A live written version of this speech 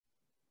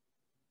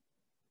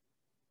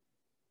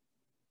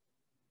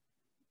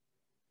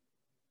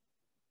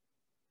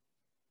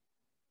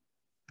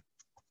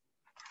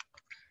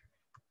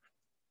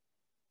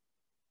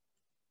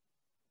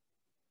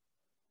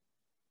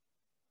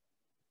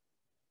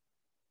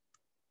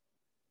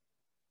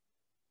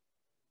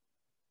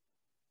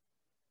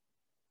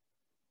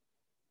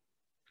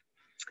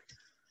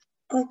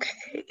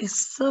Okay,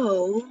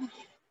 so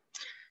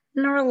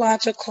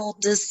neurological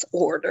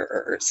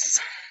disorders.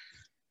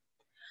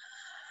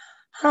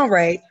 All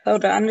right, so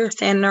to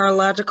understand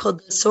neurological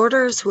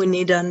disorders, we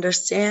need to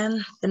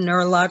understand the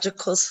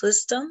neurological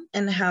system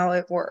and how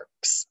it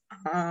works.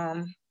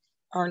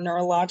 Our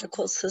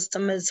neurological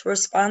system is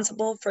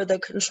responsible for the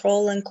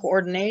control and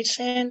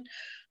coordination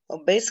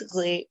of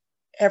basically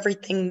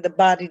everything the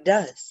body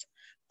does.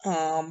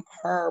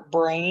 Our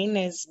brain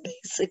is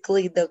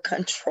basically the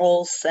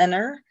control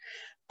center,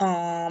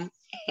 um,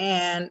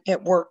 and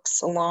it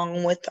works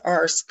along with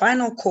our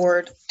spinal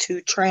cord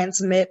to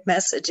transmit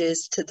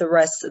messages to the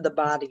rest of the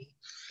body.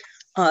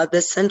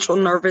 The central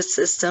nervous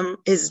system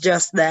is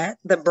just that,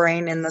 the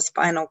brain and the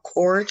spinal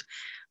cord.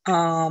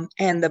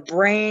 And the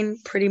brain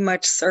pretty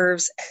much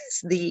serves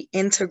as the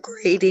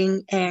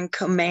integrating and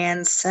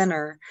command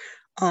center,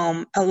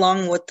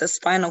 along with the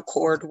spinal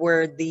cord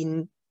where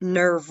the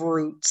nerve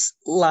roots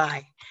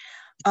lie.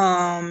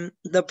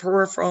 The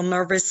peripheral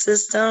nervous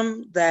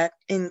system that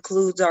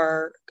includes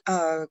our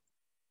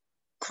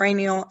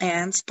cranial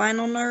and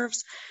spinal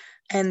nerves,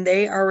 and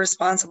they are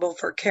responsible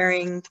for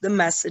carrying the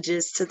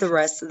messages to the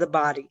rest of the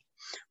body.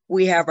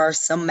 We have our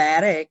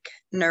somatic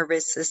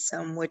nervous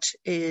system, which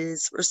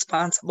is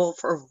responsible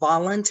for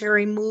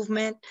voluntary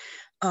movement,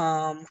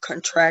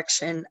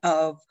 contraction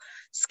of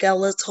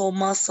skeletal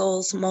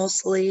muscles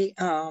mostly,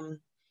 and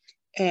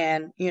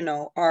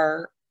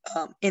our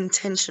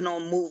intentional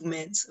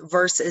movements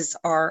versus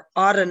our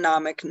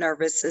autonomic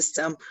nervous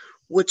system,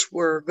 which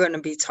we're going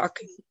to be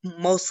talking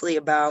mostly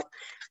about.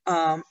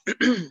 And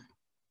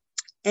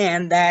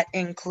that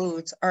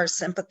includes our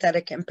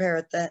sympathetic and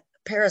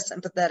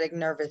parasympathetic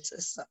nervous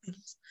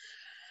systems.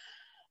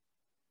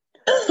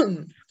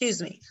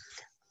 Excuse me.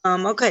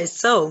 Okay,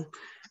 so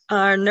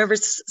our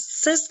nervous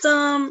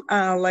system,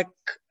 like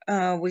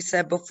we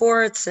said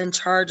before, it's in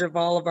charge of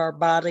all of our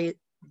body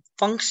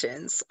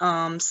functions.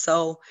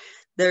 So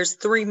there's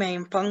three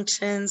main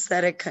functions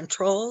that it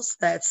controls.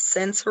 That's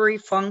sensory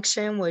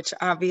function, which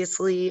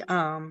obviously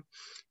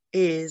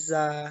is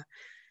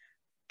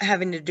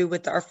having to do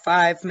with our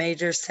five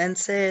major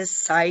senses: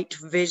 sight,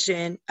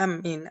 vision,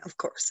 of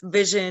course,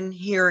 vision,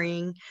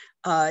 hearing,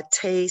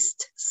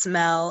 taste,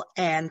 smell,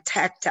 and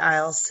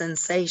tactile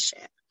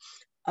sensation.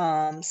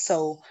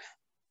 So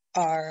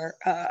our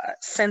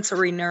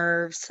sensory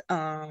nerves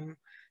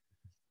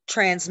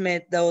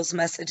transmit those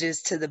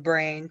messages to the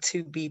brain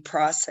to be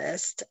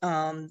processed.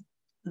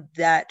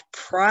 That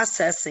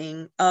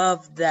processing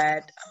of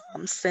that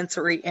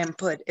sensory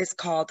input is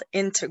called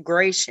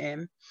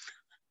integration.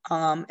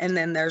 And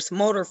then there's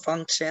motor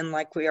function,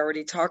 like we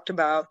already talked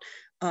about,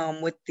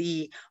 with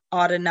the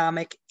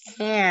autonomic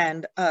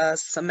and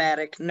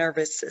somatic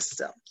nervous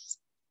systems.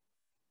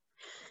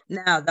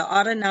 Now, the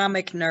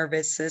autonomic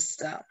nervous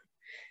system.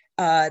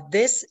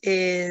 This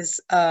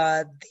is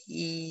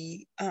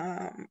the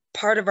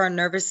part of our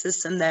nervous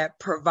system that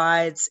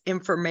provides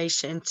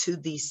information to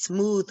the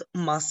smooth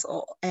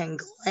muscle and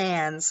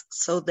glands.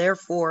 So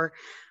therefore,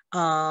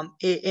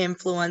 it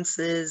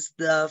influences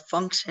the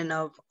function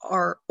of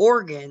our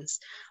organs.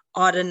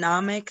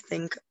 Autonomic,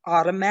 think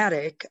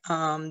automatic.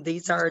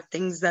 These are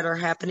things that are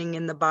happening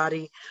in the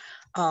body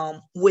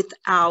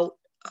without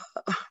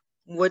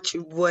what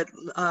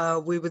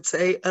we would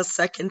say a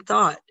second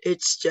thought.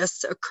 It's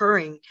just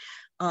occurring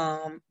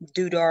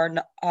due to our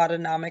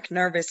autonomic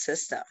nervous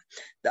system.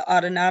 The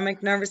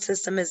autonomic nervous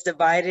system is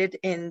divided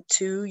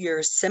into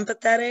your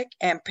sympathetic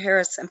and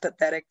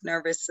parasympathetic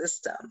nervous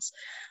systems.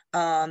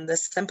 The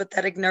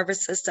sympathetic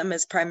nervous system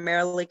is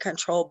primarily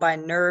controlled by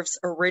nerves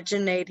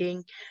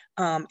originating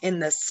in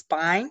the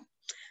spine,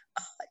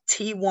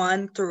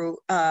 T1 through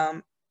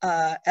L3,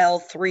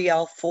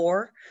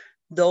 L4.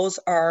 Those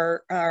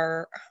are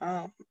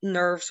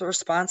nerves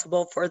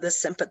responsible for the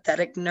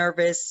sympathetic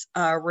nervous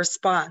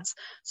response.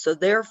 So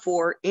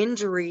therefore,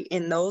 injury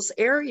in those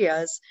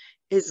areas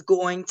is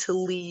going to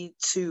lead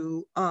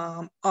to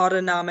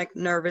autonomic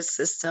nervous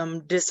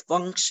system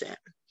dysfunction.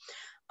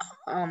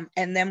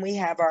 And then we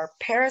have our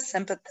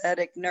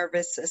parasympathetic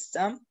nervous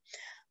system,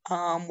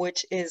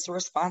 which is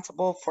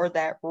responsible for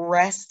that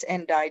rest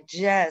and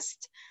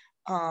digest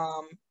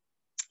part,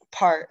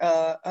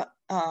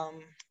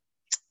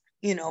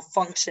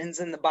 functions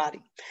in the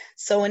body.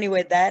 So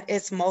anyway, that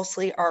is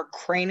mostly our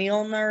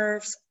cranial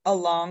nerves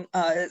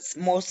it's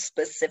most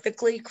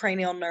specifically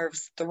cranial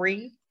nerves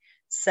 3,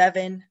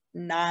 7,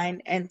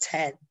 9, and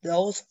 10.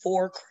 Those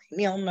four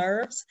cranial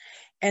nerves,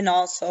 and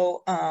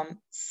also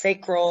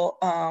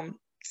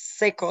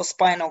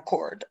sacrospinal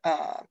cord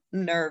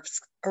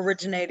nerves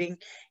originating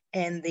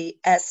in the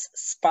S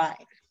spine.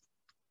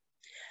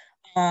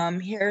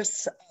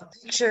 Here's a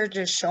picture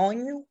just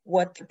showing you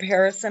what the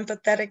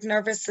parasympathetic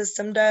nervous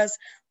system does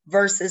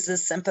versus the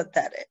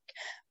sympathetic.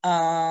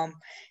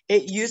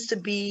 It used to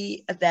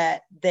be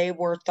that they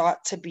were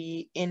thought to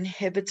be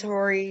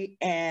inhibitory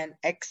and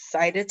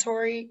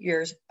excitatory,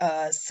 your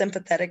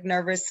sympathetic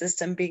nervous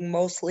system being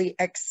mostly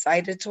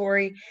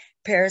excitatory,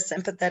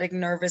 parasympathetic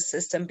nervous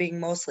system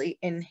being mostly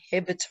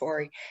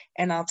inhibitory.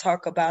 And I'll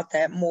talk about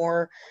that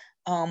more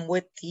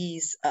with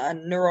these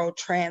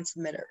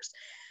neurotransmitters.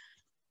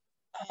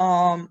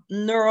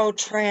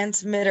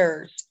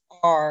 Neurotransmitters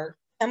are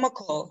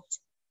chemicals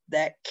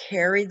that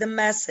carry the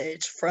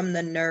message from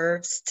the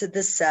nerves to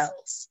the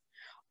cells.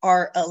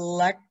 Our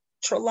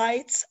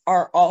electrolytes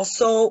are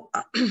also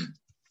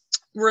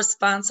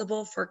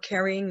responsible for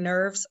carrying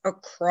nerves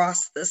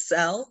across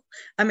the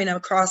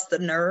across the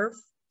nerve,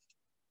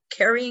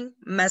 carrying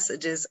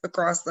messages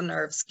across the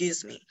nerve,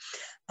 excuse me.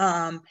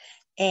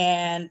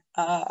 And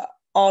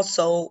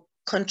also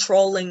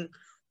controlling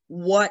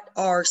what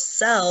our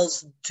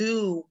cells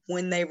do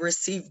when they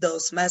receive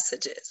those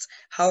messages.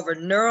 However,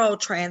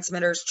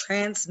 neurotransmitters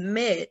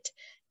transmit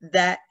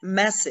that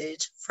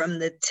message from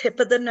the tip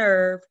of the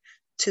nerve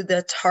to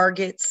the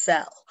target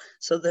cell.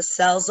 So the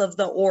cells of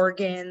the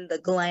organ, the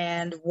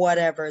gland,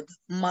 whatever,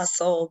 the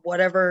muscle,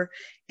 whatever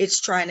it's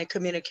trying to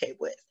communicate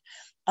with.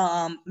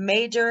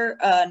 Major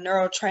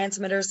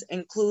neurotransmitters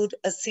include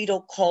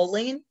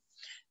acetylcholine.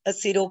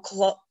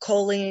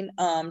 Acetylcholine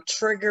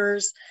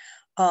triggers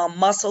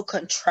muscle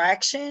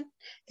contraction.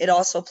 It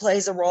also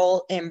plays a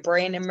role in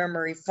brain and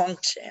memory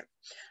function.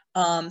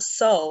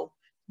 So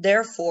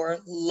therefore,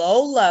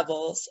 low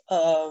levels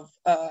of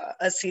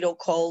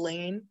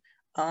acetylcholine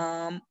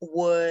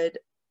would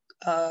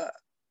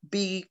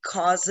be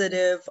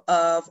causative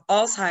of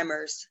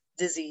Alzheimer's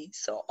disease.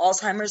 So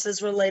Alzheimer's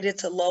is related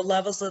to low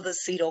levels of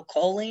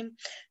acetylcholine,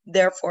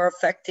 therefore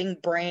affecting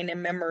brain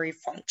and memory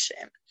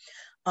function.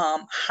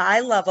 High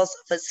levels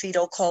of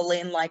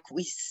acetylcholine, like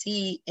we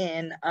see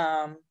in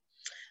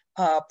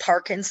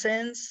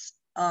Parkinson's,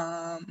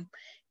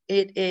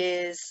 it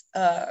is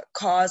a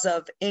cause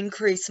of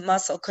increased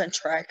muscle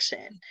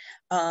contraction.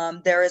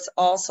 There is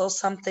also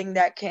something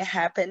that can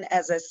happen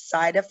as a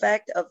side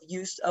effect of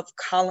use of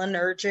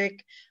cholinergic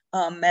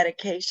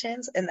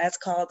medications, and that's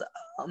called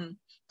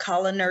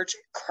cholinergic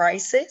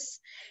crisis.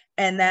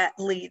 And that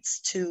leads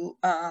to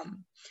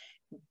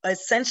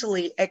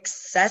essentially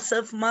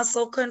excessive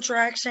muscle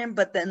contraction,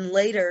 but then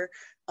later,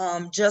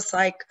 just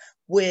like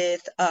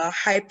with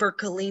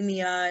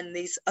hyperkalemia and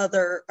these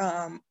other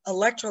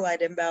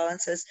electrolyte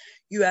imbalances,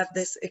 you have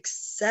this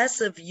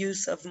excessive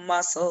use of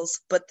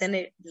muscles, but then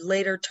it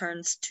later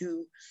turns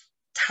to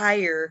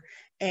tire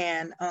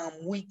and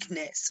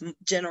weakness,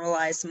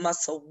 generalized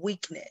muscle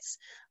weakness.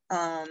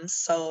 And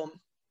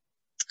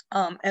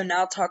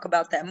I'll talk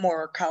about that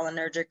more,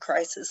 cholinergic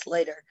crisis,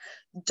 later.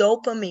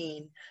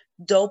 Dopamine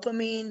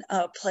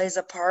plays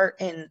a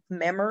part in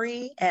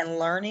memory and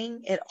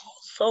learning. It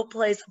also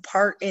plays a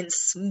part in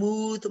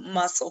smooth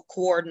muscle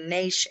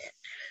coordination.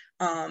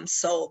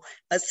 So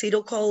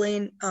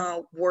acetylcholine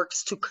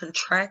works to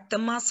contract the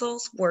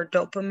muscles, where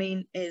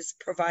dopamine is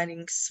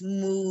providing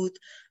smooth,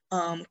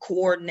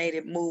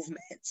 coordinated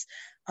movements.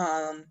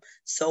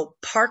 So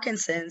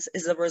Parkinson's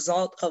is a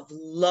result of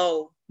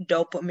low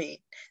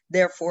dopamine.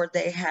 Therefore,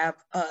 they have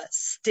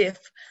stiff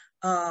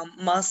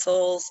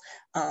muscles,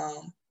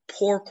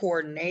 poor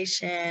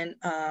coordination,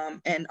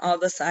 and all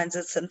the signs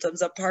and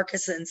symptoms of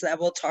Parkinson's that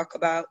we'll talk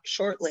about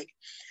shortly.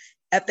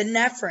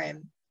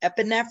 Epinephrine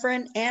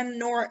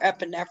and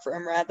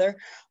norepinephrine, rather,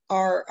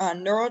 are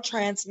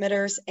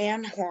neurotransmitters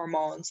and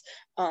hormones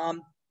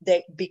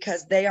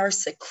because they are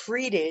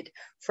secreted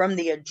from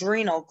the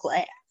adrenal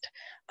gland,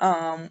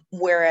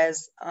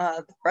 whereas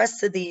the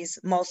rest of these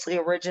mostly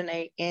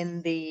originate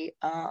in the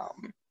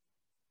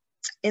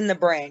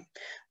brain.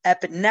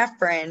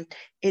 Epinephrine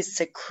is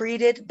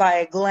secreted by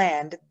a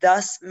gland,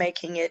 thus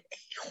making it a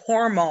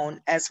hormone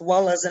as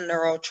well as a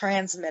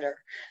neurotransmitter.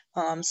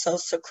 So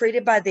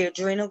secreted by the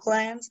adrenal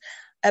glands,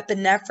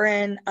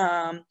 epinephrine,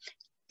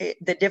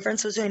 the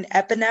difference between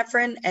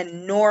epinephrine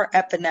and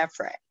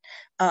norepinephrine.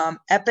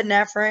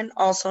 Epinephrine,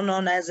 also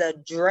known as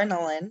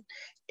adrenaline,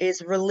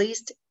 is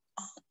released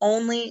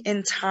only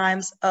in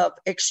times of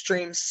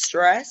extreme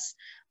stress.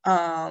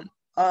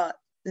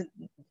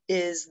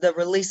 Is the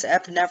release of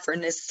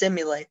epinephrine is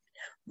stimulated,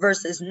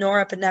 versus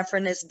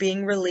norepinephrine is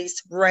being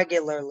released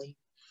regularly.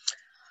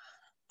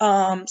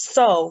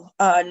 Epinephrine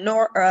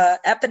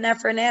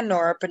and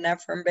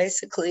norepinephrine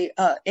basically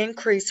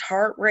increase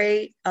heart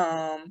rate,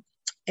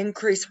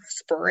 increase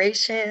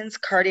respirations,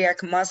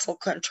 cardiac muscle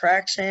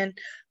contraction,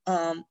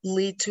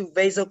 lead to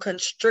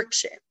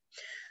vasoconstriction.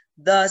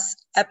 Thus,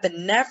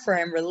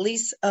 epinephrine,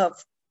 release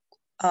of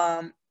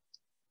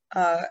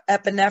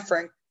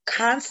epinephrine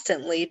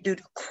constantly due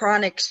to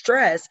chronic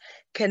stress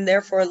can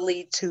therefore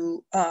lead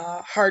to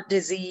heart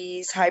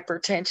disease,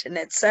 hypertension,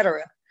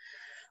 etc.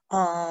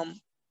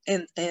 In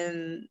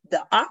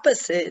the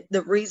opposite,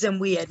 the reason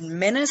we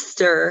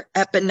administer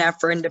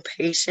epinephrine to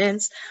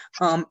patients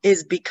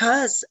is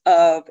because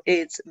of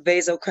its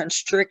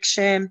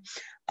vasoconstriction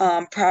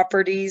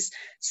properties,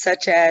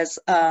 such as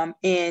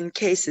in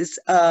cases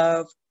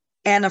of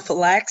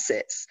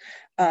anaphylaxis,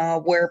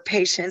 where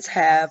patients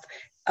have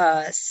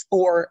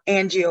or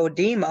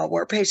angioedema,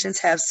 where patients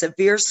have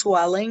severe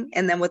swelling,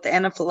 and then with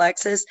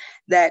anaphylaxis,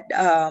 that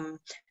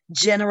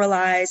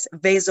generalized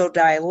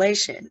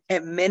vasodilation.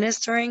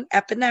 Administering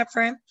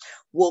epinephrine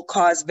will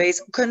cause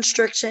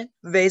vasoconstriction.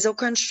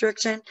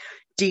 Vasoconstriction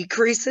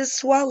decreases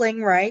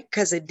swelling, right?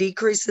 Because it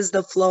decreases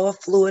the flow of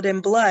fluid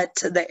and blood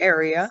to the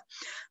area.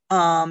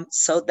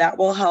 So that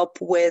will help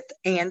with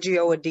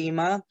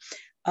angioedema,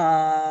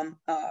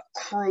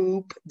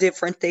 croup,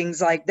 different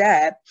things like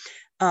that.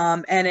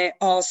 And it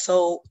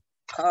also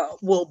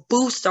will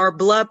boost our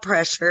blood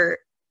pressure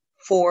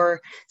for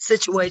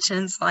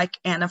situations like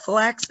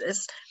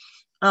anaphylaxis.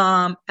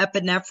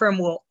 Epinephrine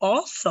will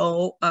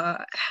also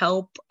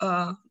help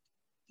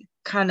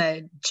kind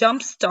of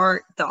jumpstart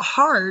the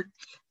heart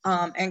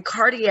and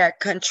cardiac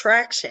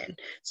contraction.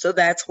 So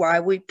that's why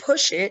we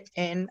push it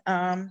in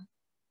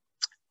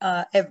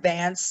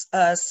advanced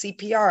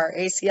CPR,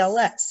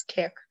 ACLS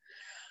care.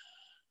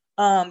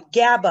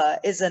 GABA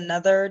is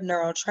another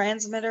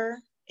neurotransmitter.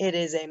 It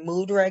is a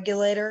mood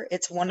regulator.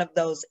 It's one of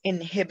those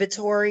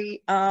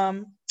inhibitory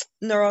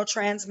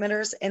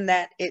neurotransmitters in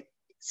that it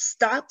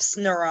stops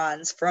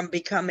neurons from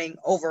becoming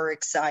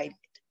overexcited.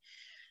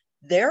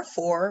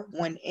 Therefore,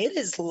 when it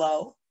is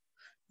low,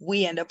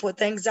 we end up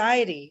with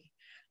anxiety.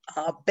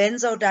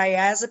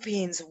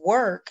 Benzodiazepines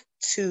work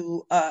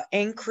to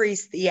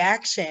increase the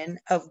action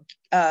of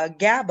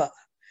GABA.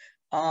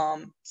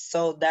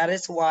 So that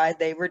is why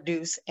they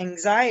reduce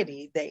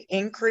anxiety. They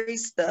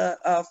increase the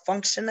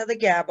function of the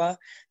GABA,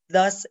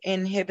 thus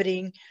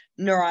inhibiting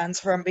neurons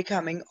from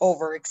becoming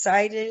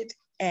overexcited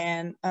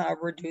and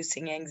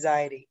reducing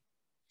anxiety.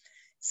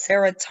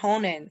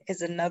 Serotonin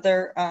is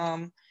another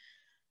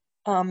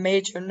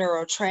major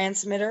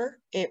neurotransmitter.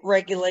 It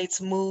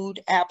regulates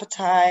mood,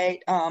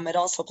 appetite. It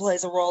also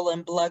plays a role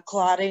in blood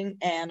clotting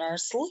and our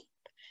sleep.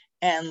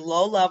 And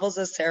low levels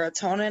of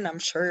serotonin, I'm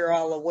sure you're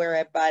all aware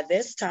of by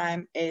this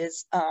time,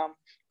 is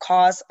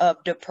cause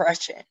of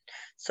depression.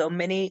 So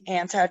many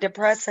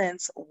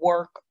antidepressants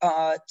work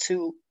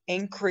to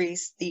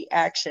increase the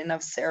action of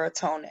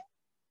serotonin.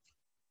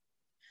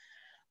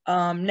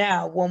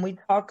 Now, when we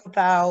talk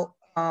about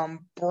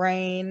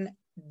brain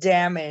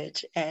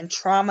damage and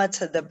trauma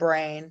to the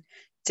brain,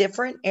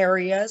 different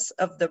areas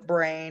of the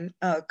brain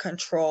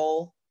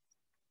control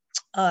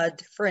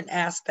different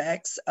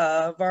aspects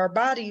of our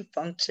body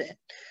function.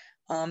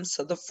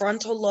 So the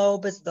frontal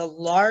lobe is the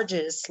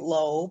largest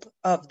lobe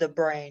of the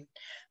brain,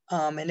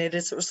 and it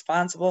is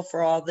responsible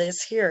for all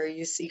this here.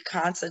 You see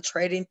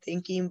concentrating,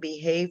 thinking,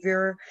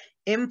 behavior,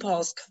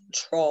 impulse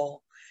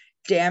control.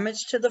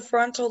 Damage to the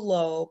frontal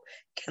lobe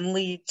can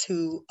lead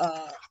to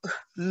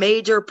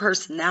major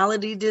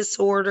personality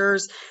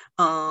disorders,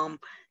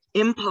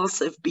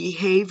 impulsive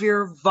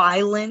behavior,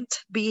 violent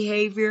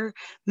behavior.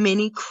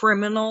 Many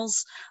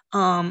criminals,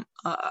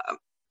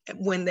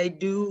 when they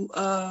do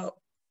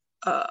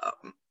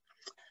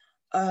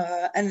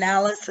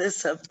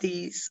analysis of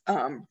these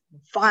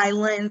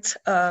violent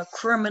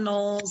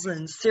criminals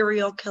and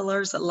serial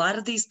killers, a lot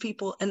of these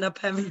people end up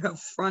having a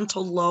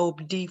frontal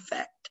lobe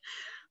defect.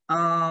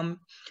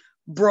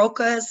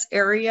 Broca's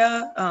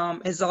area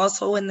is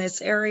also in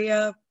this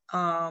area.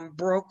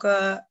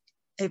 Broca,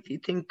 if you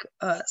think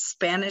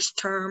Spanish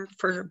term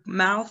for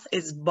mouth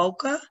is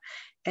boca,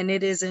 and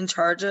it is in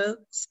charge of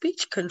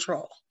speech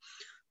control.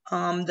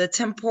 The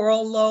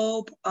temporal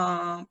lobe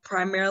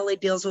primarily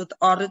deals with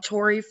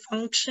auditory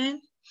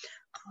function,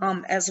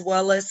 as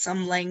well as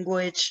some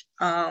language,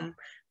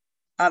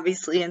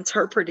 obviously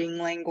interpreting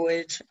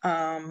language.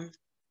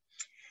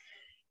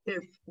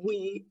 If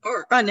we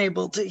are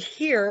unable to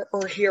hear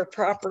or hear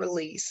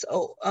properly.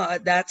 So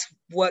that's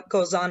what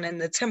goes on in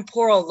the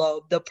temporal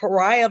lobe. The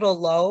parietal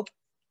lobe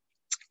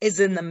is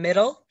in the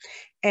middle,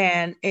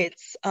 and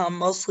it's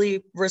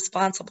mostly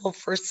responsible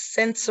for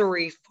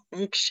sensory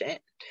function.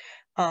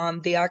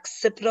 The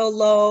occipital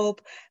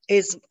lobe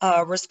is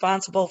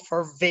responsible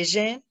for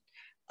vision,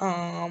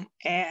 and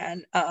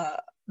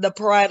the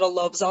parietal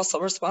lobe is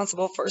also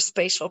responsible for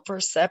spatial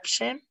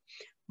perception,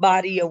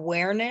 body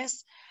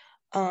awareness.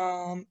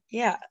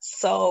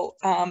 So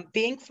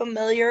being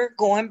familiar,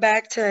 going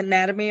back to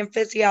anatomy and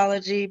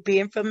physiology,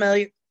 being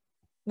familiar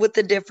with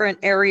the different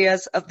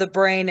areas of the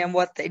brain and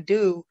what they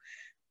do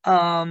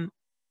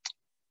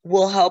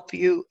will help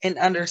you in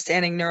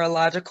understanding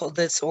neurological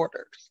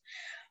disorders.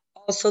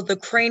 Also, the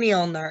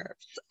cranial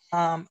nerves.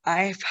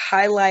 I've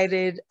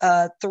highlighted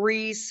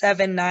 3,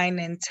 7, 9,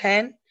 and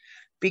 10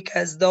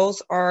 because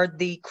those are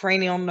the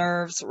cranial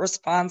nerves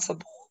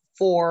responsible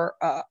for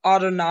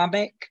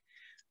autonomic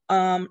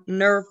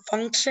nerve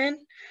function.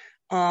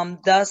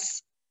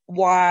 Thus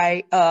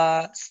why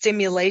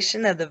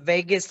stimulation of the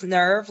vagus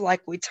nerve,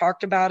 like we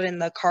talked about in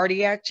the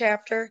cardiac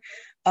chapter,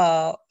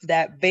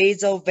 that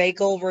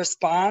vasovagal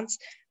response,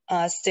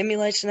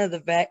 stimulation of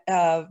the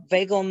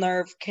vagal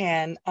nerve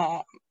can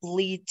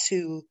lead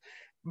to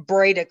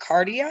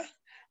bradycardia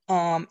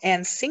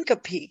and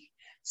syncope.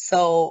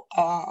 So,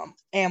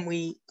 and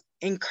we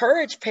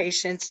encourage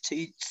patients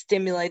to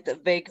stimulate the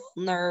vagal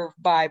nerve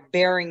by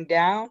bearing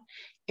down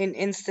in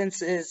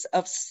instances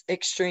of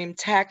extreme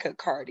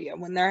tachycardia,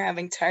 when they're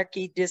having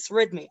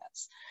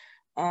tachydysrhythmias.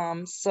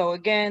 So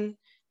again,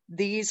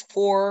 these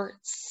 4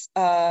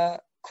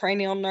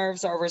 cranial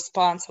nerves are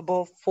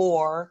responsible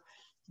for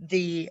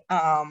the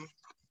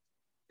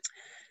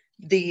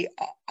the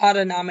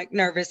autonomic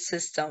nervous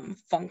system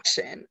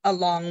function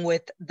along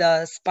with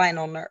the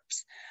spinal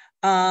nerves.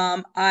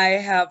 I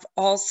have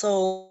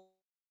also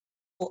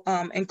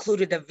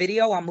included a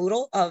video on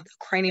Moodle of the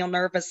cranial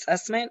nerve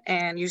assessment,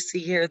 and you see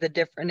here the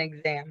different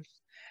exams.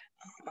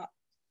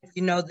 If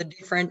you know the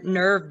different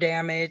nerve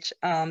damage,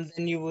 then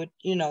you would,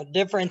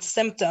 different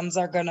symptoms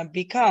are going to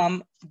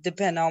become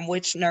depend on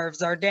which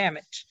nerves are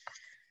damaged.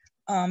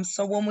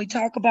 So when we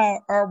talk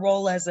about our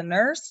role as a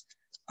nurse,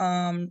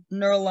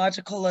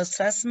 neurological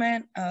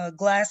assessment,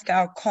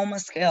 Glasgow Coma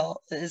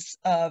Scale is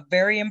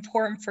very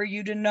important for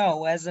you to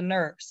know as a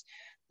nurse.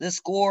 The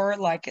score,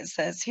 like it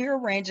says here,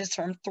 ranges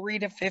from 3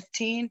 to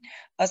 15.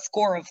 A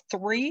score of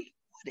 3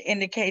 would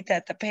indicate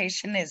that the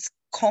patient is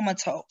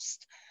comatose.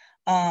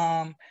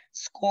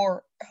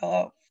 Score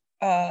of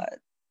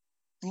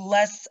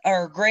less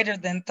or greater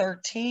than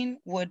 13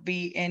 would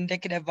be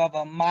indicative of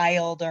a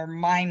mild or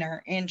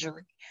minor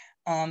injury.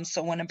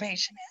 So when a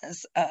patient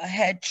has a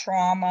head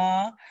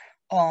trauma,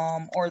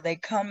 or they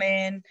come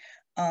in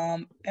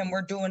and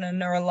we're doing a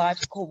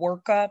neurological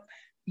workup,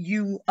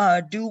 you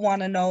do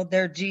want to know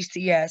their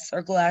GCS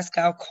or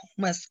Glasgow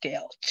Coma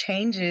Scale.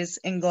 Changes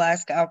in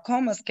Glasgow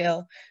Coma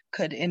Scale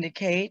could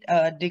indicate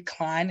a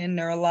decline in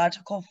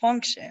neurological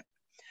function.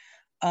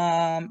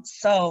 Like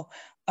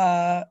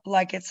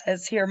it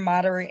says here,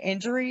 moderate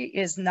injury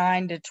is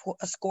a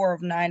score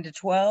of 9 to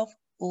 12.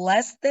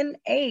 Less than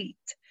 8,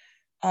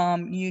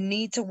 you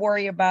need to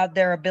worry about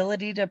their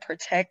ability to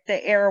protect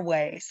the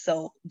airway.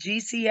 So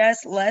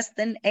GCS less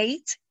than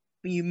 8,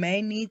 you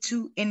may need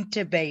to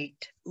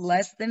intubate.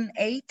 Less than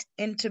 8,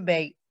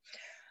 intubate.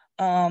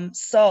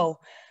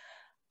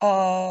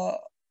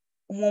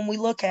 When we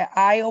look at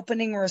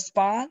eye-opening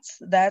response,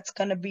 that's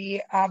going to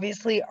be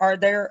obviously, are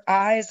their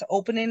eyes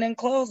opening and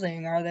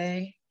closing? Are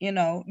they,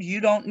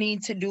 you don't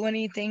need to do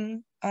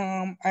anything.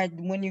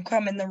 When you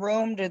come in the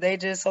room, do they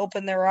just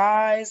open their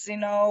eyes,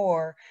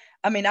 or,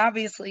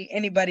 obviously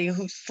anybody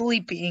who's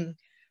sleeping,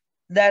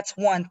 that's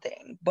one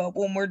thing. But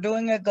when we're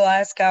doing a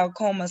Glasgow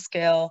Coma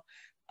Scale,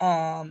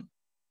 we're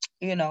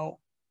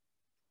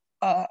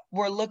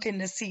looking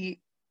to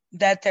see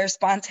that they're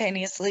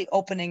spontaneously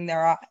opening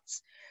their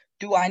eyes.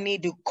 Do I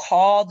need to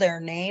call their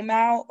name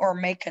out or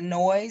make a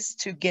noise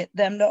to get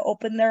them to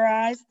open their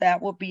eyes?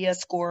 That would be a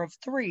score of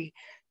 3.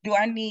 Do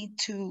I need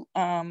to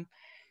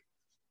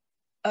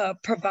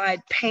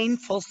provide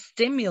painful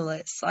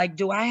stimulus? Like,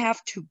 do I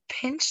have to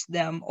pinch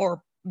them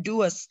or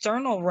do a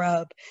sternal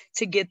rub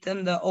to get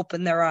them to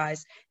open their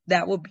eyes?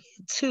 That would be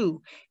a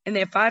 2. And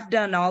if I've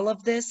done all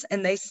of this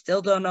and they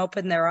still don't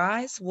open their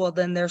eyes, well,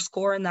 then their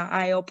score in the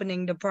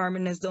eye-opening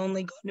department is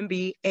only going to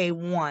be a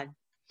 1.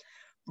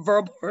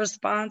 Verbal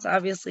response,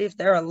 obviously, if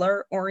they're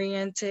alert,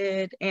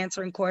 oriented,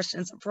 answering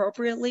questions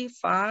appropriately,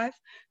 5.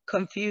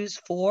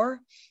 Confused, 4.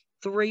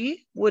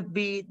 3 would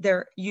be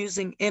they're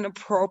using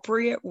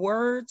inappropriate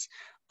words,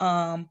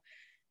 like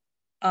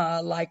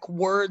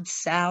word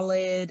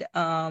salad,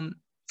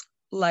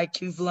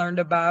 like you've learned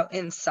about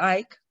in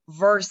psych,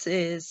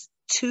 versus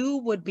 2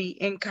 would be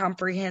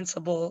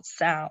incomprehensible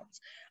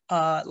sounds,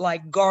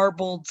 like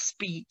garbled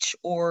speech,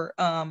 or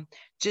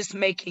just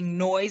making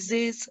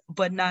noises,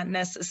 but not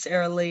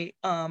necessarily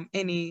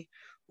any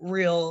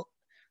real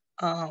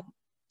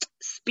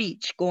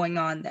speech going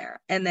on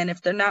there. And then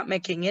if they're not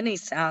making any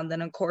sound,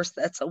 then of course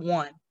that's a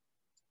 1.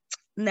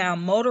 Now,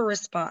 motor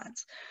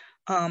response.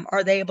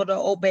 Are they able to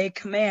obey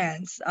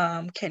commands?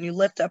 Can you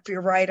lift up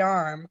your right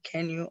arm?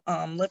 Can you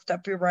lift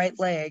up your right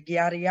leg?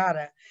 Yada,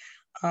 yada.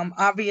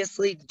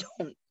 Obviously,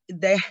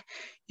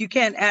 you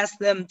can't ask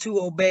them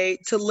to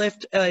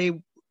lift a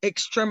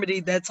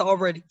extremity that's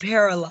already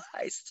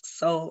paralyzed.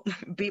 So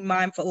be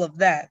mindful of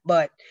that.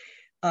 But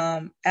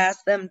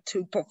ask them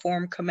to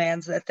perform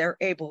commands that they're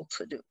able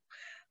to do.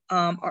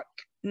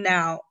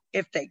 Now,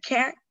 if they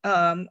can't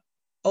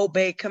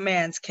obey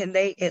commands, can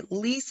they at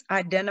least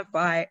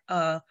identify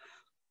a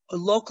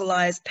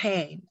localized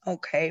pain?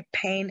 Okay,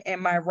 pain in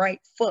my right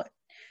foot.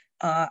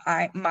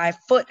 My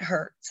foot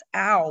hurts.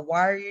 Ow,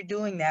 why are you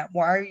doing that?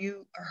 Why are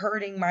you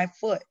hurting my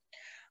foot?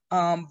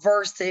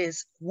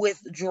 Versus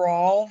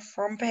withdrawal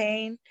from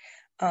pain.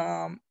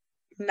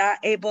 Not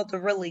able to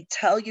really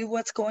tell you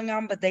what's going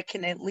on, but they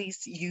can at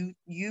least, you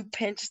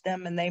pinch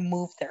them and they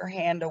move their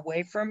hand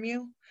away from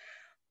you.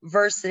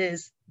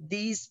 Versus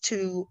these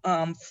 2,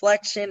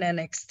 flexion and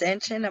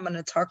extension. I'm going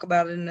to talk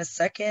about it in a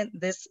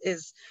second.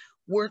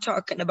 We're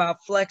talking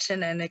about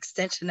flexion and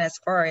extension as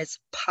far as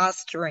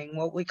posturing,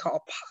 what we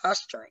call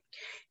posturing.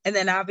 And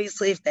then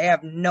obviously if they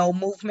have no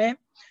movement,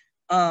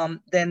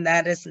 then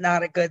that is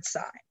not a good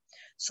sign.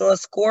 So a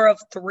score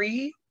of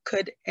 3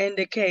 could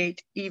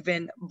indicate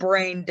even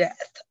brain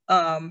death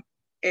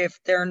if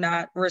they're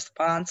not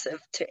responsive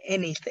to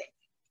anything.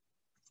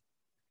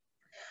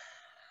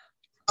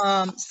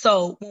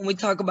 So when we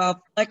talk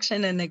about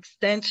flexion and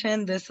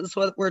extension, this is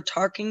what we're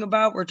talking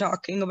about. We're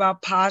talking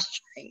about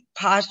posturing.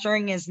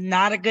 Posturing is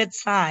not a good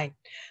sign.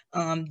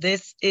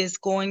 This is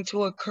going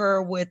to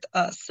occur with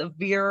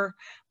severe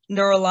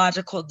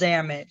neurological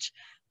damage.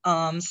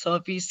 So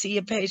if you see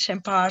a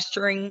patient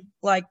posturing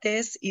like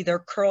this, either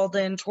curled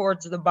in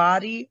towards the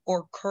body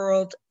or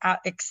curled out,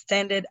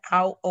 extended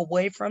out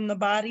away from the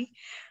body,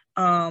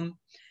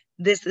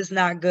 this is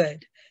not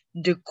good.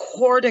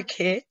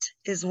 Decorticate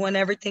is when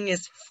everything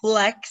is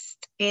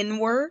flexed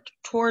inward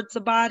towards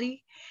the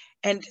body,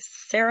 and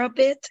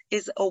cerebit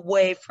is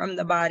away from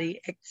the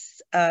body,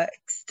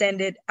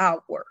 extended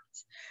outwards.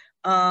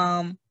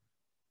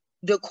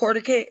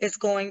 Decorticate is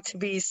going to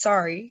be,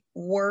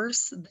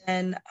 worse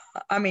than,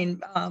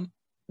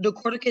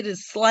 decorticate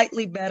is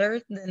slightly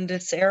better than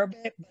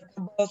decerebit, but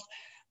they're both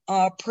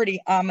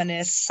pretty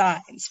ominous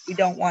signs. We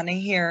don't want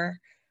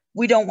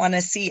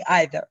to see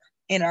either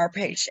in our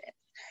patient.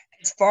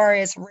 As far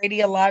as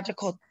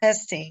radiological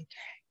testing,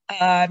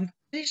 I'm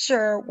pretty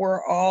sure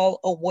we're all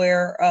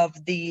aware of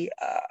the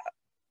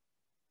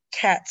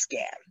CAT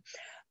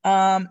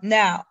scan.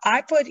 Now,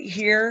 I put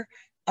here,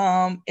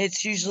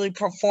 it's usually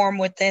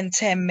performed within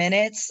 10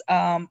 minutes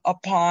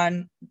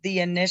upon the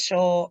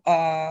initial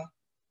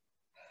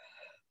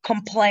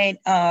complaint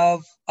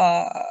of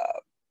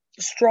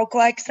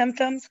stroke-like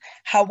symptoms.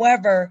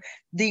 However,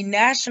 the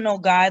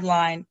national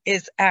guideline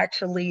is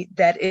actually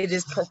that it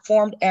is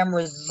performed and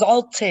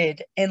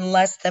resulted in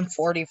less than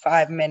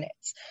 45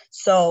 minutes.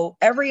 So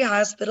every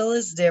hospital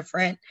is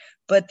different,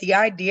 but the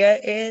idea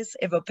is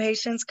if a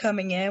patient's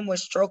coming in with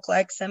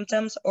stroke-like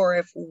symptoms, or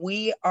if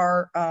we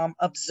are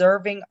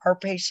observing our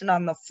patient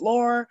on the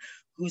floor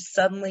who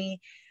suddenly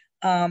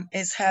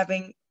is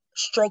having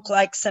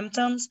stroke-like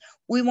symptoms,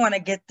 we want to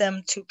get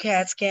them to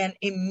CAT scan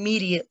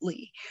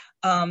immediately,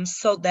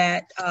 so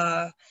that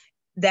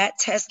that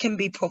test can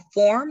be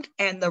performed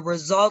and the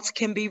results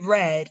can be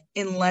read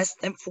in less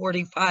than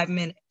 45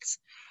 minutes.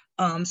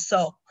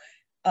 So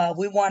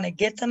we want to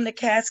get them to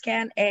CAT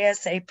scan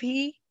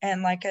ASAP,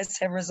 and like I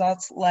said,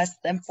 results less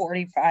than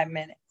 45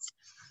 minutes.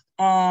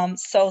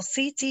 So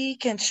CT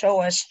can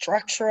show us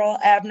structural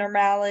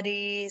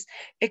abnormalities.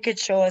 It could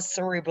show us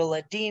cerebral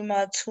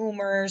edema,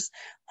 tumors.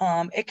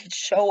 It could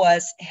show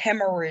us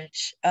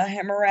hemorrhage, a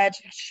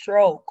hemorrhagic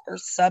stroke, or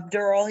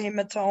subdural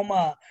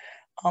hematoma,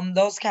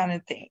 those kind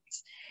of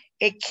things.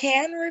 It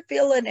can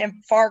reveal an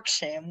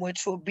infarction,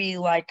 which would be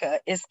like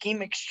a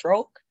ischemic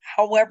stroke.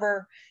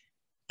 However,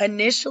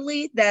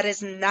 initially, that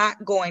is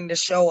not going to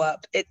show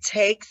up. It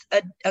takes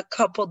a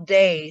couple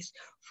days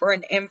for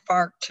an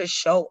infarct to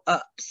show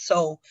up.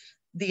 So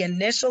the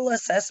initial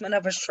assessment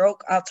of a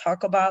stroke, I'll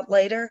talk about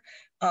later.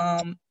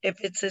 If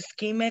it's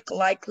ischemic,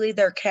 likely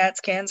their CAT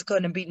scan is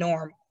going to be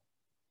normal.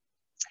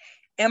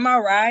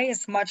 MRI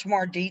is much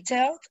more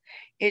detailed.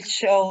 It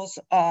shows,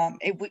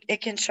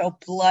 it can show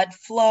blood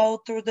flow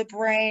through the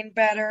brain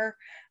better,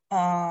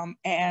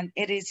 and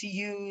it is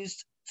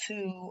used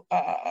to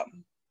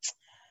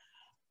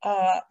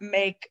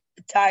make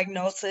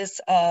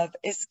diagnosis of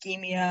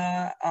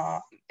ischemia.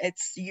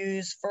 It's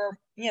used for,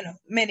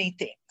 many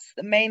things.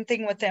 The main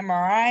thing with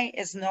MRI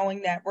is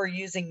knowing that we're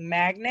using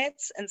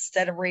magnets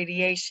instead of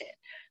radiation.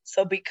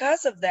 So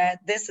because of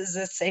that, this is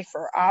a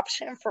safer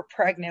option for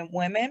pregnant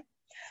women.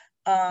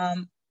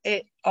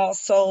 It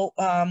also,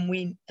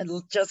 we,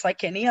 just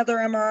like any other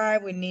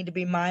MRI, we need to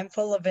be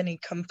mindful of any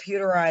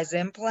computerized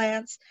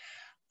implants.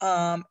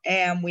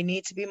 And we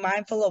need to be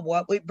mindful of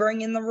what we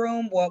bring in the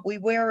room, what we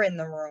wear in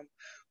the room.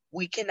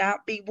 We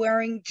cannot be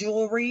wearing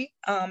jewelry,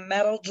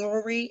 metal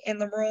jewelry in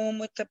the room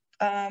with the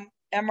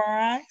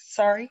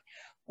MRI.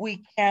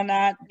 We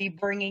cannot be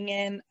bringing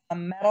in a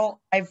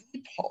metal IV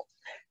pulse.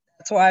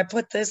 That's why I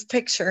put this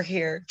picture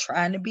here,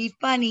 trying to be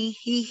funny,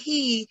 hee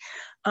hee.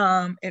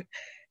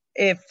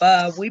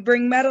 If we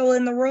bring metal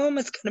in the room,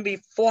 it's going to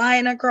be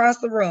flying across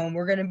the room.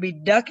 We're going to be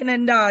ducking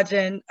and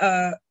dodging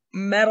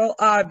metal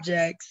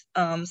objects,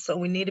 so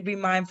we need to be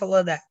mindful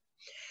of that.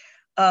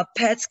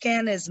 PET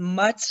scan is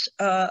much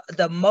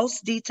the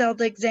most detailed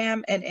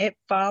exam, and it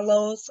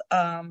follows,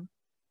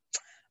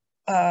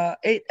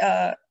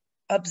 it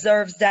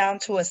observes down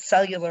to a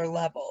cellular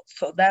level.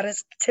 So that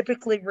is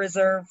typically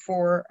reserved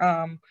for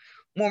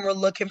when we're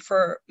looking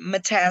for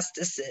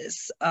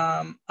metastasis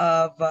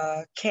of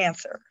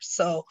cancer.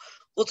 So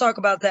we'll talk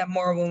about that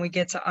more when we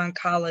get to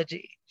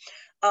oncology.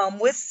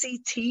 With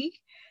CT,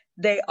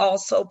 they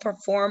also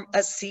perform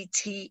a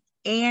CT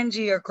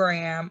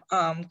angiogram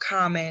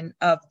common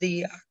of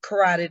the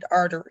carotid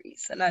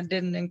arteries, and I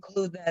didn't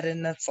include that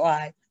in the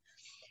slide.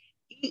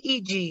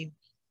 EEG.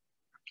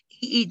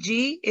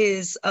 EEG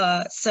is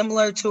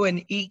similar to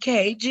an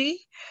EKG,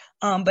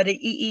 but an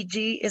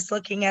EEG is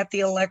looking at the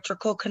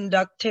electrical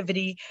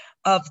conductivity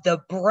of the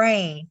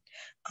brain.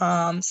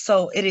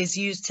 So it is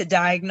used to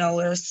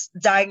diagnose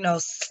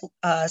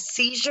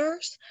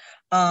seizures,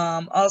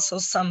 also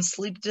some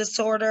sleep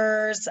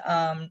disorders,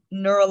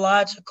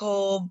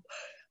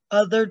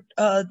 other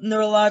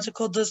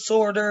neurological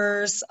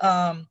disorders,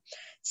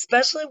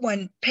 especially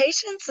when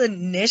patients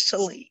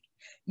initially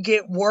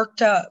get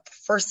worked up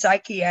for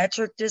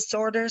psychiatric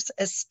disorders,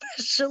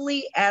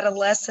 especially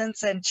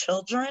adolescents and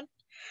children.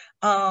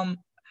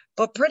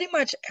 But pretty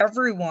much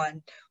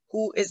everyone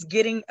who is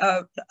getting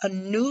a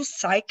new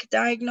psych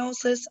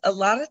diagnosis, a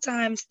lot of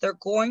times they're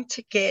going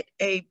to get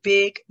a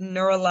big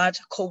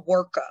neurological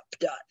workup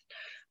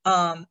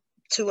done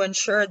to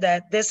ensure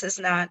that this is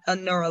not a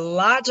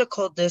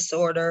neurological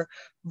disorder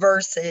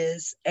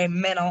versus a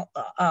mental,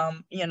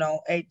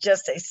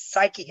 just a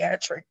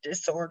psychiatric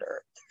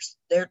disorder.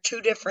 They're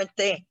two different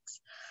things.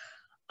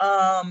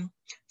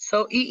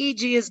 So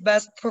EEG is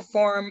best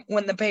performed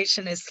when the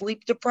patient is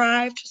sleep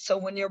deprived. So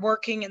when you're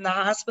working in the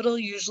hospital,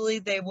 usually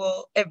they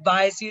will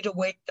advise you to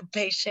wake the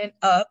patient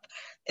up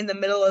in the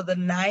middle of the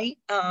night.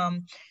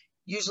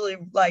 Usually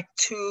like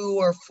 2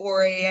 or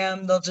 4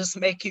 a.m. They'll just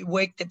make you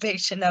wake the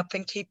patient up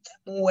and keep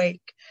them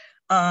awake.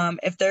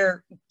 If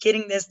they're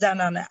getting this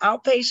done on an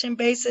outpatient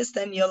basis,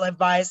 then you'll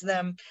advise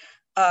them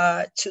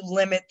to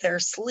limit their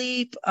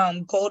sleep,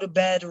 go to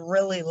bed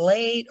really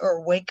late,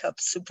 or wake up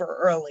super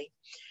early.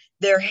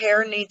 Their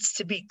hair needs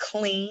to be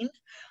clean.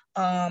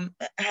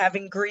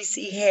 Having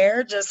greasy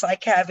hair, just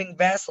like having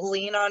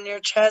Vaseline on your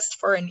chest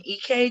for an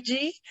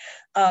EKG,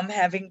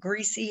 having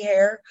greasy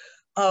hair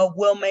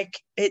will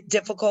make it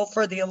difficult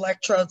for the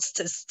electrodes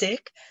to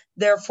stick.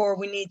 Therefore,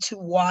 we need to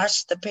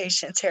wash the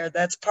patient's hair.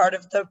 That's part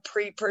of the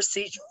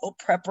pre-procedural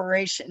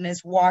preparation,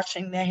 is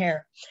washing the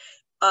hair.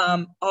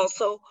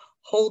 Also,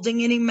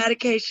 holding any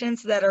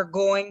medications that are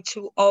going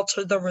to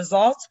alter the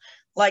results,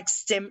 like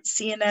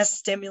CNS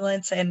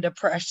stimulants and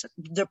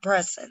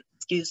depressants,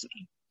 excuse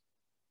me.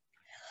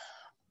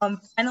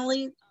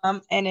 Finally,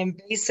 an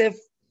invasive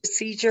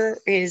procedure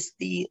is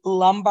the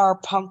lumbar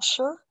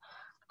puncture.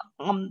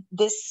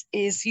 This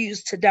is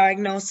used to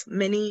diagnose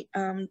many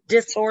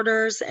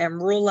disorders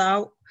and rule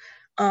out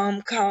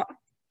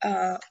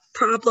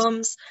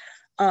problems.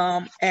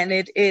 And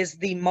it is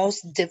the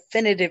most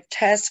definitive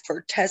test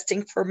for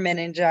testing for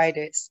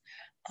meningitis.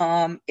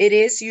 It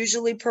is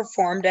usually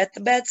performed at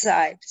the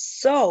bedside.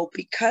 So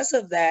because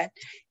of that,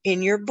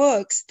 in your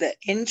books, the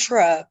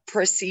intra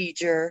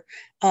procedure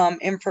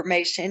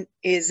information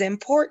is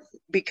important,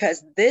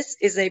 because this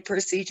is a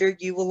procedure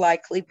you will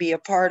likely be a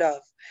part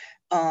of.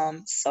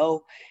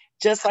 So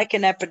just like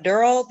an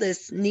epidural,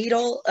 this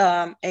needle,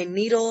 and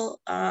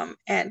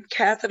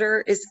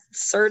catheter is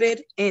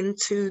inserted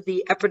into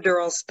the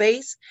epidural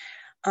space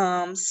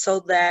so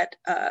that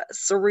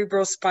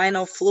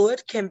cerebrospinal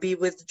fluid can be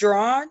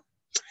withdrawn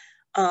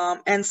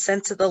and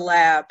sent to the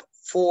lab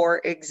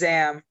for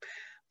exam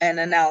and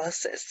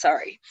analysis, so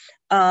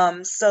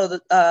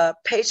the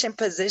patient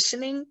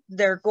positioning,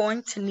 they're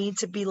going to need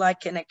to be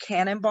like in a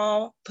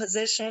cannonball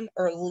position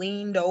or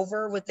leaned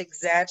over with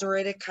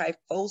exaggerated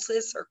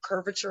kyphosis or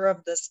curvature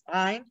of the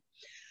spine.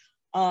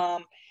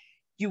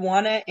 You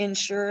want to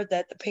ensure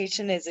that the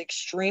patient is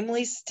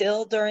extremely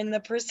still during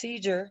the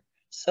procedure.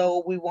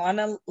 So we want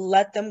to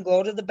let them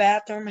go to the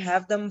bathroom,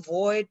 have them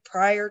void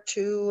prior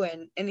to,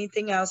 and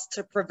anything else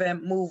to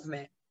prevent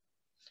movement.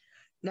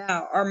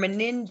 Now, our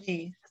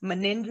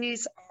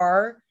meninges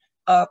are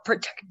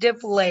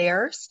protective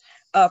layers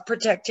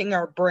protecting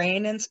our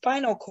brain and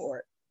spinal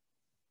cord.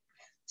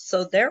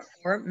 So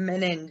therefore,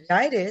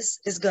 meningitis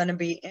is going to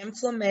be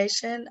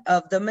inflammation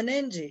of the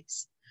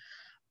meninges.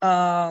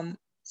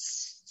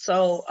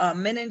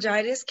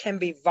 Meningitis can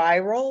be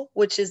viral,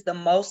 which is the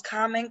most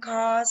common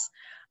cause.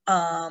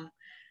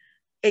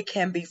 It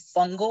can be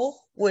fungal,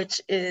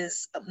 which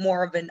is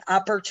more of an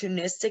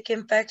opportunistic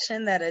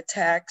infection that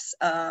attacks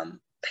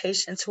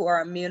patients who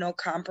are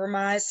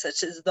immunocompromised,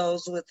 such as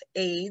those with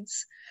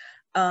AIDS,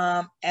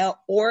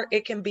 or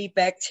it can be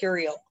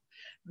bacterial.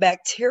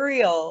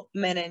 Bacterial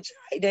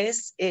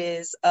meningitis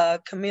is a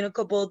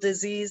communicable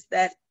disease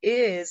that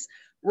is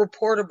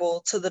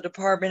reportable to the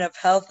Department of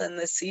Health and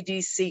the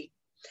CDC.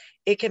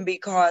 It can be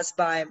caused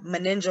by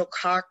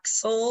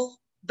meningococcal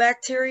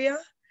bacteria,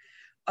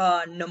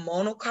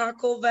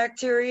 pneumococcal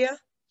bacteria,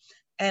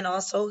 and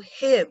also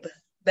Hib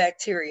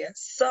bacteria.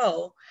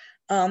 So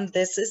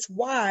this is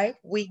why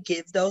we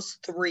give those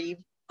 3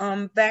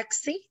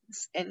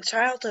 vaccines in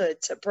childhood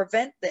to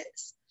prevent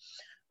this.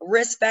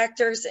 Risk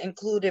factors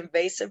include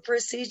invasive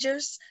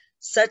procedures,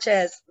 such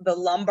as the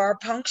lumbar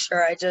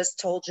puncture I just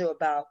told you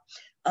about.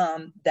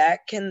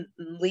 That can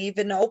leave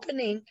an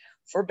opening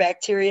for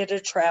bacteria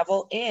to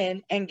travel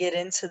in and get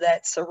into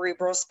that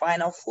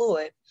cerebrospinal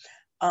fluid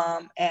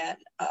and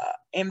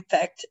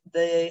infect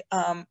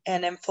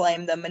and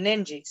inflame the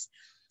meninges.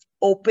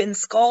 Open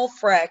skull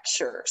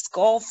fracture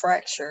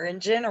in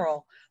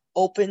general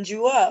opens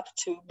you up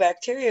to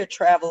bacteria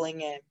traveling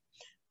in.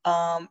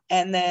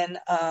 And then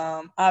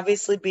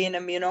obviously being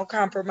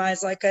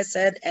immunocompromised, like I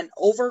said, and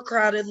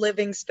overcrowded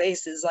living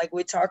spaces like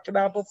we talked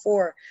about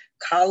before,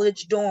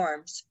 college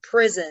dorms,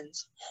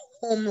 prisons,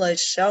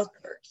 homeless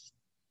shelters.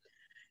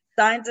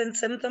 Signs and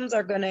symptoms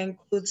are going to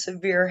include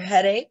severe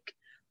headache,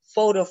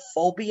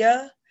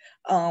 photophobia,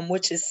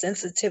 which is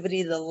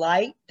sensitivity to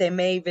light. They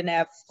may even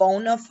have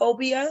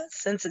phonophobia,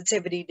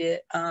 sensitivity to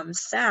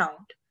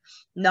sound,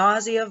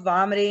 nausea,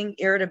 vomiting,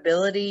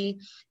 irritability,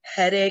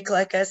 headache,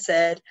 like I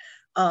said.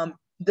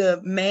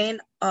 The main,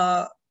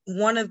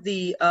 one of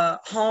the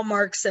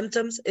hallmark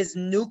symptoms is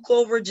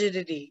nuchal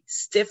rigidity,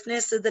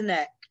 stiffness of the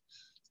neck.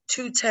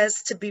 Two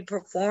tests to be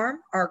performed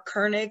are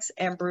Koenig's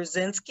and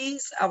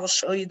Brzezinski's. I will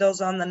show you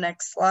those on the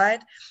next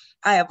slide.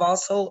 I have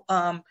also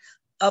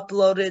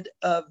uploaded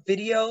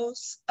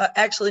videos.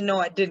 Actually, no,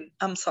 I didn't.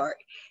 I'm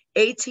sorry.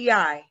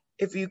 ATI.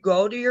 If you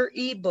go to your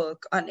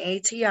ebook on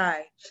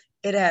ATI,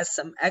 it has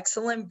some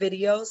excellent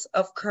videos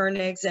of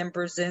Koenig's and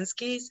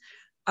Brzezinski's.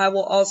 I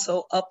will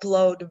also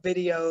upload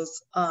videos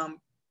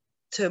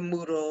to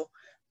Moodle,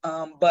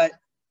 but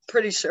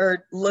pretty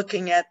sure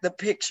looking at the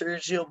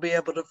pictures, you'll be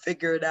able to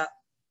figure it out.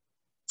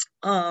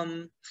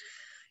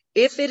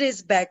 If it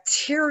is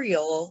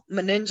bacterial,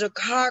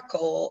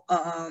 meningococcal,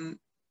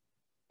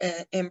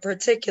 in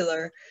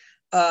particular,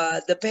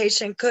 the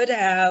patient could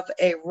have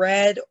a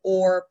red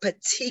or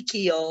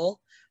petechial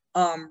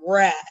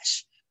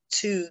rash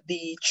to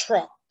the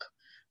trunk.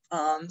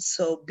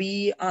 So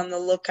be on the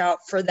lookout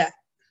for that.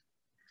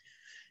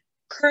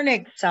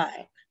 Koenig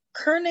sign.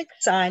 Koenig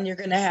sign, you're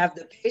going to have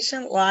the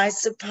patient lie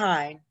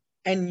supine,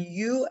 and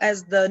you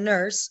as the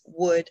nurse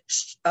would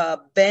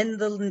bend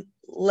the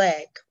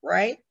leg,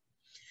 right?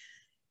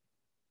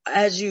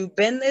 As you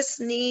bend this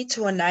knee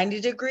to a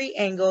 90-degree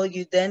angle,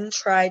 you then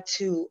try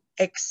to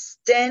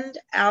extend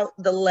out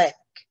the leg.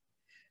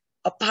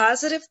 A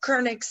positive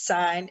Koenig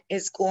sign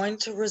is going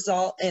to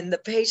result in the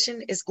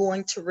patient is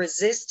going to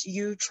resist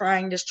you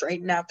trying to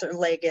straighten out their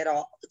leg at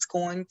all. It's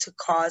going to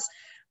cause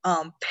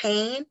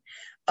pain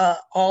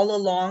all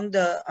along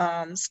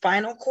the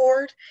spinal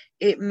cord.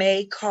 It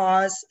may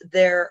cause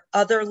their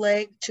other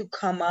leg to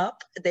come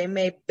up. They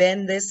may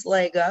bend this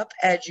leg up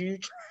as you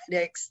try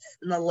to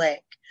extend the leg.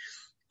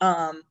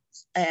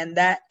 And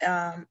that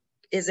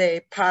is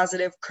a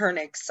positive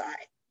Koenig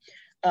sign.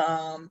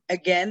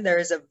 Again, there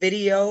is a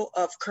video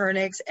of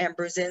Koenig's and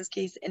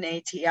Brzezinski's in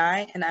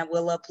ATI, and I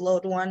will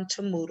upload one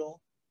to Moodle.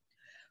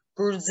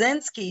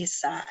 Brzezinski's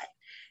sign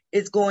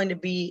is going to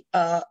be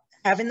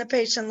having the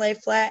patient lay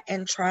flat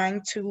and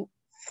trying to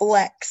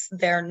flex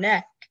their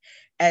neck.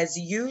 As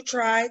you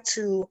try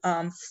to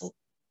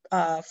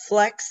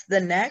flex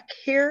the neck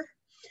here,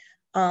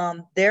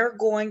 they're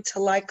going to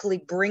likely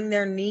bring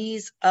their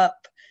knees up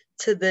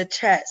to the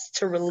chest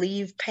to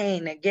relieve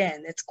pain.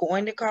 Again, it's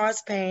going to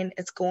cause pain.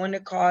 It's going to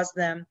cause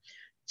them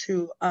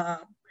to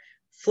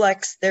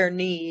flex their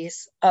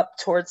knees up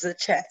towards the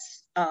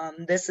chest.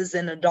 This is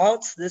in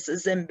adults. This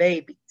is in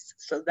babies.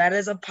 So that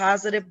is a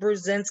positive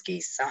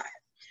Brzezinski sign.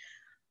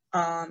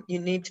 You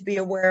need to be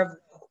aware of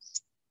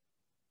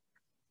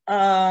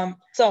those.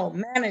 So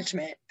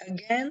management.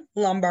 Again,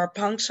 lumbar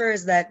puncture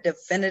is that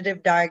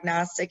definitive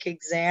diagnostic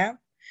exam.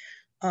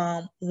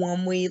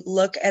 When we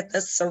look at the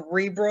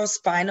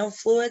cerebrospinal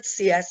fluid,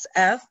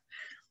 CSF,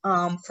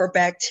 for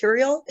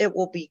bacterial, it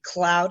will be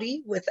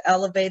cloudy with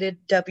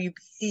elevated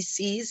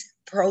WBCs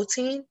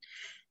protein.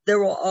 There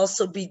will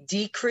also be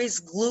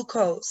decreased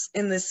glucose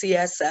in the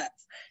CSF.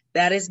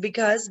 That is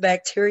because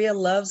bacteria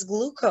loves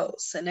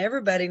glucose and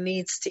everybody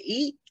needs to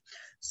eat.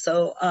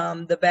 So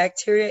the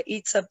bacteria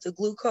eats up the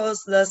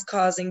glucose, thus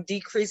causing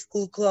decreased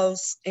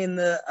glucose in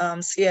the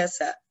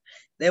CSF.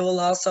 They will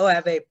also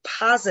have a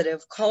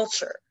positive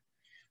culture.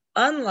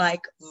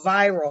 Unlike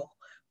viral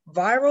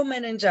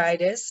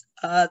meningitis,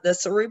 the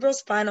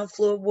cerebrospinal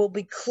fluid will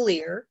be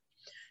clear.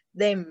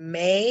 They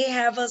may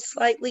have a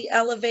slightly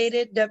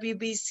elevated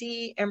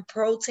WBC and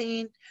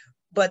protein,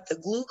 but the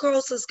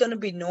glucose is going to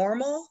be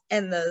normal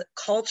and the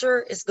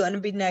culture is going to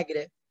be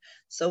negative.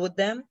 So with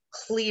them,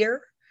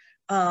 clear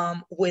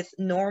with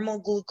normal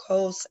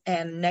glucose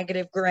and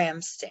negative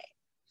gram stain.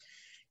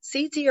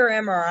 CT or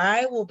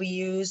MRI will be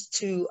used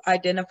to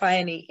identify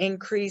any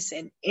increase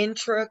in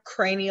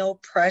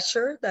intracranial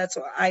pressure. That's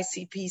what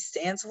ICP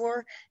stands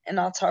for, and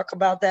I'll talk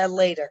about that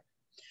later.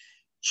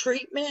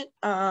 Treatment,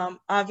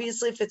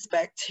 obviously, if it's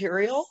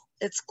bacterial,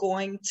 it's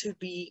going to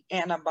be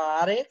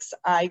antibiotics,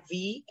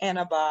 IV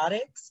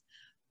antibiotics.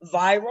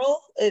 Viral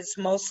is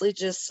mostly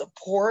just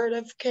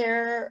supportive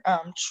care,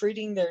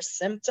 treating their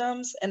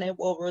symptoms, and it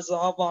will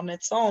resolve on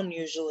its own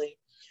usually.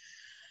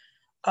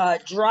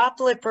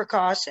 Droplet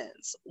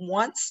precautions.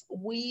 Once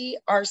we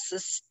are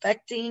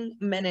suspecting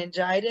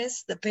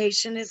meningitis, the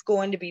patient is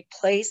going to be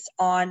placed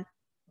on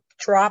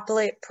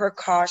droplet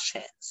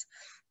precautions.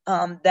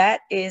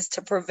 That is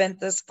to prevent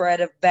the spread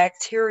of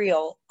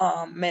bacterial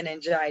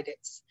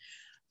meningitis.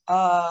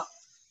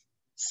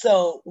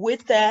 So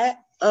with that,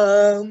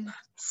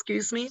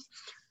 excuse me,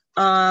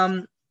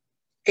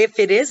 if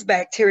it is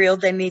bacterial,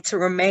 they need to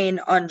remain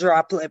on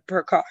droplet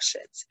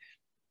precautions.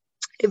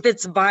 If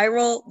it's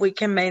viral, we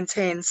can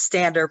maintain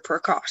standard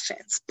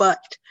precautions, but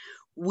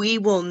we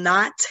will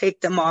not take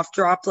them off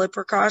droplet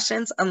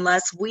precautions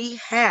unless we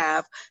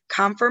have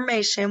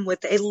confirmation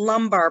with a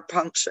lumbar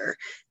puncture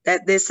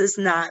that this is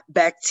not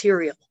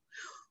bacterial.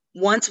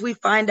 Once we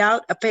find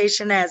out a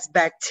patient has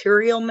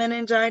bacterial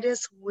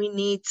meningitis, we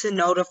need to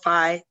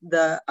notify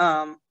the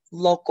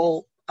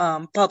local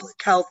public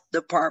health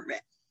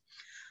department.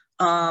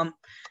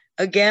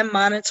 Again,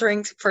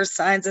 monitoring for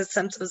signs and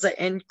symptoms of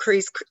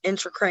increased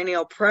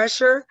intracranial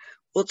pressure.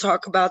 We'll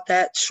talk about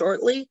that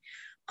shortly.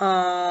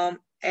 Again,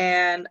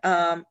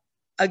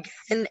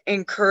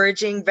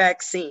 encouraging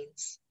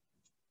vaccines.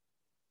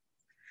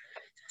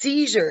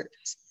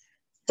 Seizures.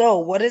 So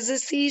what is a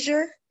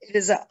seizure? It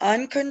is an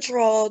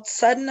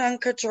sudden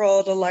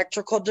uncontrolled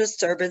electrical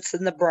disturbance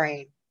in the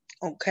brain.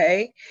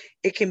 Okay?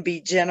 It can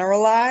be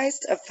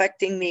generalized,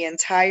 affecting the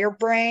entire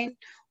brain,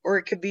 or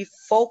it could be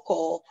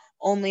focal,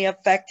 only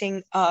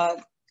affecting a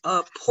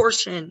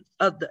portion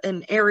of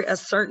an area, a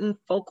certain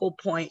focal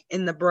point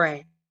in the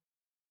brain.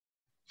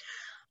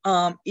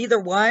 Either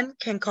one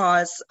can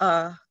cause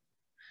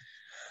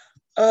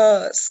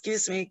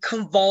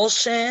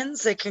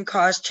convulsions. It can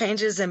cause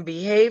changes in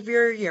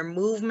behavior, your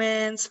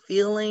movements,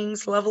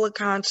 feelings, level of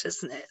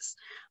consciousness.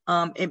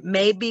 It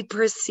may be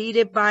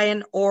preceded by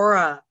an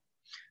aura.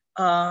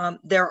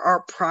 There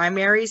are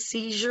primary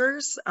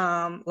seizures,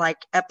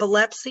 like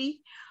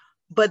epilepsy,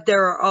 but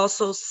there are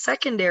also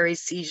secondary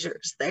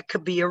seizures that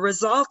could be a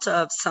result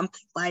of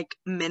something like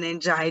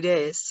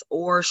meningitis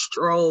or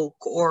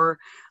stroke or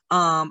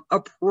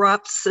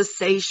abrupt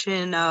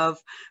cessation of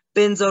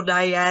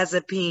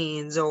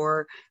benzodiazepines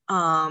or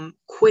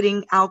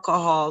quitting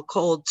alcohol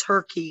cold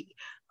turkey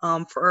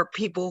for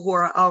people who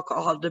are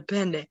alcohol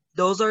dependent.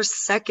 Those are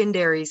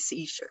secondary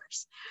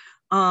seizures.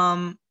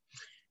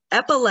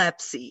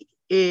 Epilepsy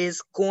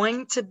is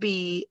going to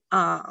be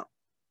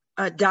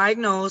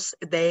diagnosed.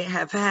 They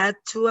have had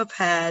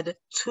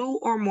 2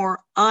 or more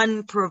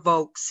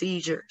unprovoked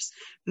seizures,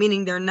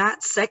 meaning they're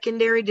not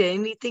secondary to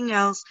anything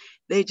else.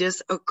 They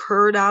just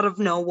occurred out of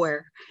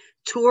nowhere.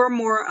 2 or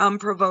more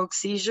unprovoked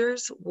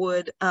seizures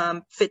would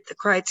fit the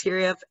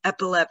criteria of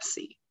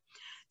epilepsy.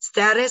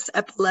 Status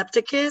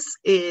epilepticus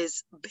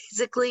is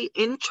basically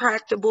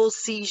intractable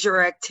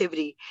seizure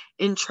activity.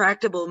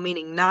 Intractable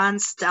meaning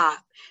nonstop,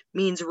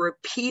 means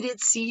repeated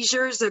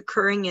seizures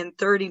occurring in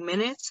 30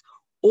 minutes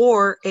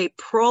or a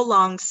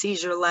prolonged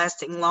seizure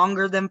lasting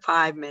longer than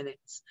 5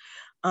 minutes.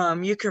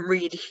 You can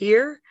read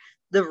here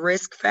the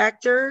risk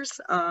factors.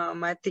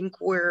 I think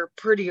we're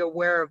pretty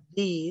aware of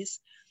these.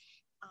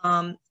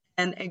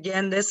 And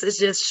again, this is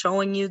just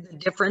showing you the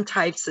different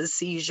types of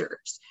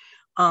seizures.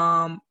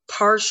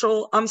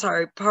 Partial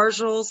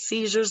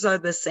seizures are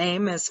the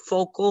same as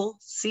focal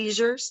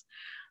seizures.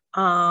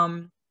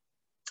 And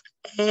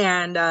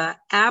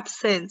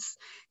absence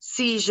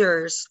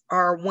seizures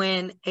are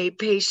when a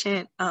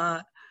patient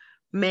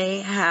may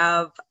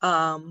have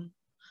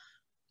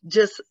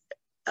just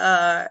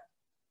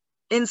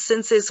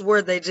instances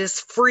where they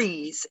just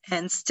freeze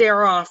and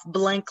stare off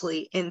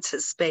blankly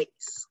into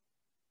space.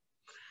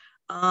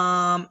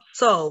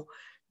 So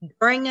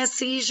during a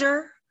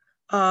seizure,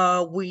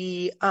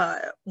 we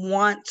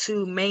want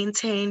to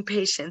maintain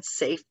patient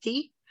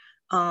safety.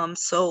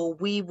 So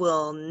we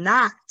will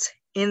not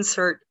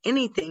insert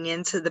anything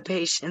into the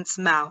patient's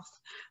mouth.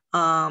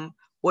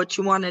 What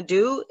you want to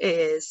do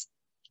is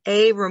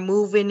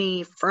remove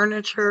any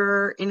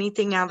furniture,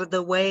 anything out of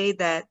the way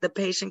that the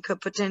patient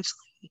could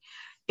potentially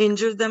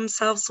injure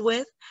themselves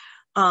with.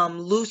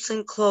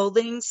 Loosen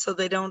clothing so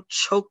they don't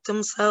choke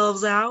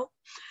themselves out.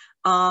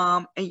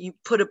 And you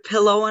put a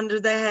pillow under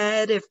the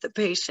head if the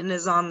patient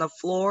is on the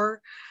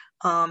floor.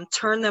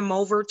 Turn them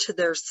over to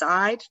their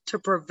side to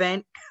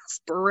prevent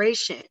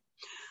aspiration.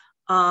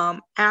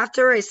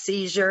 After a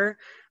seizure,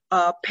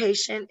 a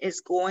patient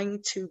is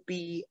going to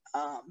be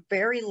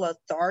very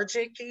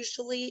lethargic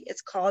usually.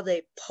 It's called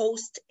a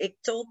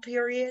post-ictal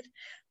period.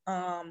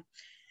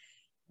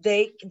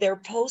 Their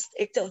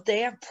post-ictal,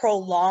 they have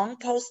prolonged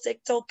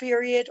post-ictal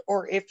period,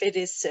 or if it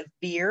is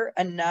severe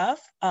enough,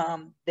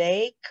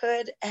 they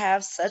could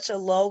have such a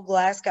low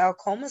Glasgow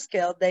coma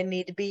scale, they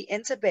need to be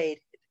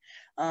intubated.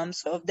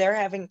 So if they're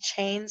having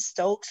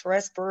Cheyne-Stokes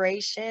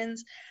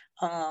respirations,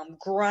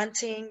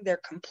 grunting, they're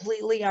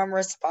completely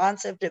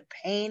unresponsive to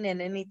pain and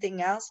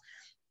anything else,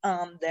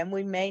 then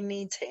we may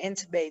need to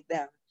intubate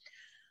them.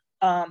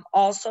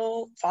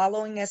 Also,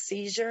 following a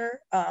seizure,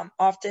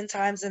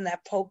 oftentimes in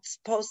that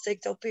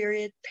post-ictal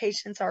period,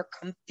 patients are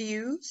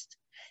confused.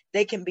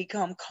 They can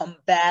become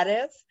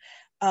combative.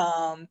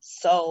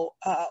 So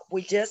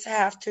we just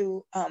have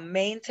to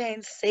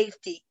maintain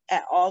safety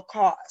at all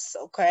costs,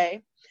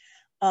 okay?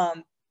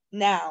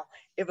 Now,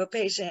 if a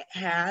patient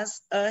has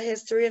a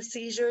history of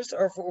seizures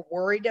or if we're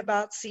worried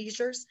about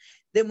seizures,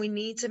 then we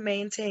need to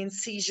maintain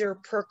seizure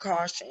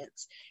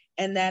precautions.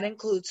 And that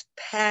includes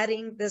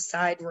padding the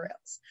side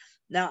rails.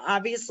 Now,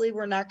 obviously,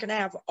 we're not going to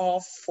have all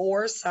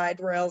 4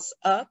 side rails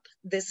up.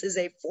 This is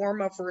a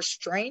form of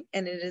restraint,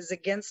 and it is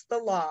against the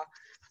law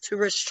to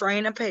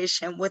restrain a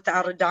patient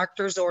without a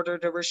doctor's order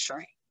to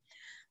restrain.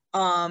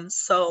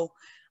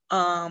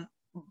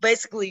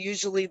 Basically,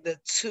 usually the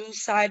 2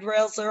 side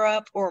rails are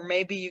up, or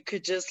maybe you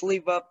could just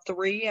leave up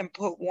 3 and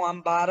put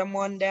 1 bottom,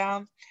 1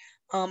 down.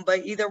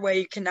 But either way,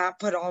 you cannot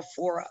put all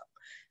 4 up.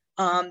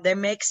 They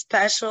make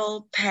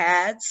special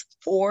pads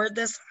for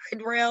the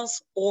side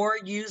rails, or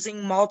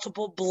using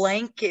multiple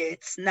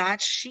blankets, not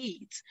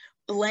sheets,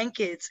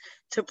 blankets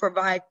to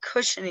provide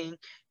cushioning,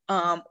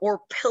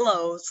 or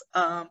pillows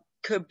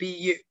could be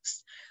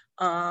used.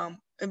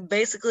 And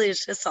basically,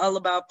 it's just all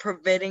about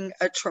preventing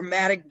a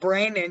traumatic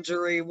brain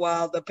injury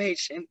while the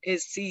patient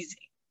is seizing.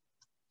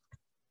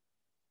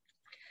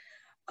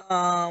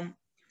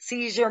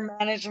 Seizure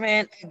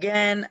management,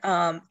 again,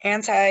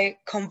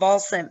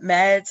 anticonvulsant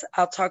meds.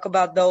 I'll talk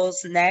about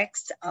those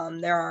next.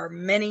 There are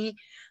many,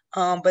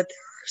 but there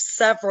are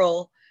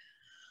several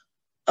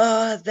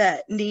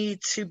that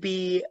need to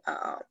be,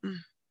 you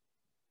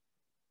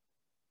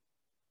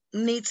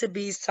need to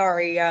be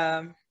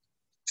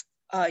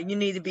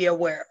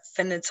aware.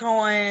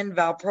 Phenytoin,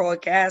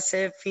 valproic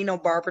acid,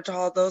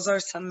 phenobarbital, those are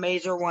some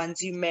major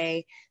ones you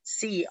may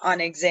see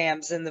on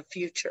exams in the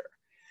future.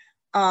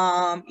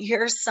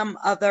 Here's some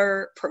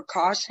other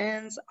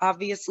precautions,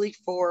 obviously,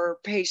 for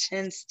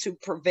patients to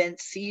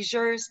prevent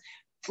seizures.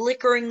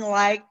 Flickering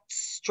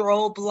lights,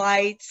 strobe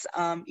lights,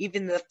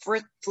 even the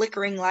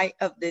flickering light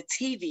of the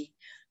TV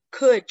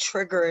could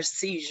trigger a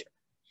seizure.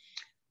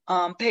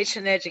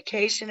 Patient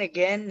education,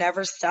 again,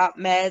 never stop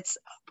meds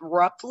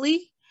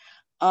abruptly.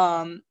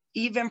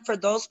 Even for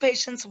those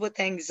patients with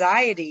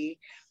anxiety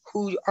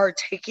who are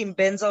taking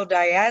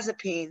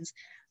benzodiazepines,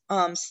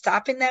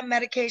 stopping that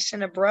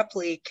medication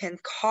abruptly can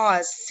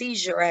cause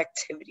seizure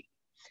activity.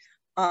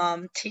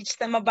 Teach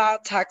them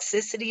about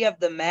toxicity of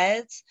the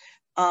meds.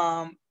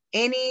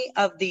 Any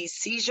of these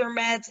seizure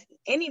meds,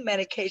 any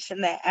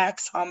medication that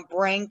acts on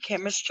brain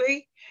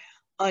chemistry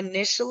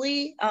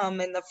initially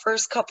in the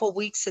first couple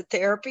weeks of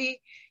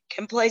therapy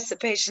can place the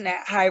patient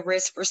at high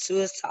risk for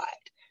suicide.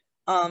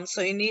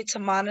 So you need to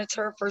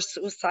monitor for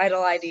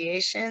suicidal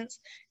ideations,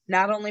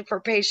 not only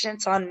for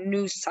patients on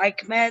new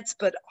psych meds,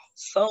 but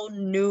also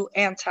new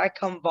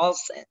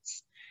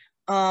anticonvulsants.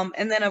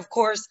 And then, of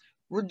course,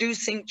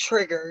 reducing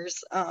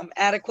triggers,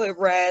 adequate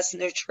rest,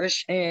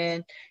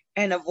 nutrition,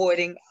 and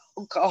avoiding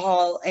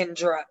alcohol and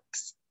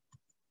drugs.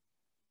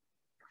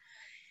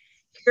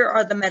 Here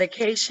are the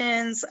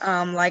medications,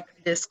 like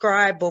I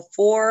described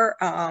before.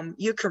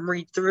 You can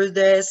read through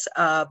this,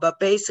 but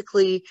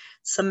basically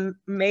some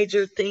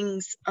major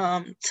things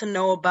to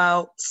know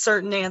about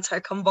certain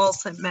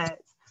anticonvulsant meds.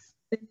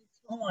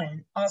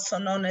 Phenytoin, also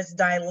known as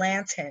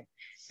Dilantin.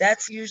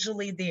 That's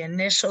usually the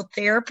initial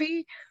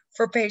therapy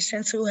for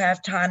patients who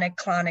have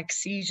tonic-clonic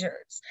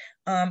seizures.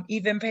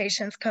 Even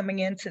patients coming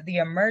into the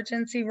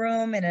emergency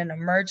room in an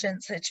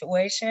emergent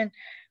situation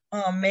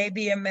may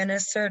be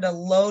administered a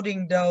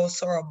loading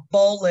dose or a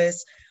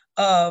bolus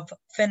of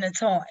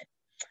phenytoin.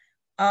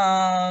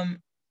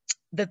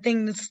 The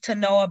things to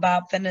know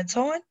about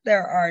phenytoin,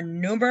 there are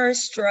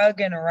numerous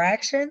drug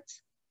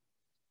interactions.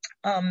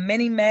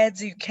 Many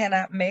meds you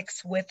cannot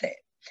mix with it.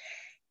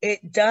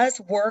 It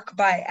does work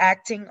by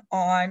acting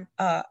on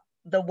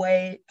the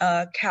way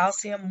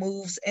calcium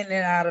moves in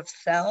and out of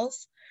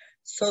cells.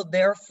 So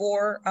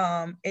therefore,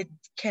 it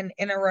can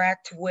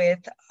interact with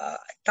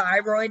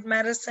thyroid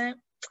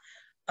medicine.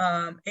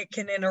 It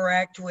can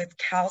interact with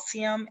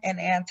calcium and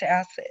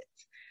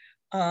antacids.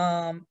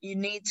 You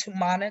need to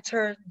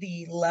monitor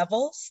the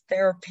levels,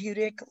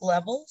 therapeutic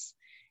levels,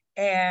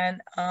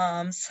 and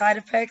side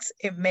effects.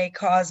 It may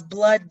cause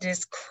blood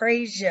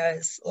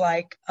dyscrasias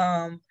like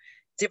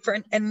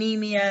different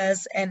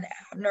anemias and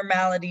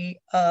abnormality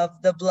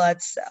of the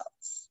blood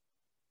cells.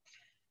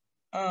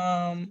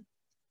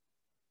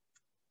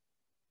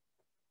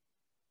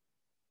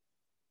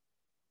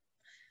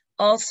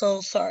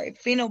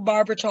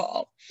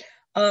 Phenobarbital.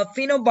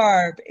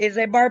 Phenobarb is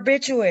a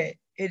barbiturate.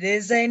 It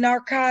is a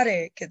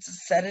narcotic. It's a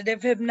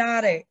sedative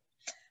hypnotic.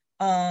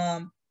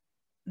 The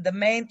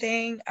main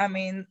thing,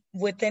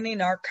 with any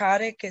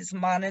narcotic is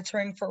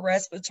monitoring for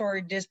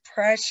respiratory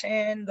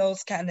depression,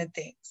 those kind of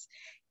things.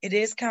 It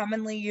is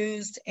commonly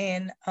used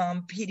in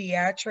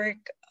pediatric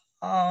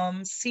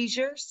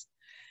seizures.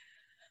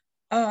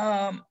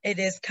 It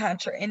is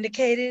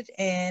contraindicated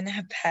in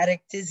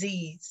hepatic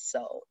disease,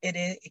 so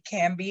it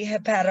can be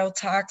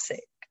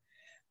hepatotoxic.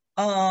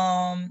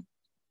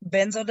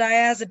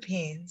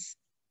 Benzodiazepines,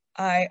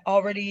 I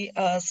already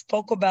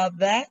spoke about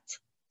that.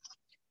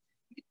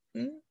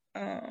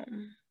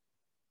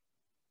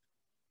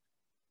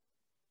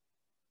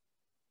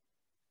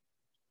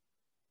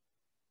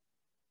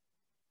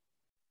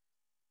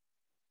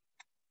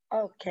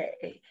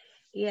 Okay,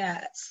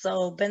 yeah,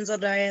 so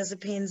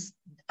benzodiazepines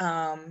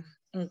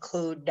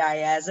include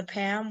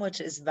diazepam, which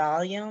is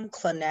Valium,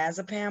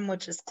 clonazepam,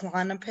 which is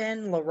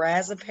Klonopin,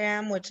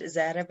 lorazepam, which is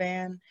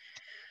Ativan,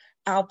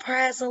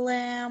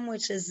 alprazolam,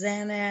 which is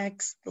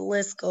Xanax, the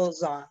list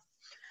goes on.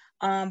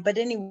 But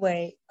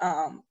anyway,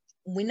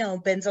 we know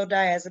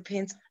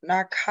benzodiazepines are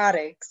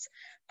narcotics,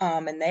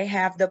 and they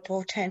have the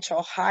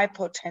high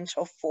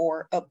potential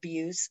for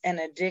abuse and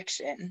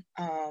addiction.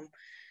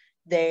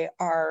 They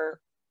are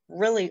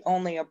really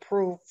only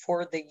approved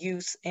for the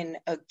use in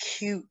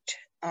acute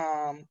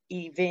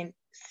event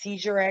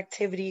seizure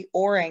activity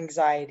or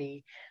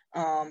anxiety.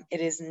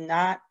 It is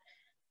not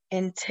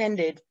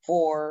intended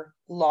for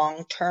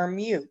long-term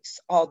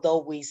use, although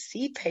we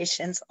see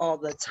patients all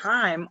the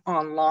time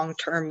on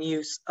long-term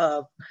use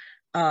of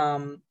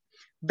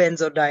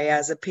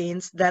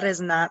benzodiazepines. That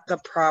is not the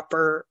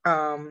proper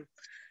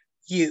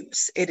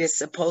use. It is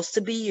supposed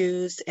to be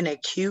used in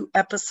acute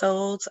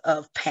episodes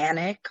of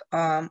panic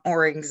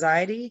or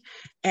anxiety,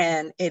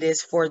 and it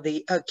is for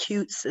the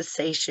acute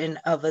cessation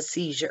of a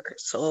seizure.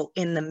 So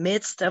in the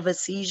midst of a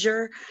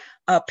seizure,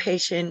 a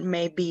patient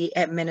may be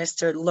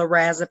administered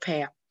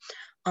lorazepam.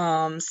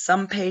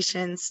 Some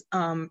patients,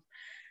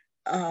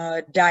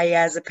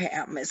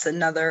 diazepam is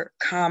another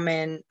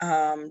common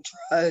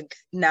drug.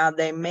 Now,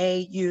 they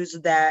may use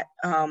that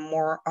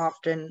more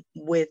often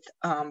with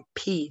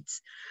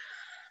peds.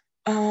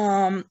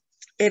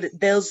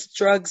 Those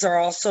drugs are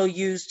also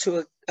used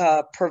to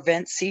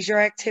prevent seizure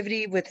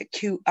activity with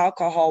acute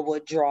alcohol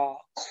withdrawal.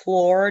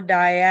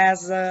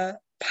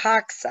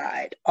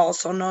 Chlordiazepoxide,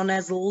 also known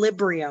as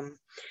Librium,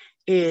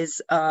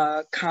 is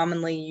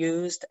commonly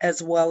used,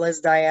 as well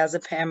as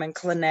diazepam and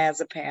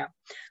clonazepam.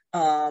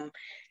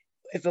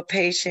 If a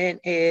patient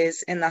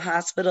is in the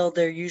hospital,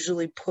 they're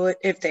usually put,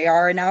 if they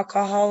are an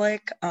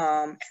alcoholic,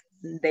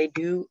 they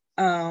do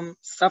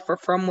suffer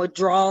from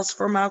withdrawals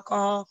from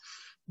alcohol,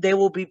 they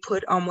will be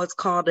put on what's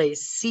called a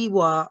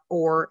CWA,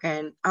 or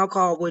an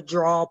alcohol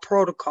withdrawal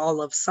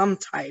protocol of some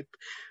type,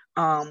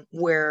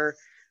 where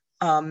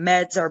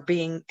meds are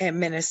being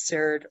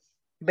administered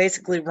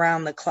basically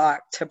round the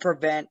clock to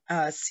prevent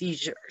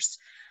seizures.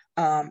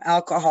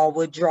 Alcohol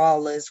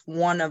withdrawal is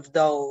one of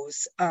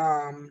those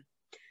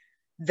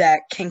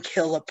that can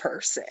kill a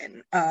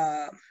person.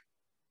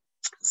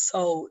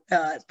 So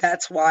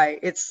that's why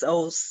it's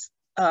so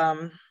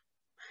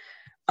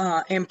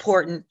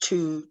important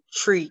to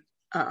treat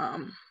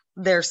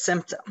their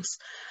symptoms.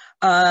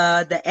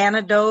 The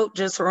antidote,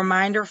 just a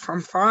reminder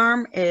from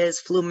pharm,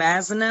 is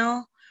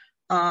flumazenil.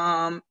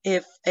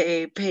 If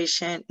a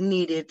patient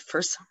needed,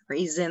 for some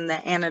reason, the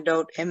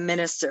antidote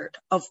administered.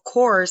 Of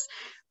course,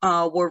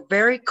 we're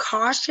very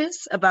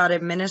cautious about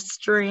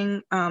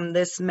administering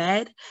this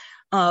med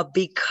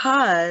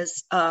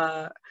because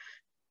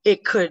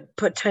it could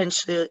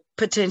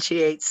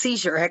potentiate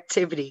seizure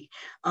activity.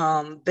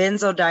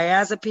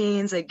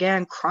 Benzodiazepines,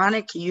 again,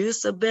 chronic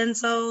use of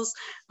benzos,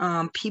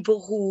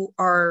 people who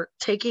are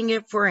taking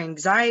it for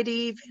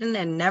anxiety even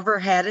and never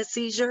had a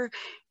seizure,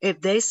 if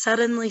they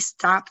suddenly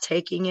stop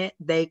taking it,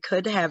 they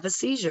could have a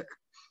seizure.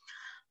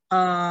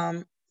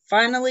 Finally,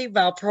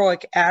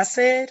 valproic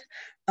acid,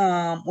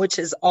 which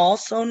is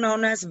also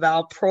known as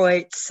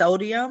valproate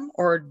sodium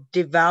or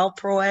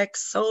divalproic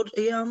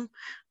sodium.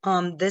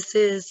 This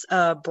is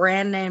a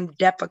brand name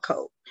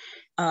Depakote.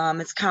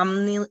 It's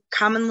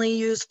commonly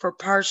used for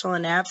partial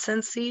and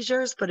absent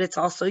seizures, but it's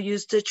also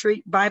used to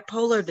treat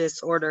bipolar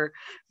disorder.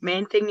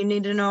 Main thing you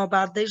need to know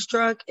about this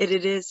drug,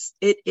 it is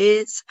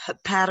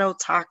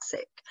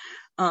hepatotoxic.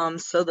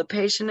 So the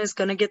patient is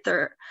going to get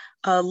their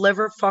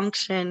liver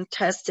function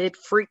tested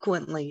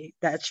frequently.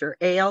 That's your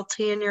ALT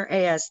and your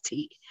AST.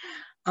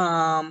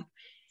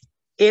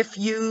 If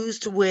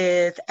used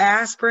with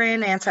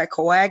aspirin,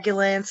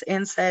 anticoagulants,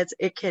 NSAIDs,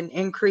 it can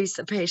increase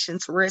the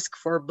patient's risk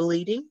for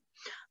bleeding.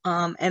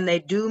 And they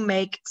do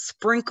make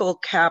sprinkle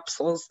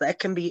capsules that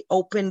can be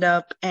opened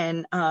up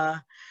and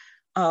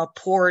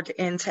poured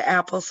into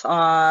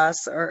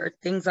applesauce or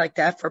things like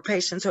that for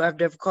patients who have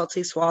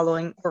difficulty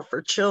swallowing, or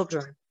for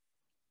children.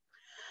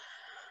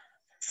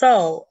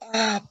 So,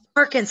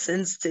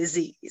 Parkinson's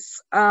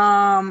disease.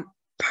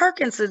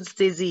 Parkinson's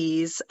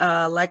disease,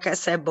 like I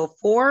said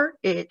before,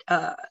 it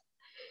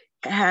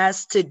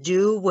has to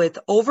do with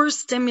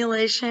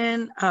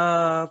overstimulation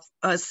of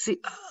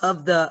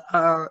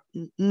the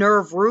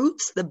nerve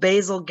roots, the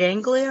basal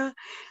ganglia,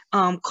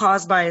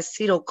 caused by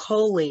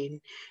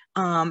acetylcholine,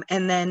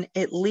 and then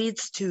it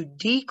leads to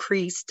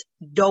decreased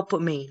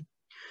dopamine.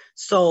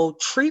 So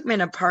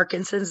treatment of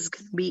Parkinson's is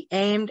going to be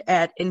aimed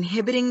at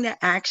inhibiting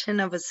the action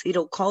of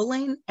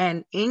acetylcholine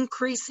and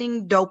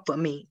increasing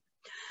dopamine.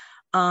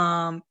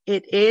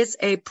 It is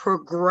a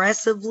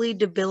progressively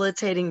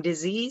debilitating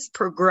disease.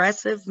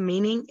 Progressive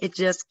meaning it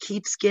just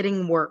keeps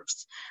getting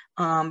worse.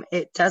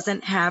 It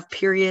doesn't have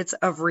periods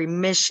of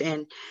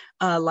remission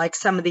like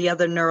some of the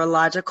other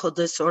neurological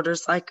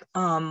disorders like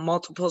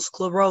multiple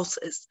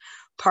sclerosis.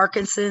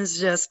 Parkinson's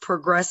just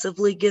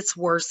progressively gets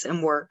worse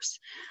and worse.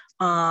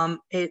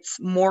 It's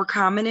more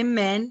common in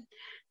men,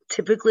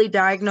 typically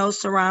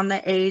diagnosed around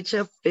the age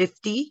of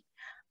 50.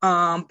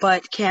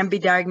 But can be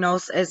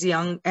diagnosed as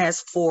young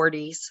as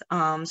 40s.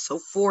 So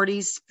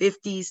 40s,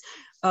 50s,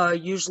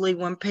 usually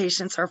when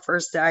patients are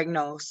first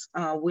diagnosed.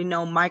 We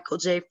know Michael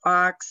J.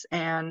 Fox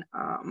and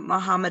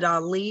Muhammad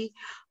Ali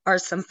are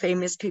some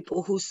famous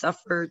people who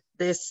suffered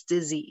this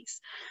disease.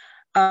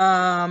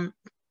 What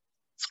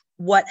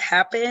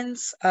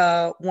happens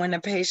when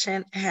a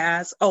patient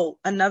has,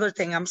 another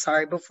thing, I'm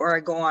sorry, before I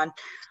go on,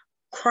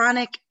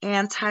 chronic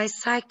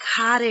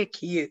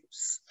antipsychotic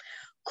use.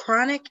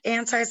 Chronic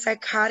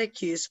antipsychotic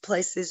use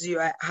places you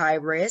at high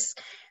risk.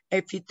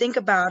 If you think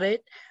about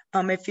it,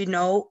 if you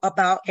know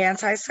about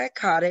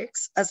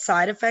antipsychotics, a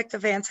side effect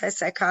of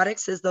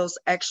antipsychotics is those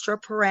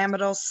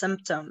extrapyramidal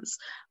symptoms,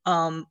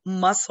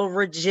 muscle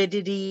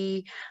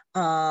rigidity,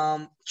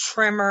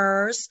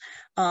 tremors.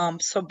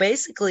 So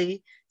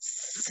basically,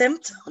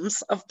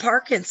 symptoms of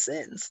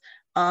Parkinson's.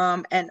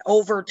 And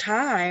over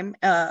time,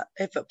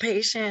 if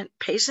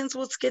patients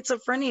with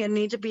schizophrenia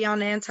need to be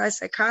on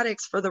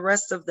antipsychotics for the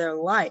rest of their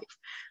life.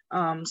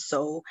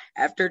 So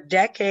after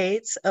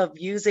decades of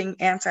using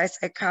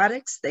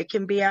antipsychotics, they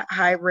can be at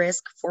high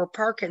risk for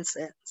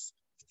Parkinson's.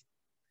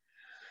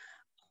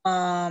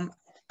 I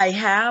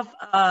have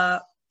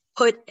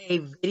put a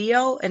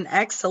video, an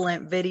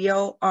excellent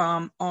video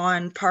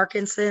on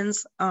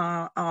Parkinson's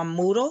on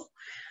Moodle.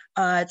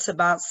 It's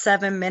about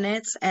 7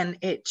 minutes, and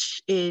it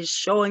is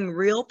showing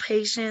real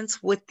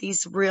patients with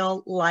these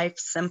real life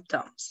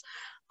symptoms.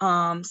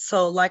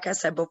 So like I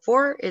said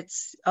before,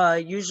 it's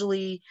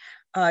usually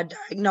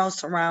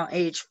diagnosed around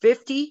age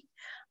 50.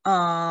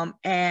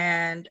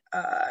 And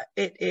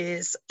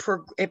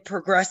it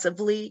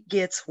progressively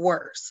gets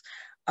worse.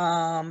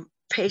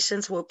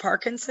 Patients with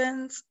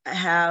Parkinson's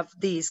have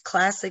these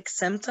classic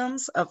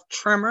symptoms of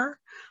tremor,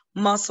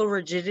 muscle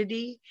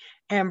rigidity,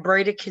 and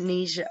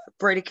bradykinesia.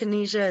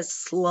 Bradykinesia is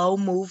slow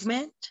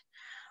movement.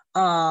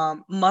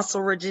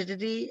 Muscle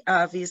rigidity,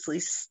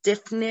 obviously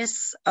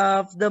stiffness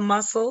of the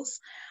muscles,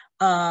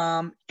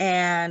 and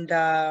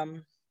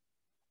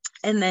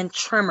then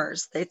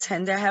tremors. They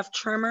tend to have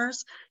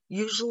tremors.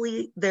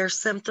 Usually their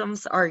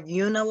symptoms are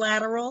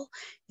unilateral.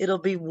 It'll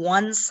be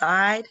one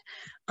side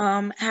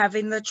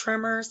having the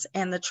tremors,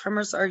 and the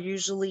tremors are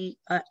usually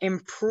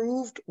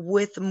improved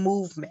with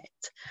movement.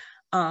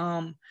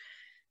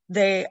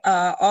 They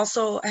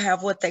also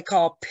have what they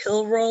call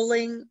pill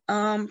rolling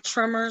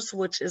tremors,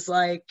 which is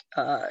like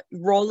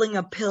rolling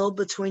a pill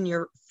between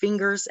your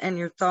fingers and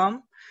your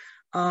thumb.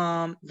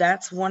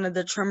 That's one of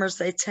the tremors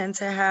they tend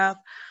to have.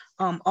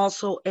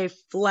 Also a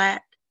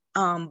flat,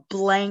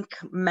 blank,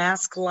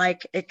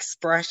 mask-like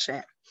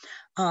expression.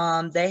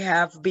 They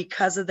have,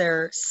 because of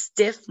their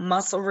stiff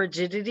muscle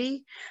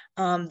rigidity,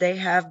 they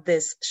have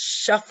this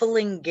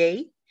shuffling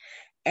gait.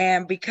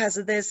 And because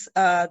of this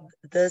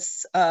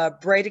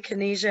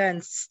bradykinesia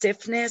and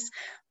stiffness,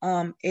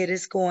 it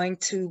is going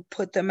to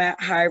put them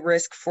at high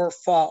risk for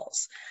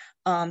falls.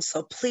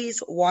 So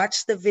please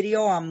watch the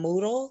video on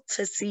Moodle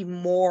to see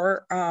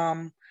more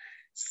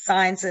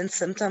signs and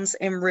symptoms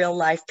in real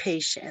life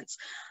patients.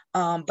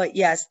 But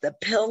yes, the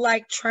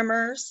pill-like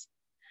tremors,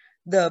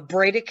 the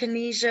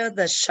bradykinesia,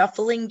 the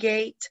shuffling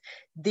gait,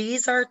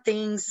 these are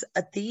things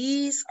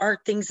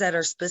that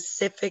are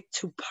specific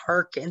to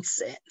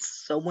Parkinson's.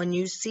 So when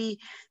you see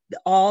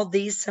all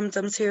these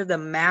symptoms here, the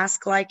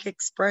mask-like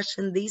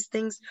expression, these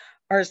things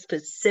are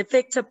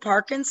specific to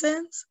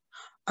Parkinson's,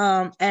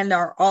 and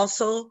are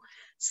also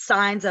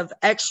signs of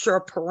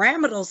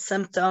extrapyramidal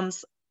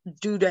symptoms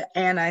due to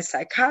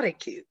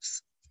antipsychotic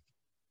use.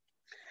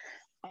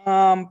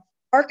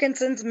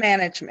 Parkinson's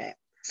management.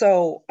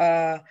 So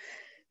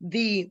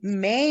the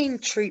main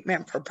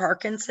treatment for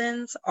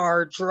Parkinson's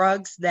are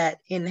drugs that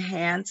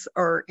enhance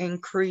or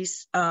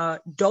increase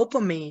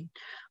dopamine.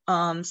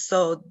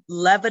 So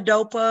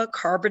levodopa,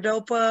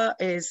 carbidopa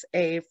is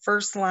a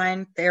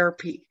first-line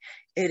therapy.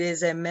 It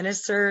is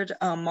administered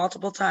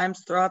multiple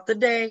times throughout the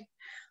day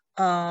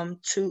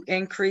to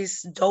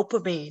increase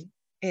dopamine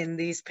in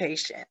these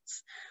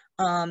patients.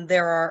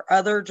 There are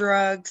other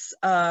drugs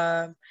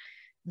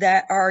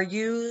that are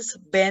used,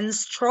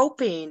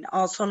 benztropine,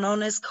 also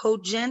known as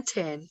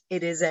cogentin.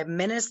 It is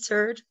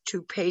administered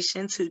to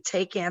patients who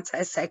take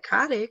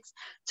antipsychotics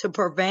to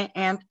prevent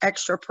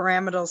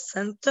extrapyramidal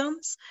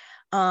symptoms.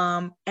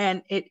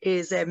 And it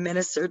is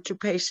administered to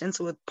patients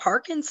with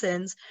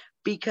Parkinson's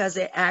because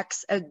it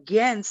acts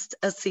against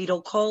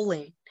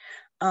acetylcholine.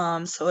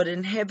 So it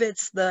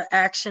inhibits the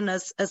action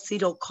of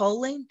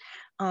acetylcholine,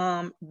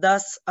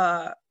 thus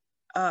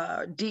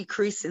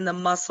decreasing the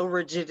muscle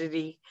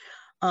rigidity.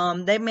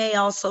 They may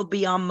also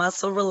be on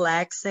muscle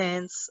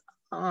relaxants,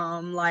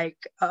 like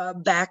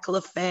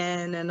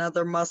baclofen and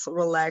other muscle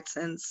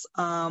relaxants.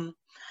 An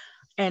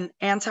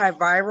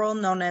antiviral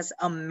known as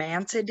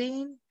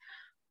amantadine.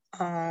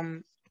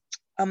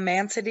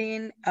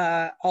 Amantadine,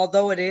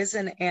 although it is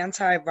an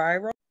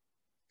antiviral,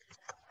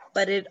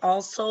 but it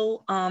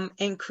also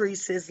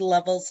increases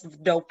levels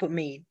of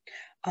dopamine.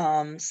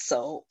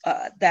 So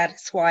that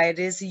is why it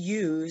is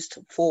used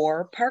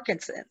for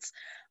Parkinson's.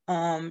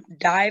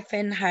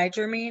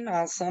 Diphenhydramine,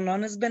 also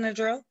known as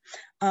Benadryl,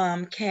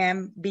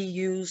 can be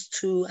used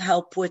to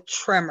help with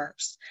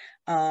tremors.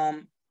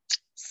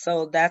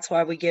 So that's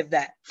why we give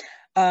that.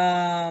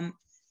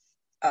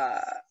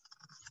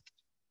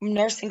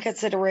 Nursing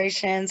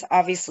considerations,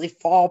 obviously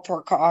fall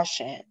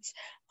precautions.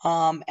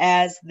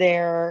 As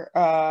their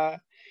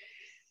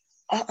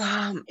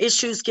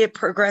issues get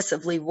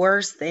progressively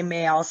worse, they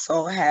may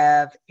also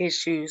have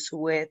issues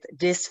with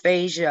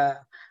dysphagia,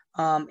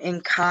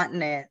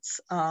 incontinence.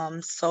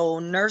 So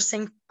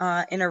nursing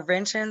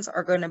interventions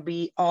are going to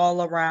be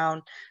all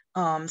around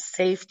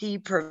safety,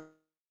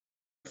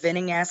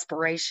 preventing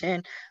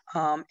aspiration,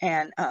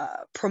 and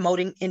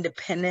promoting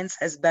independence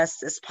as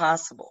best as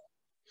possible.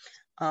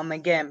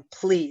 Again,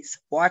 please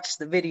watch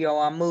the video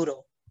on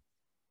Moodle.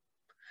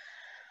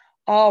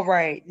 All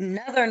right,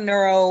 another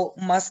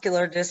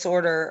neuromuscular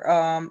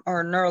disorder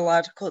or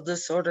neurological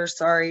disorder,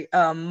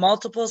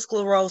 multiple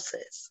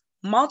sclerosis.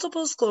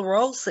 Multiple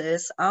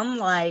sclerosis,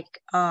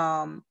 unlike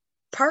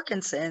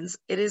Parkinson's,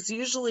 it is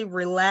usually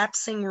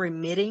relapsing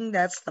remitting.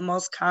 That's the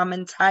most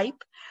common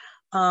type.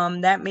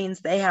 That means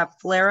they have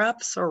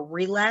flare-ups or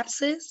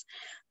relapses,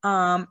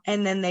 and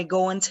then they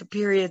go into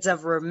periods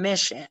of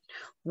remission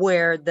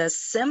where the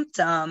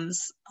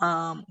symptoms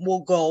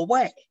will go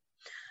away.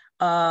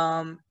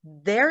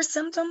 Their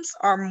symptoms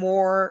are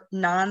more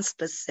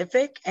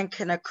non-specific and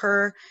can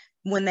occur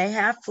when they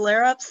have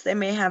flare-ups. They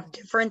may have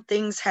different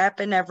things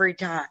happen every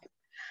time.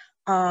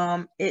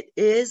 It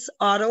is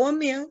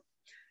autoimmune.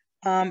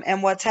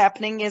 And what's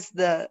happening is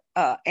the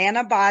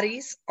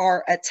antibodies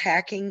are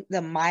attacking the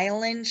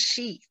myelin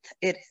sheath.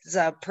 It is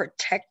a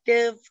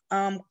protective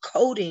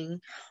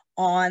coating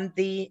on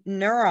the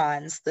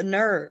neurons, the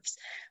nerves.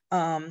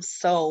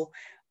 So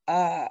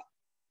that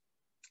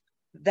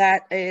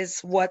is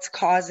what's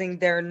causing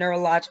their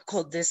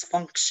neurological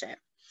dysfunction.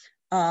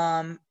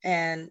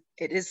 And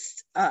it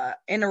is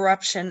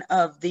interruption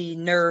of the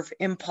nerve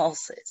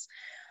impulses.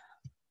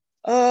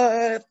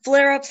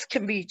 Flare-ups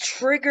can be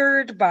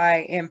triggered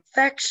by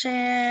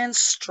infection,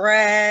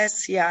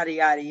 stress, yada,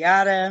 yada,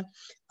 yada.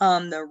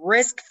 The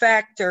risk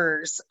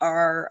factors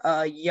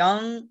are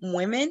young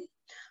women,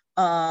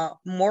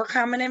 more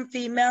common in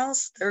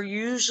females. They're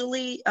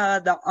usually,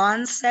 the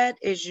onset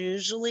is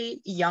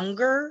usually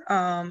younger,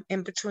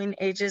 in between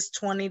ages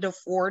 20 to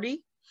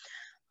 40.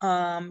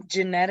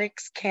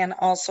 Genetics can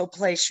also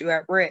place you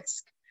at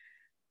risk.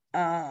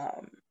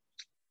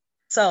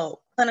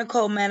 So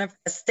clinical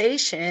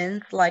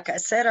manifestations, like I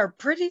said, are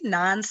pretty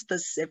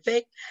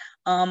non-specific.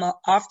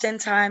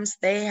 Oftentimes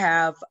they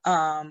have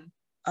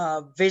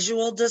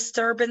visual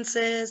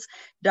disturbances,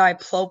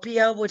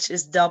 diplopia, which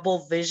is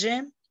double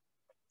vision.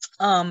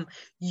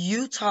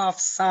 Utah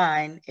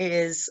sign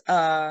is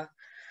a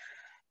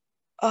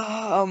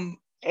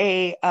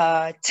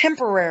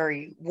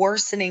temporary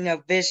worsening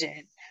of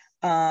vision.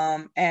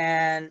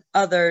 And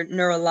other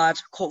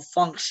neurological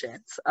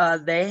functions.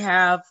 They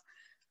have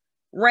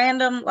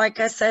random, like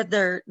I said,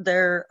 their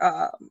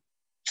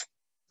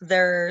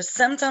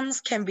symptoms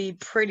can be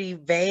pretty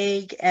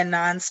vague and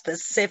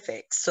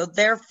non-specific. So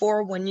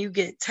therefore, when you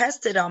get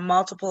tested on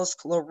multiple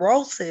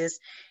sclerosis,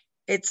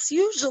 it's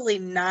usually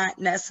not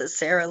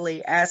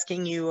necessarily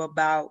asking you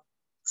about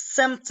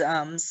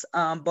symptoms,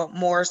 but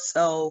more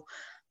so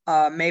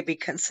maybe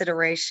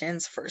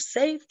considerations for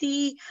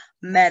safety,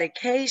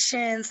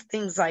 medications,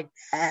 things like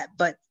that.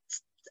 But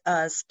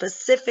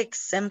specific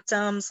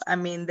symptoms, I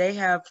mean, they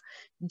have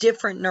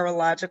different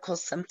neurological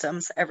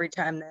symptoms every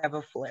time they have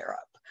a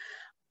flare-up.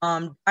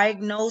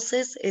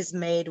 Diagnosis is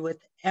made with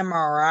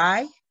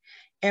MRI.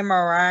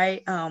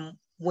 MRI,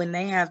 when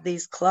they have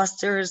these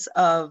clusters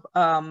of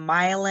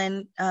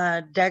myelin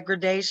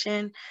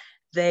degradation,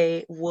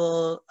 they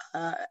will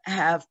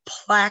have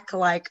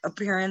plaque-like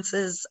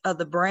appearances of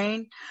the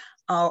brain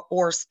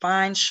or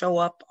spine show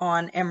up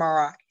on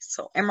MRI.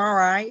 So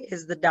MRI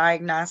is the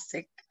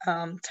diagnostic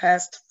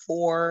test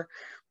for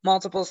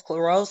multiple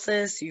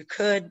sclerosis. You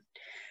could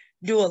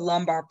do a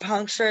lumbar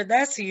puncture.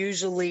 That's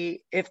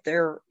usually if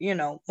they're,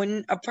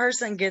 when a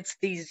person gets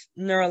these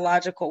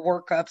neurological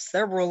workups,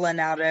 they're ruling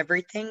out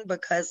everything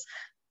because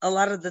a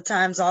lot of the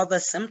times all the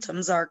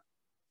symptoms are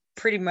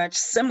pretty much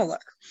similar.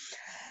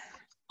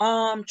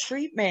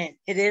 Treatment,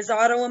 it is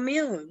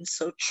autoimmune.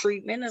 So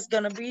treatment is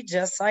going to be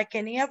just like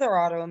any other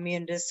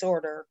autoimmune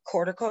disorder.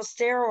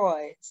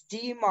 Corticosteroids,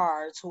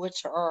 DMARDs,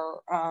 which are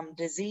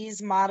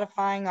disease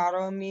modifying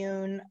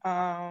autoimmune,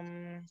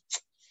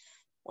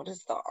 what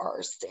does the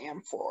R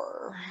stand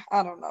for?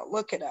 I don't know,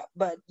 look it up.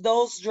 But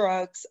those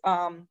drugs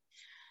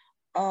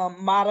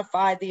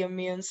modify the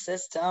immune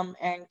system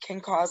and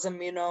can cause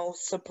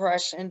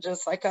immunosuppression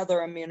just like other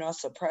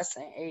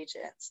immunosuppressant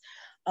agents.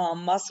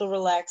 Muscle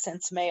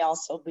relaxants may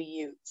also be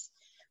used.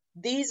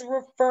 These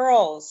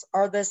referrals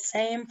are the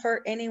same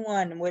for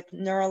anyone with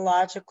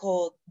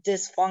neurological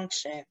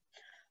dysfunction.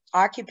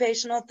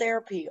 Occupational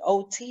therapy,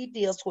 OT,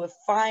 deals with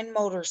fine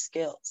motor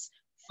skills,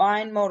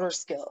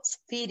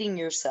 feeding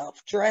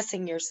yourself,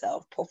 dressing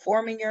yourself,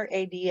 performing your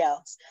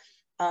ADLs.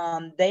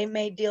 They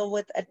may deal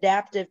with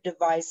adaptive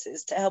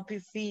devices to help you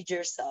feed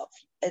yourself,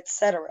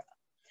 etc.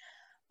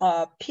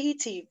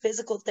 PT,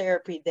 physical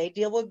therapy, they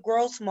deal with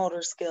gross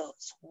motor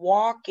skills,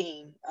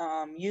 walking,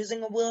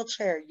 using a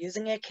wheelchair,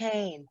 using a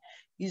cane,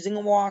 using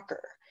a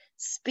walker.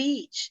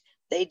 Speech,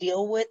 they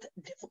deal with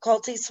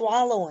difficulty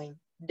swallowing,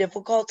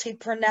 difficulty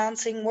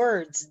pronouncing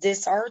words,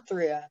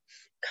 dysarthria,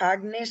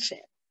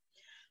 cognition.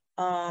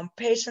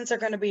 Patients are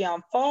going to be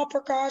on fall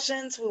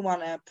precautions. We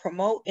want to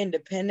promote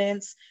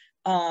independence,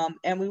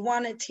 and we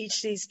want to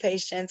teach these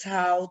patients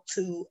how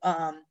to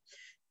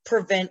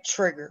prevent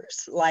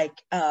triggers like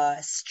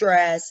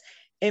stress,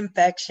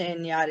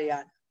 infection, yada,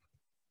 yada.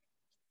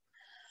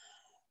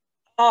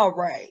 All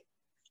right.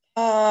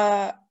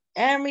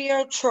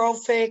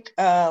 Amyotrophic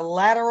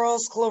lateral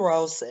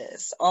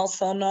sclerosis,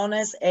 also known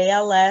as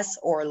ALS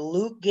or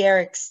Lou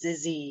Gehrig's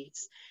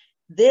disease.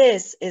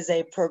 This is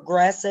a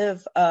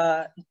progressive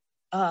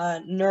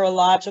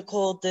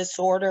neurological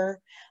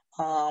disorder.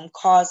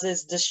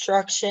 causes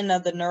destruction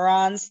of the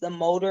neurons, the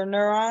motor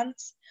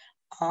neurons,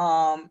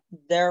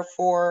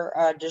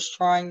 therefore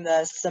destroying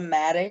the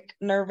somatic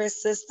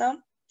nervous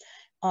system.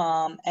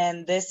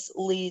 And this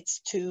leads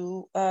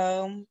to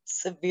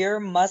severe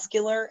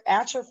muscular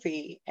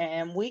atrophy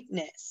and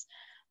weakness.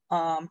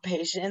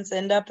 Patients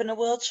end up in a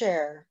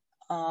wheelchair,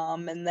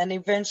 and then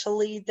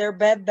eventually they're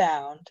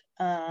bedbound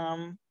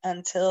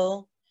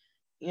until,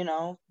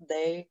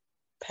 they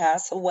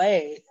pass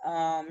away.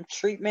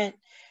 Treatment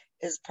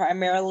is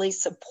primarily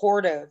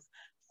supportive.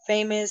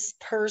 Famous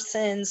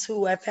persons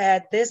who have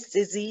had this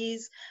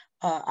disease,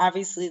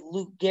 obviously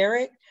Lou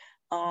Gehrig,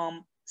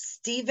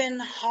 Stephen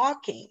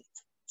Hawking.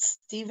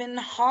 Stephen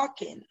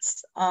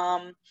Hawkins.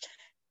 Trying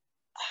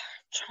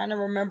to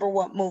remember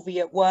what movie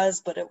it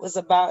was, but it was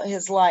about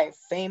his life.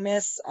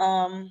 Famous.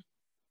 Oh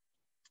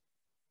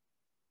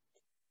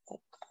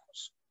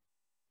gosh.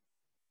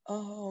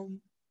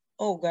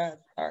 Oh God.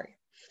 Sorry.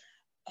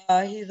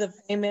 He's a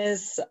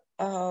famous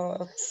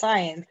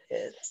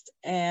scientist,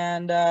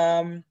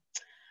 and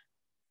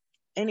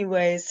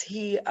anyways,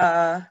 he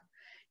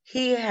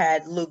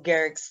had Lou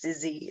Gehrig's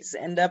disease.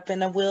 End up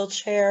in a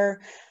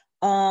wheelchair.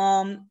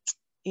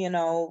 You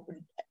know,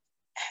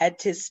 had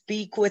to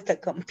speak with a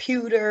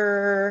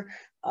computer.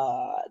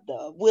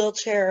 The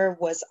wheelchair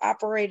was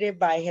operated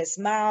by his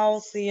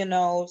mouth,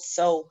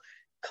 so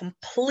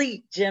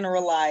complete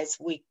generalized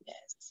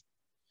weakness.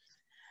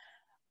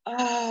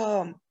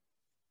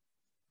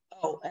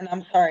 Oh, and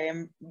I'm sorry,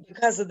 and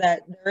because of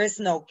that, there is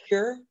no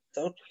cure.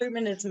 So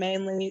treatment is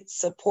mainly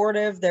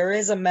supportive. There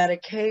is a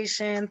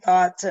medication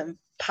thought to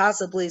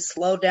possibly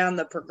slow down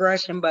the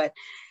progression, but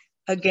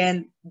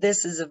again,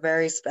 this is a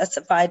very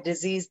specified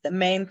disease. The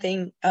main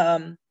thing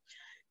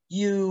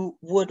you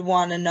would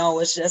want to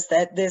know is just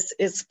that this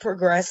is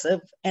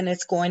progressive and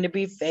it's going to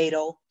be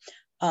fatal,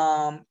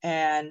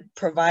 and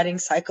providing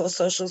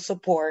psychosocial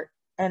support,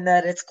 and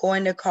that it's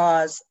going to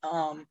cause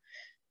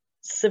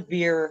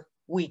severe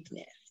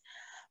weakness.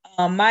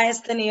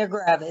 Myasthenia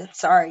gravis,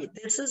 sorry,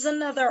 this is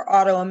another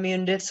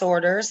autoimmune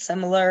disorder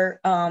similar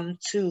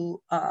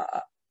to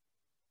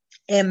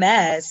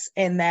MS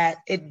in that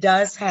it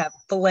does have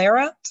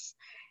flare-ups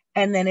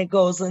and then it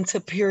goes into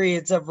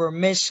periods of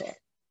remission.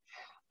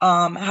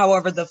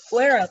 However, the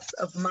flare-ups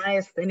of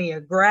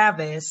myasthenia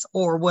gravis,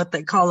 or what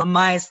they call a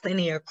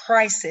myasthenia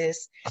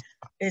crisis,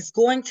 is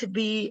going to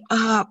be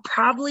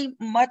probably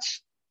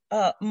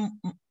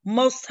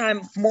most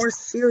time more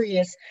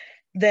serious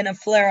than a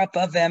flare-up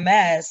of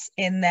MS,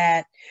 in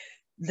that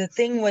the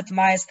thing with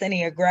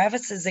myasthenia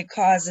gravis is it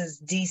causes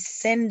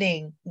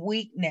descending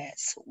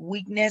weakness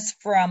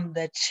from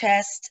the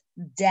chest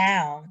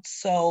down.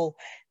 So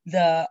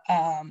the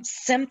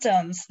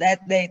symptoms that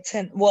they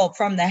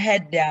from the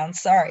head down,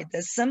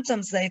 the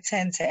symptoms they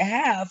tend to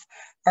have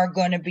are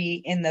going to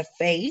be in the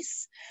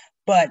face,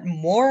 but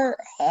more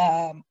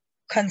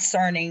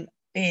concerning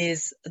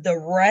is the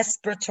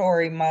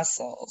respiratory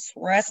muscles.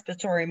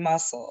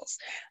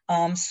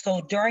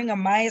 So during a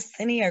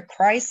myasthenia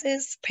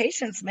crisis,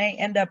 patients may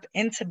end up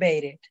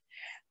intubated.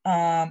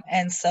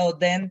 And so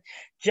then,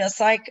 just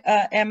like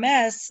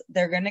MS,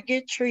 they're going to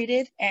get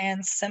treated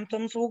and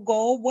symptoms will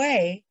go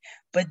away.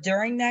 But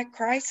during that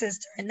crisis,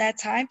 during that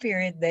time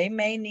period, they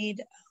may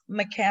need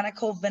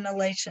mechanical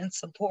ventilation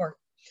support.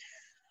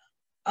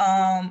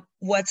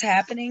 What's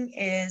happening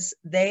is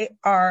the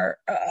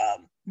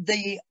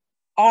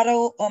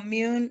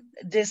autoimmune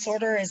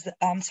disorder is,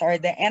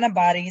 the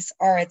antibodies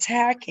are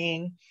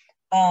attacking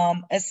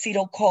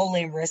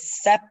acetylcholine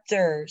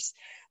receptors.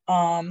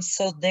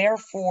 So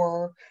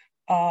therefore,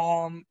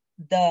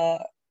 the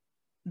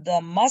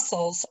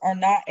muscles are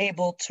not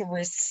able to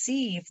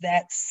receive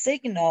that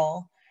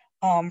signal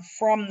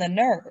from the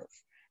nerve,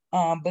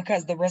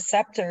 because the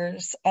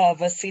receptors of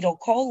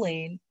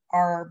acetylcholine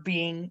are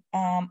being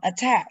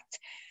attacked.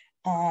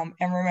 And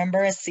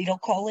remember,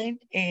 acetylcholine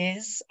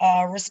is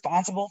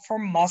responsible for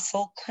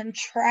muscle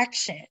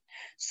contraction.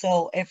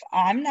 So if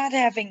I'm not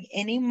having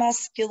any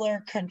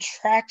muscular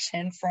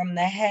contraction from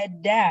the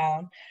head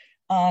down,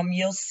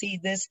 you'll see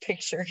this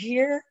picture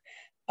here.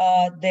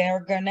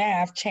 They're going to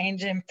have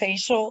change in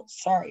facial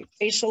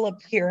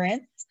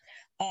appearance,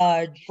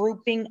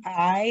 drooping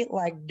eye,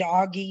 like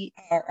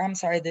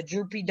the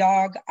droopy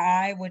dog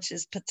eye, which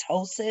is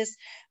ptosis,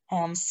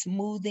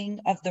 smoothing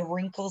of the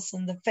wrinkles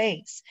in the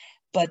face.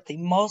 But the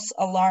most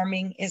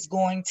alarming is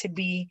going to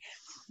be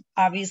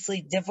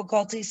obviously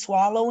difficulty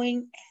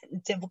swallowing,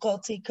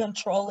 difficulty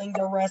controlling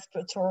the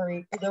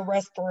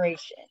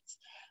respirations.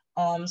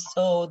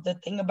 So the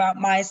thing about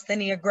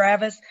myasthenia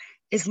gravis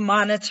is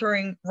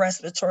monitoring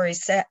respiratory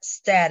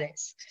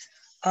status.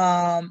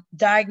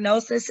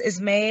 Diagnosis is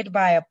made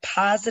by a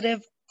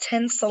positive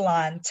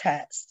Tensilon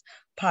test.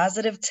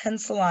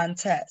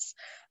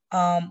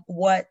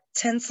 What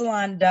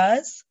Tensilon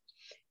does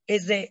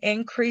is it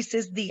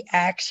increases the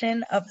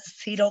action of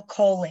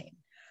acetylcholine.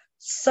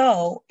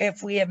 So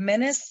if we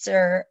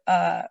administer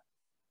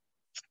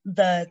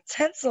the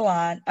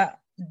Tensilon,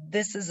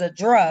 this is a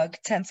drug,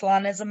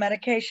 Tensilon is a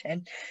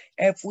medication.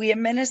 If we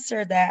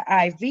administer that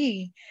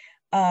IV,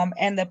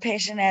 and the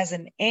patient has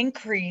an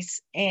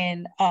increase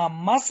in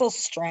muscle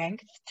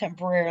strength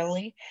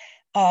temporarily,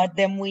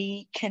 then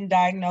we can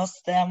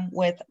diagnose them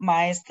with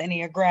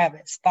myasthenia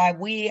gravis. By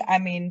we, I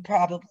mean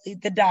probably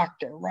the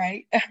doctor,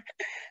 right?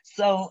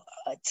 So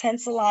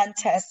Tensilon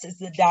test is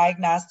the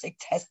diagnostic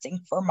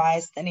testing for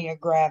myasthenia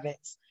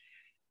gravis.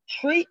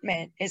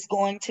 Treatment is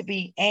going to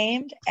be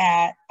aimed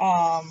at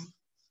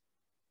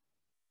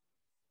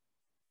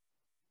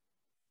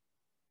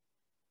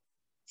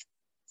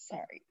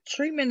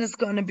treatment is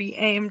going to be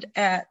aimed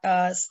at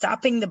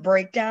stopping the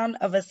breakdown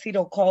of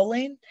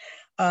acetylcholine,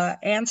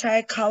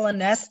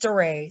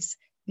 anticholinesterase.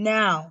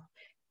 Now,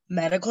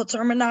 medical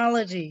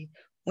terminology,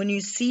 when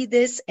you see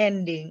this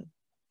ending,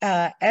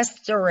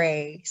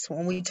 esterase,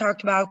 when we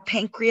talked about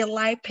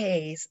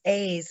pancreolipase,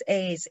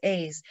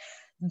 ACE,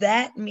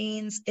 that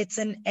means it's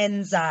an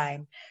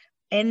enzyme.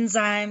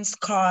 Enzymes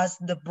cause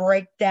the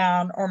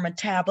breakdown or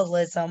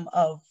metabolism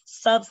of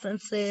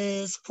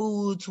substances,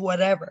 foods,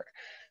 whatever.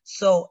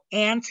 So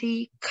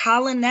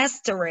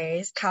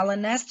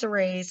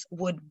cholinesterase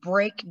would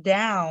break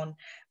down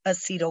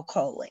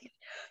acetylcholine.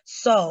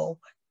 So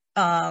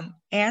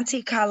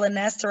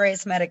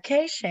anticholinesterase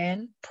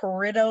medication,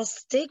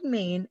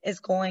 pyridostigmine, is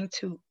going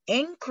to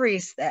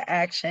increase the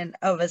action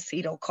of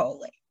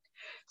acetylcholine.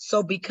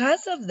 So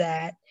because of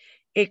that,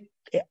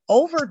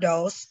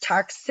 overdose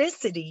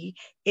toxicity,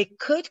 it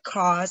could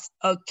cause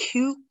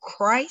acute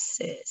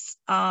crisis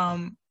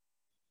called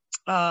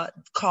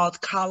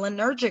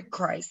cholinergic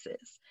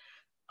crisis,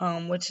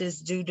 which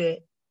is due to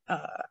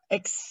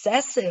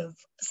excessive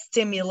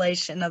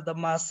stimulation of the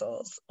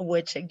muscles,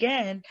 which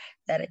again,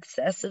 that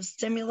excessive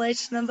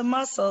stimulation of the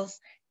muscles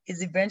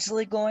is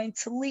eventually going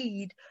to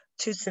lead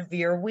to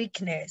severe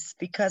weakness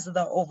because of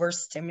the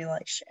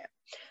overstimulation.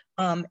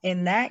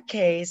 In that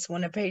case,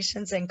 when a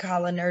patient's in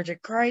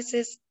cholinergic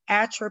crisis,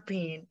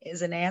 atropine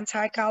is an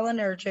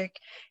anticholinergic.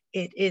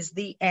 It is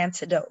the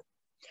antidote.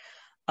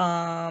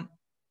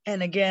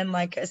 And again,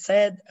 like I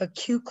said,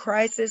 acute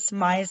crisis,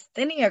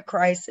 myasthenia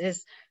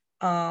crisis,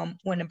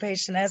 when a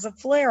patient has a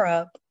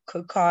flare-up,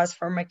 could cause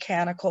for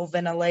mechanical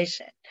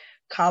ventilation.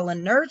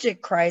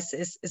 Cholinergic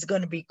crisis is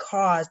going to be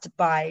caused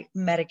by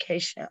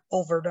medication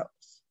overdose.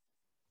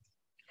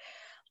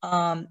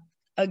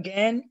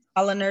 Again,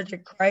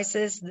 cholinergic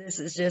crisis, this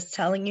is just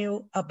telling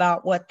you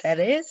about what that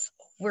is.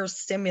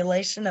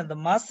 Overstimulation of the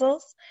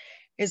muscles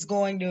is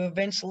going to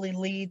eventually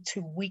lead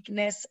to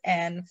weakness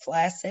and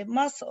flaccid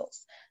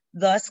muscles,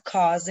 thus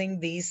causing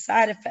these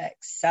side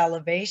effects: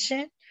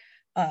 salivation,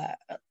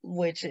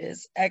 which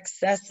is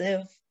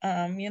excessive,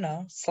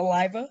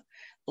 saliva;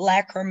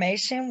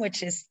 lacrimation,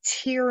 which is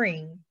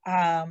tearing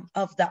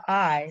of the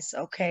eyes,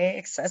 okay,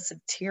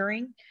 excessive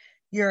tearing;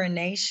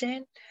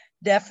 urination;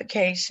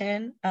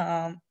 defecation.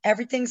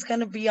 Everything's going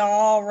to be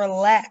all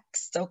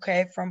relaxed,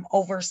 okay, from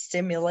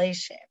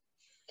overstimulation.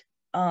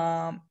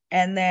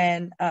 And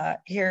then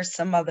here's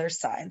some other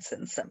signs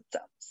and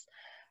symptoms.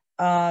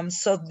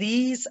 So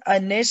these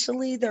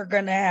initially, they're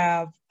going to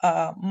have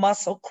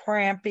muscle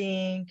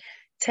cramping,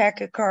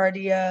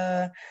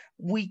 tachycardia,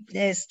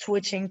 weakness,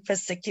 twitching,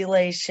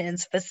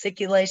 fasciculations.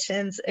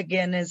 Fasciculations,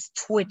 again, is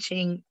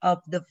twitching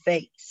of the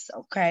face,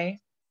 okay?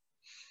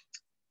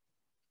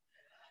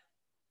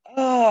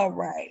 All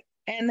right.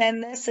 And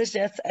then this is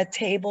just a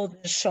table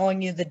just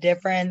showing you the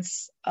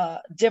differences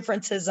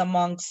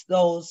amongst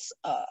those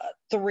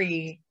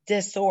three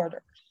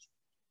disorders.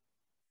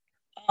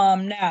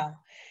 Now,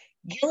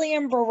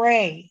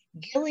 Guillain-Barré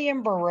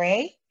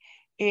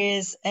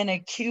is an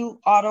acute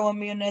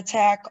autoimmune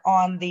attack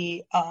on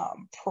the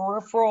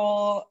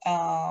peripheral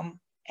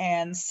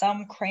and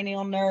some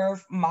cranial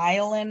nerve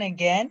myelin,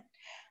 again,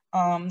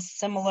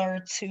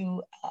 similar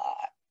to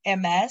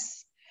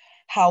MS.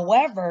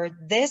 However,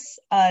 this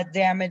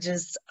damage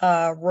is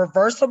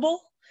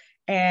reversible,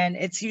 and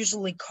it's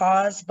usually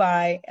caused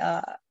by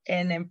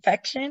an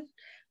infection.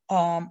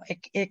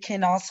 It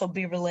can also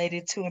be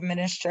related to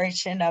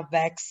administration of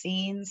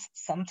vaccines.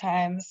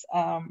 Sometimes,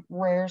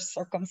 rare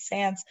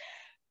circumstance,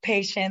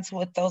 patients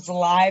with those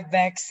live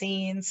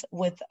vaccines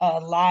with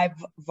a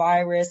live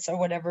virus or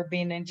whatever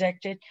being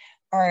injected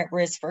are at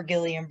risk for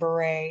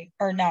Guillain-Barré,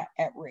 or not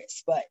at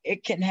risk, but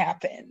it can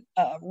happen,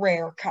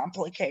 rare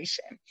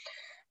complication.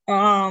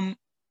 The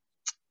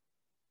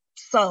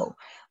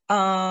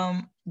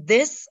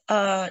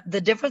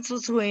difference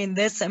between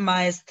this and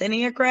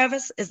myasthenia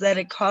gravis is that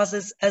it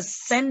causes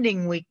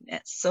ascending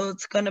weakness. So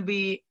it's going to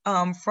be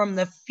from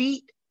the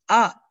feet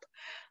up.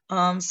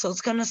 So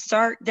it's going to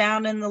start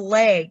down in the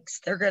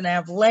legs. They're going to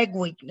have leg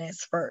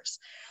weakness first.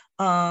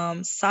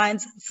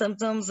 Signs and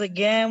symptoms,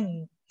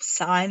 again,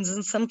 signs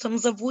and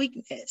symptoms of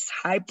weakness: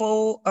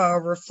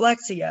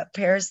 hyporeflexia,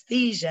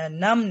 paresthesia,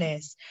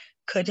 numbness,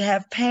 could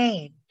have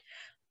pain.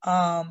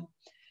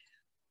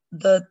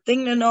 The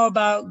thing to know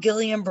about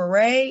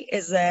Guillain-Barré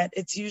is that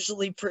it's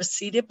usually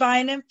preceded by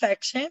an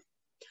infection.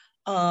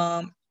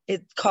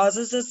 It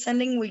causes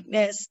ascending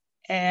weakness,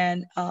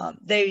 and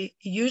they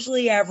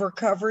usually have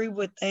recovery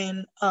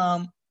within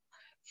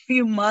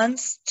few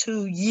months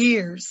to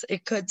years.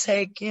 It could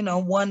take,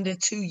 1 to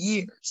 2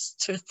 years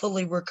to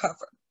fully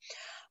recover.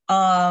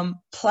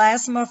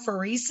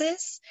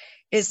 Plasmapheresis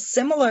is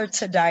similar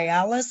to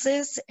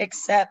dialysis,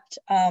 except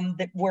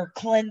that we're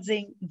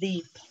cleansing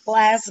the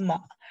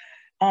plasma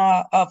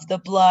of the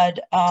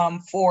blood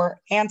for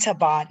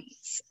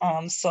antibodies.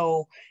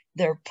 So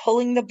they're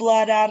pulling the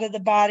blood out of the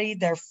body,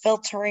 they're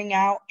filtering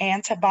out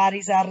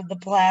antibodies out of the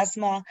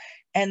plasma,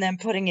 and then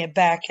putting it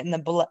back in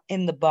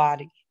the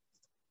body.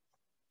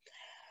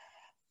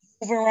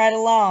 Moving right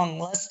along,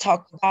 let's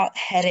talk about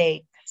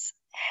headaches.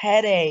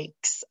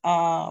 Headaches,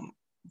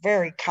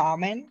 very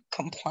common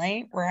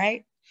complaint,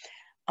 right?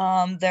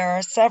 There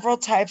are several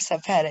types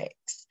of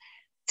headaches.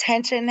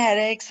 Tension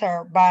headaches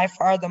are by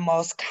far the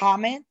most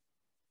common.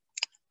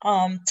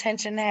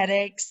 Tension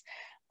headaches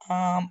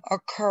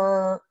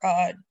occur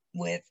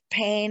with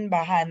pain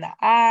behind the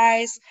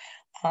eyes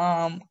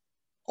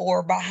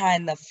or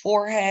behind the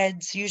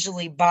foreheads,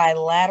 usually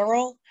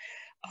bilateral.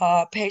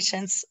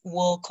 Patients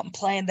will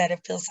complain that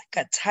it feels like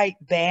a tight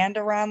band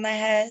around the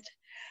head.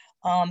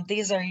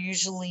 These are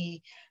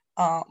usually,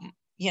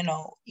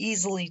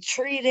 easily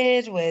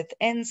treated with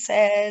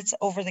NSAIDs,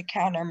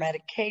 over-the-counter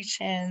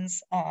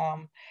medications,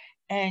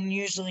 and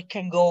usually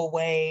can go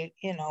away,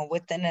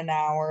 within an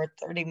hour,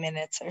 30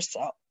 minutes or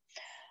so.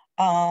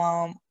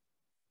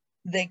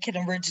 They can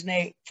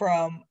originate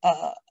from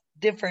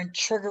different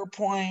trigger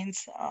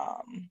points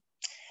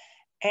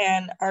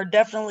and are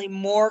definitely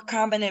more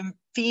common in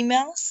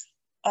females.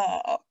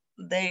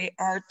 They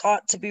are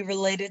thought to be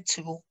related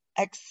to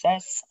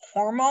excess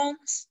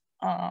hormones.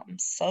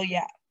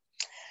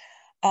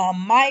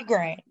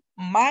 Migraine.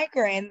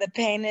 Migraine, the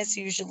pain is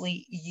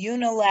usually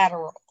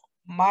unilateral.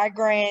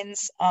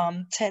 Migraines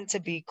tend to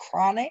be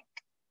chronic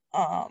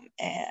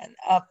and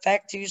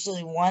affect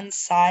usually one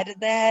side of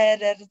the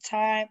head at a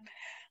time.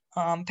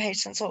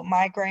 Patients with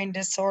migraine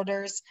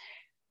disorders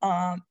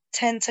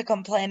tend to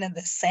complain of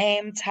the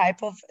same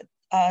type of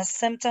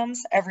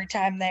symptoms every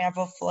time they have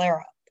a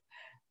flare-up.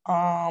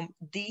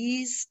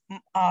 These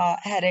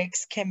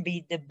headaches can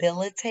be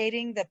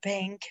debilitating. The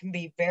pain can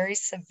be very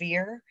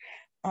severe,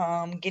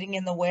 getting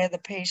in the way of the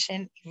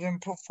patient even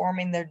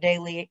performing their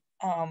daily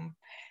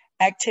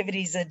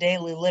activities of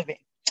daily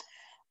living.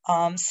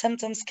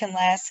 Symptoms can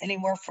last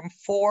anywhere from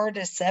 4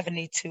 to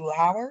 72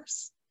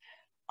 hours.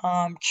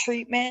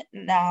 Treatment,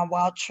 now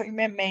while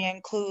treatment may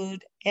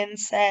include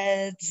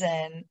NSAIDs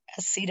and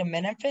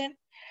acetaminophen,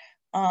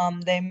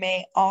 they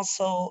may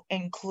also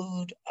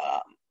include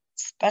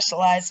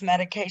specialized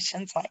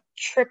medications like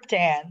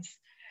triptans.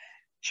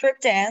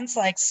 Triptans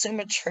like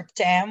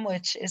sumatriptan,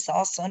 which is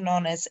also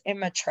known as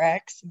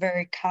Imitrex,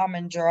 very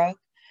common drug.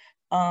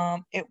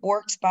 It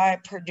works by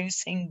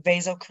producing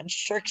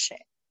vasoconstriction.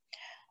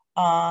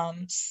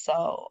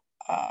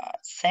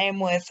 Same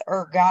with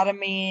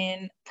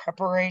ergotamine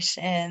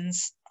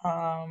preparations.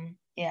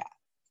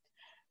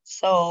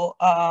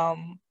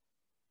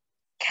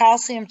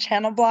 Calcium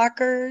channel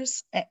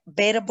blockers,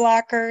 beta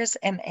blockers,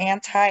 and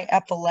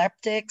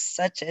anti-epileptics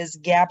such as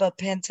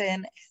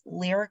gabapentin,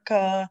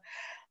 Lyrica,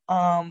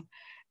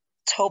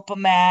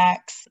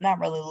 Topamax, not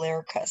really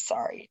Lyrica,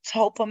 sorry,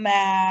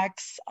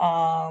 Topamax.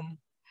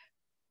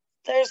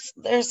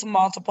 There's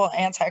multiple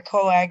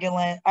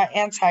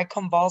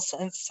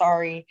anticonvulsants,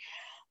 sorry.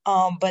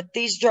 But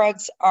these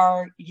drugs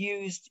are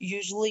used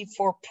usually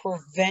for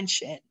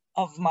prevention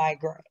of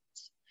migraines.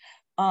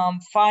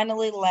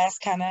 Finally, the last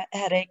kind of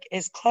headache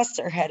is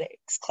cluster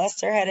headaches.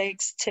 Cluster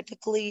headaches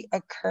typically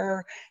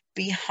occur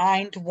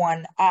behind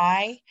one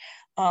eye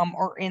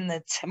or in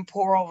the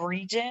temporal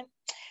region.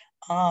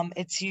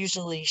 It's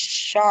usually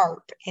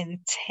sharp,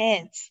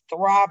 intense,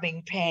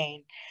 throbbing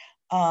pain.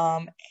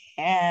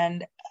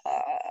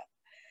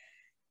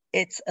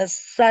 It's a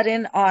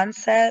sudden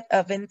onset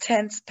of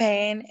intense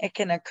pain. It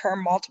can occur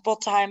multiple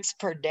times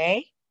per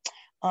day.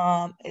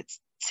 It's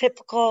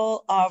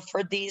typical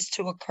for these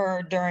to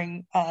occur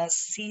during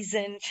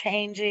season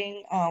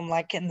changing,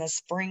 like in the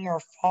spring or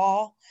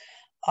fall.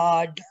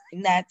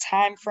 During that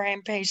time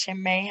frame, patient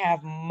may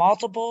have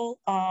multiple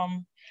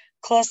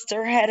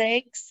cluster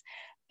headaches,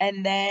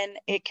 and then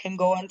it can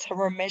go into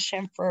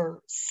remission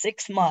for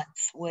 6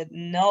 months with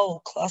no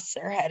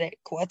cluster headache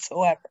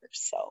whatsoever.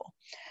 So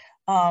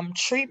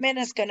treatment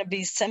is going to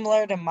be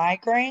similar to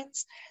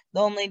migraines. The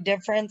only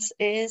difference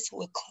is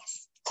with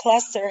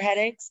cluster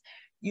headaches,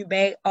 you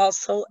may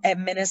also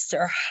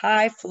administer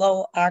high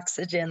flow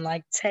oxygen,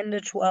 like 10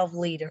 to 12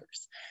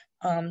 liters,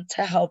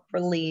 to help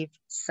relieve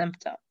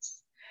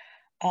symptoms.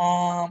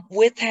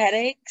 With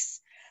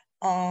headaches,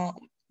 now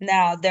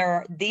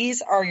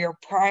these are your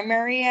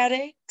primary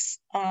headaches.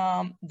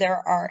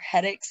 There are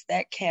headaches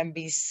that can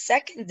be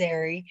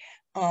secondary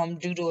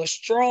due to a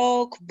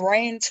stroke,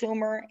 brain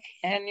tumor,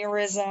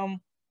 aneurysm,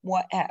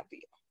 what have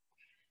you.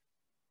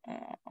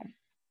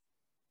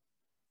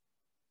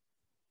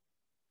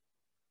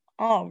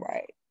 All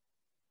right.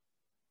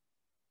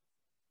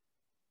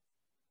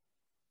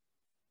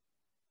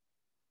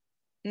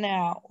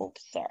 Now,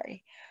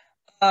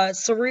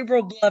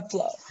 cerebral blood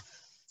flow.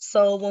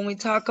 So when we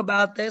talk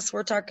about this,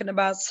 we're talking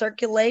about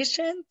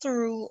circulation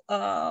through,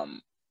 all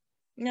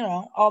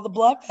the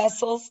blood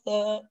vessels,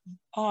 the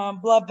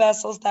blood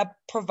vessels that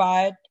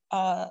provide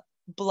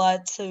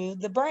blood to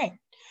the brain.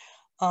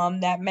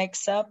 That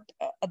makes up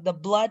the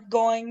blood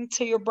going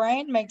to your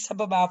brain makes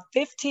up about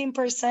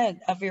 15%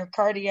 of your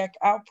cardiac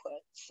output.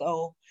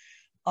 So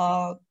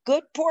a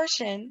good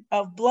portion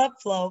of blood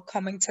flow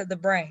coming to the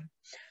brain.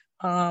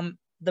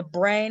 The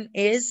brain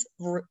is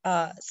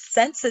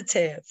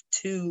sensitive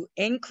to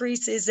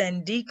increases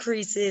and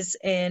decreases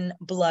in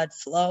blood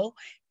flow,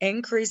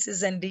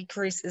 increases and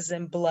decreases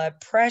in blood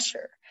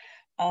pressure.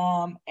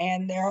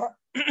 And there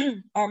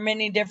are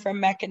many different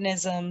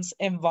mechanisms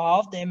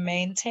involved in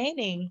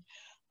maintaining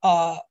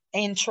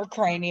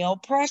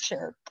intracranial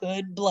pressure,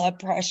 good blood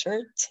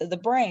pressure to the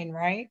brain,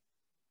 right?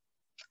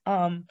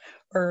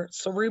 Or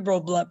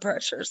cerebral blood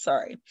pressure,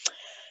 sorry.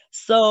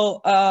 So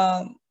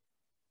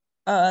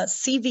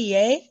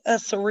CVA, a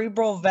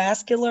cerebral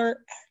vascular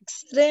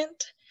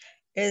accident,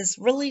 is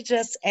really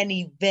just an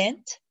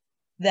event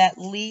that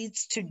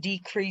leads to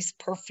decreased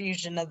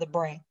perfusion of the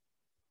brain.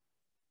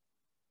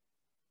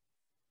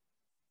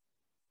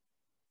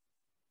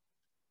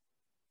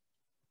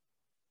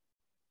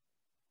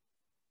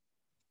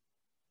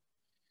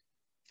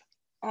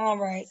 All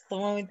right, so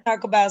when we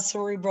talk about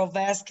cerebral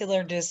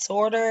vascular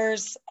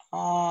disorders,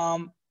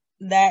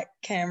 that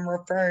can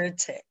refer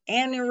to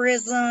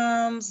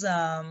aneurysms,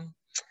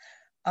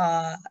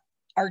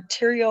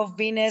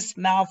 arteriovenous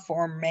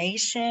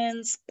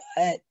malformations,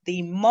 but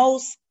the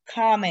most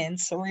common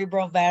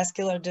cerebral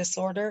vascular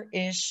disorder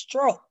is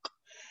stroke.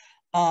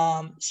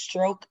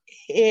 Stroke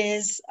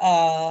is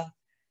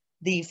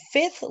the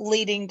fifth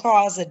leading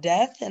cause of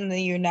death in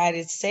the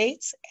United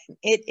States.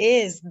 It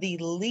is the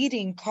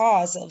leading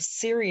cause of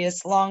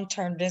serious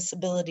long-term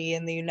disability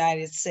in the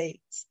United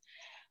States.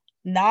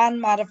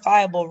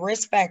 Non-modifiable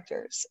risk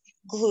factors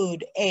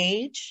include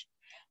age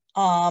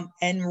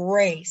and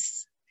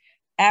race.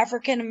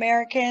 African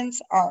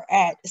Americans are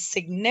at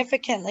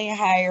significantly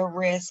higher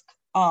risk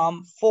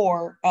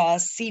for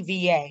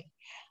CVA.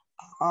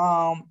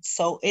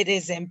 So it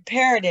is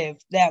imperative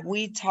that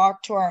we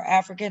talk to our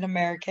African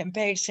American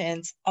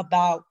patients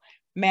about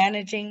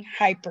managing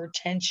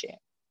hypertension.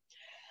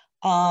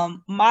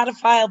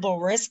 Modifiable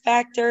risk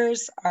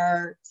factors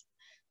are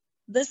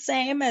the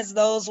same as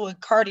those with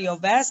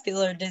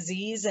cardiovascular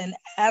disease and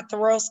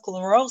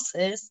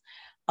atherosclerosis.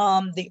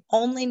 The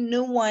only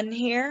new one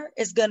here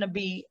is going to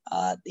be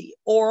the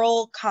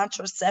oral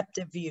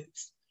contraceptive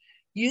use.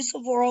 Use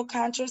of oral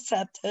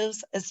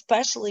contraceptives,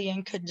 especially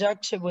in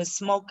conjunction with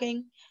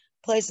smoking,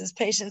 places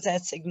patients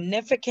at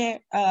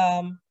significant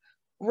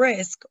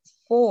risk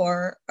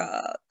for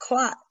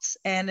clots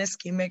and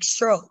ischemic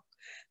stroke,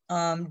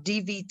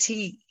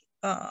 DVT,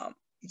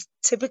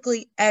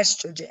 typically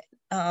estrogen.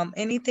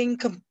 Anything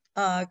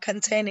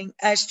containing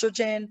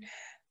estrogen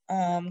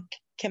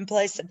can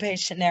place the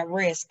patient at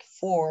risk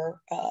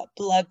for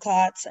blood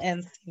clots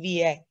and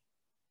CVA.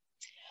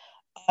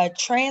 A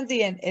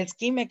transient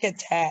ischemic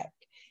attack.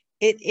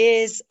 It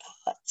is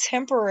a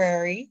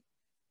temporary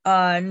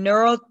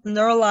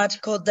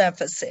neurological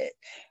deficit.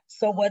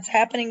 So what's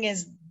happening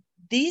is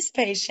these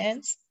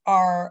patients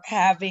are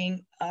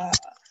having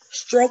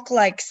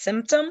stroke-like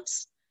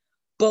symptoms,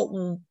 but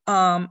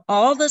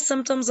all the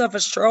symptoms of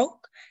a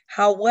stroke.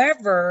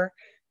 However,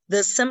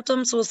 the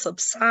symptoms will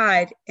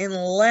subside in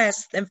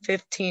less than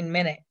 15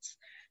 minutes.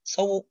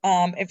 So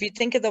if you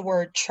think of the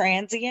word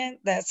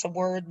transient, that's a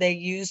word they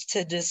use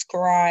to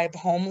describe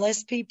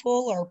homeless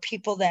people or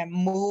people that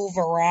move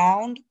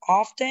around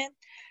often.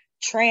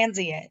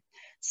 Transient.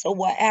 So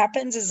what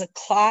happens is a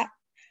clot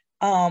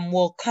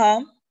will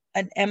come,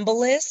 an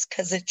embolus,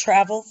 because it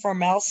traveled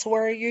from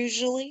elsewhere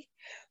usually,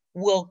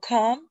 will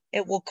come.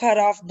 It will cut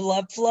off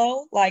blood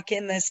flow, like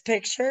in this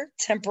picture,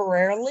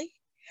 temporarily.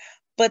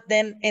 But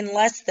then in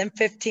less than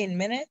 15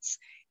 minutes,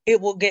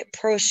 it will get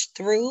pushed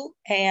through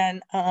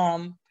and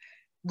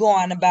go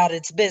on about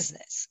its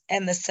business,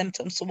 and the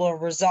symptoms will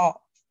resolve.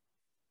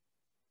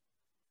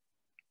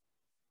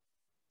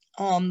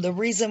 The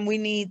reason we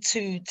need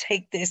to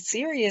take this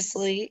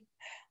seriously,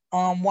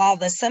 while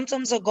the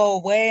symptoms will go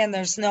away and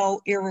there's no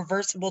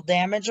irreversible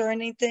damage or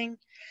anything,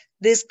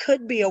 this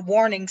could be a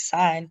warning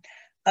sign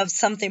of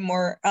something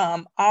more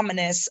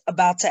ominous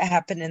about to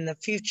happen in the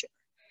future.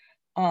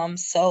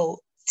 So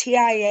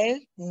TIA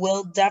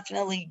will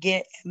definitely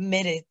get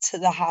admitted to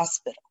the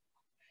hospital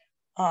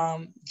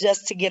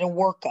just to get a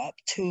workup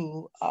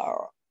to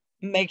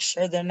make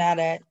sure they're not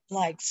at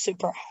like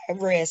super high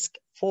risk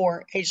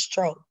for a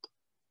stroke.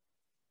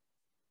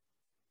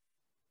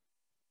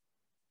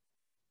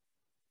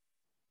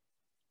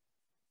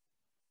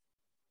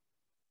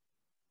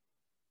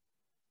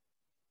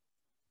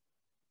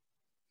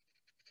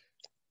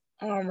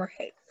 All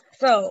right.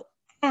 So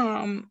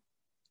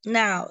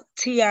now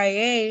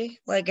TIA,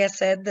 like I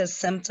said, the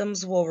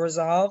symptoms will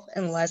resolve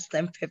in less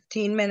than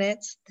 15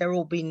 minutes. There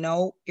will be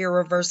no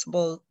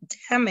irreversible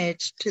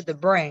damage to the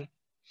brain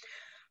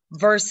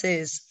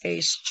versus a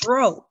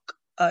stroke.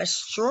 A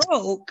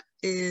stroke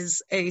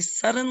is a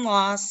sudden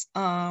loss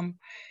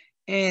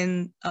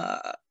in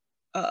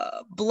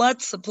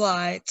blood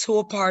supply to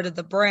a part of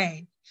the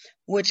brain,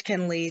 which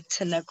can lead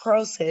to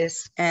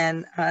necrosis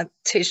and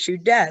tissue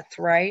death,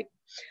 right?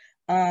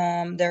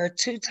 There are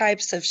two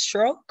types of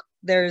stroke.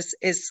 There's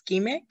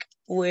ischemic,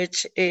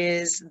 which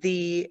is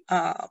the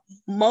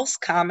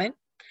most common.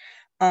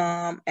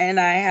 And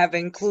I have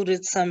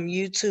included some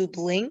YouTube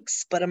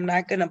links, but I'm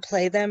not going to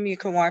play them. You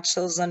can watch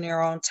those on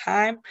your own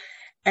time.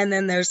 And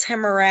then there's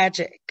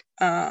hemorrhagic,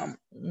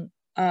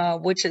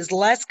 which is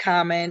less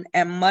common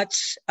and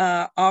much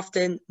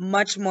often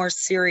much more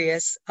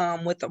serious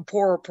with a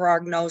poorer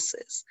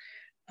prognosis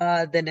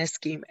than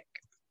ischemic.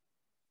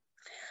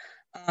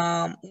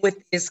 With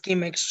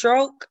ischemic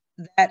stroke,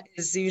 that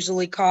is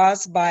usually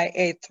caused by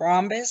a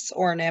thrombus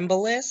or an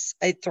embolus.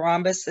 A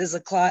thrombus is a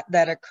clot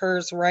that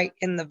occurs right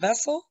in the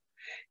vessel.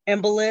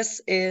 Embolus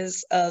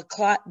is a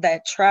clot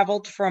that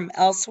traveled from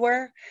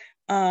elsewhere,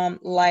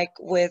 like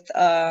with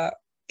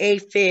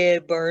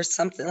AFib or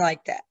something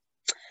like that.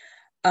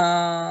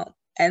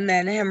 And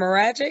then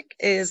hemorrhagic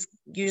is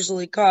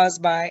usually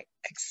caused by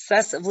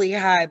excessively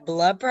high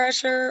blood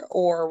pressure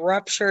or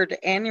ruptured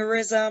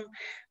aneurysm,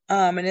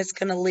 and it's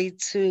going to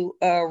lead to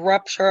a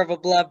rupture of a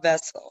blood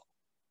vessel.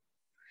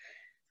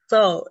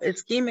 So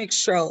ischemic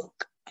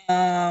stroke,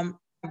 I've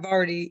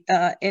already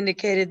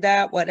indicated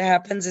that. What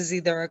happens is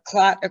either a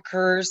clot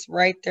occurs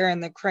right there in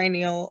the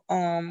cranial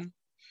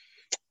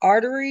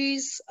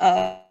arteries,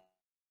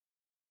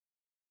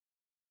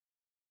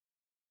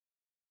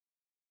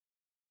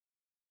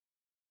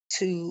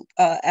 to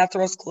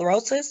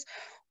atherosclerosis,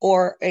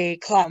 or a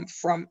clot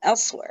from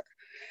elsewhere.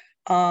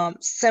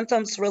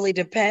 Symptoms really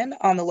depend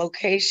on the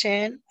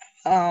location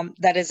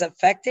that is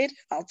affected.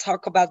 I'll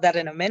talk about that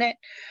in a minute.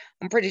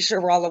 I'm pretty sure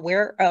we're all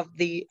aware of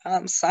the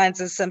signs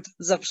and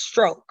symptoms of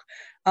stroke.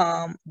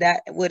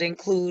 That would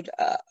include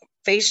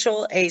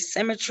facial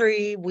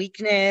asymmetry,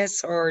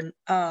 weakness, or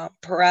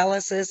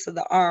paralysis of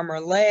the arm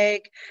or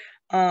leg.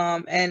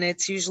 And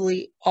it's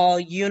usually all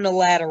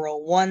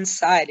unilateral,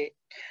 one-sided.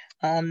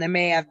 They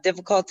may have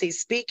difficulty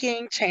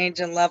speaking,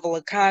 change in level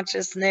of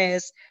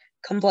consciousness,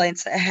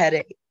 complaints of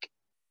headache.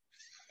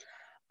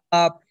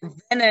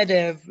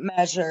 Preventative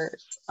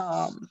measures.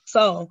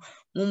 So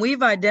when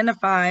we've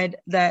identified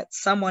that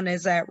someone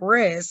is at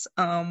risk,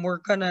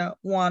 we're going to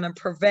want to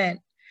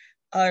prevent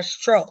a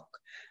stroke.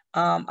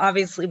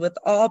 Obviously, with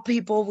all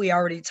people, we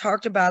already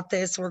talked about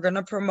this, we're going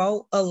to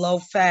promote a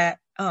low-fat,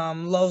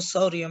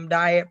 low-sodium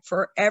diet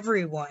for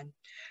everyone.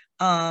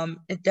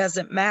 It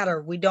doesn't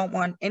matter. We don't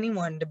want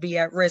anyone to be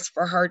at risk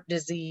for heart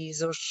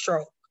disease or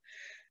stroke.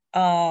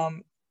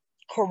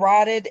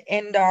 Carotid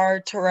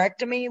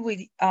endarterectomy,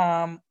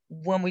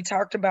 when we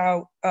talked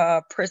about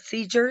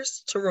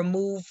procedures to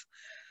remove,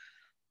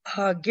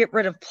 get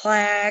rid of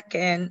plaque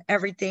and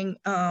everything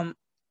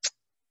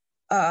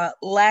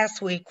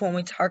last week when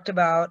we talked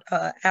about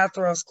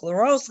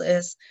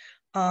atherosclerosis,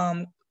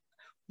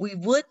 we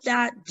would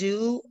not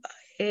do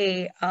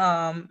a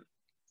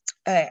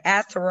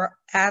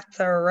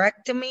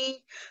atherectomy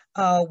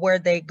where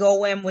they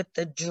go in with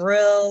the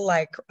drill,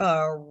 like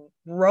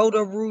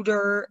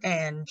Roto-Rooter,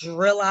 and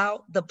drill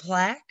out the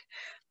plaque.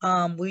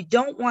 We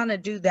don't want to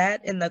do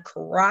that in the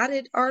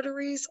carotid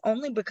arteries,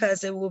 only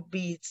because it would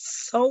be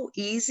so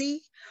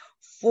easy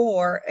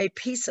for a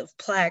piece of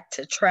plaque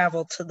to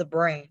travel to the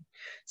brain.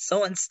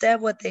 So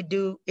instead, what they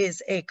do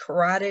is a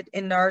carotid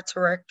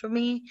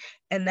endarterectomy,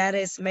 and that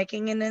is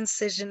making an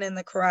incision in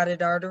the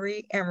carotid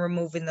artery and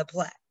removing the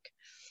plaque.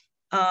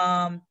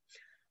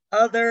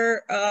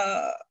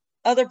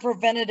 Other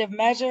preventative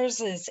measures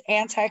is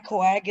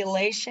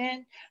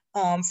anticoagulation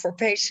for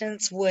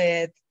patients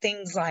with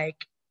things like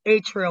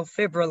atrial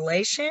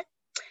fibrillation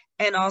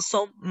and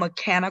also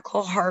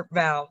mechanical heart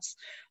valves.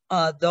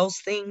 Those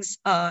things,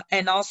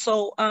 and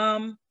also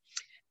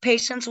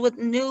patients with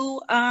new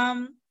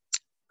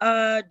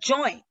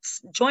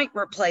joint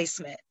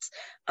replacements.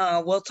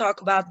 We'll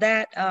talk about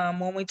that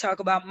when we talk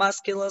about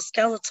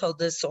musculoskeletal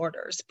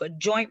disorders, but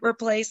joint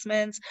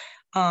replacements,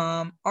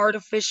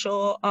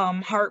 artificial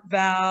heart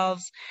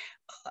valves,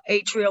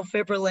 atrial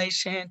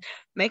fibrillation,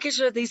 making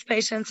sure these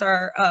patients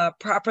are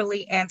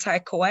properly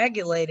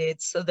anticoagulated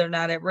so they're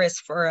not at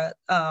risk for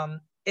a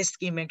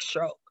ischemic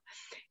stroke.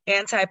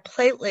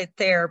 Antiplatelet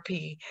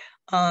therapy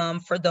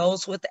for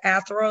those with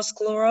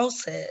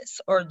atherosclerosis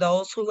or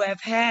those who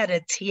have had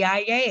a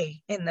TIA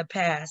in the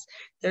past.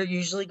 They're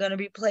usually going to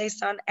be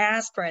placed on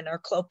aspirin or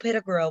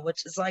clopidogrel,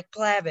 which is like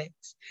Plavix.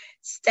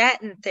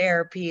 Statin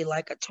therapy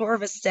like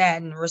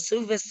atorvastatin,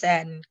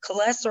 rosuvastatin,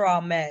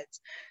 cholesterol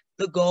meds.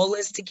 The goal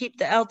is to keep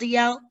the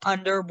LDL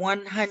under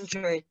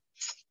 100.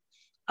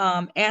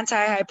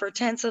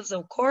 Antihypertensives,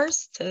 of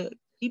course, to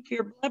keep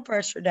your blood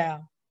pressure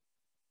down.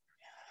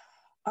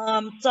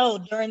 So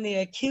during the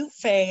acute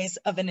phase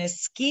of an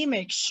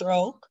ischemic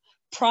stroke,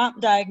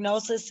 prompt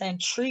diagnosis and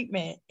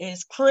treatment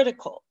is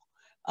critical.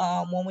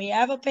 When we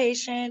have a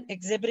patient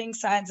exhibiting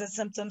signs and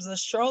symptoms of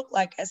stroke,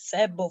 like I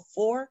said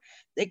before,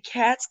 the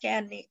CAT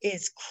scan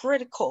is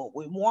critical.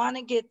 We want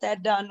to get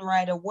that done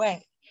right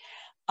away.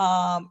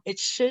 it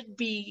should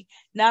be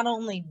not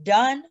only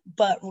done,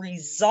 but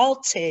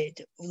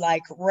resulted,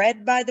 like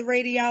read by the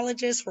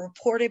radiologist,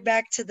 reported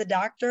back to the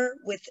doctor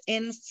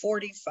within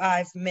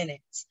 45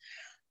 minutes.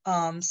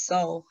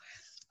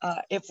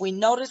 If we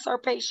notice our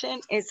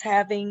patient is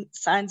having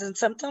signs and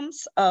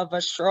symptoms of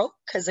a stroke,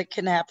 because it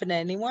can happen to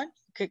anyone,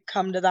 could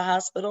come to the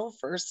hospital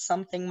for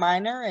something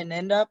minor and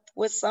end up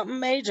with something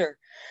major.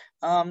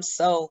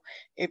 So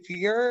if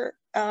you're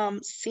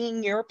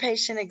seeing your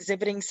patient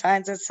exhibiting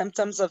signs and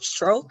symptoms of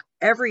stroke,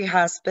 every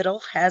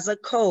hospital has a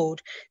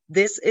code.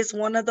 This is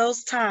one of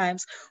those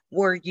times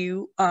where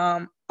you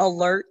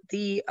alert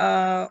the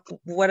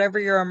whatever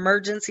your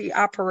emergency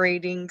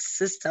operating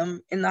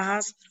system in the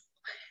hospital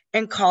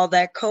and call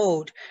that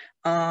code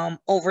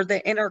over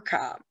the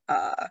intercom.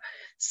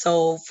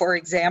 So, for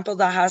example,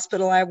 the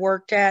hospital I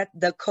worked at,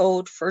 the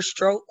code for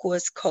stroke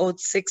was code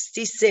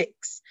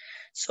 66.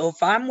 So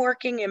if I'm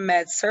working in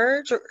med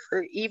surg,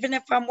 or even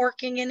if I'm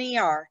working in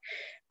ER,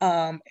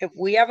 if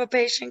we have a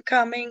patient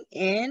coming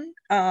in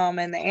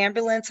and the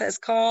ambulance has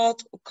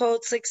called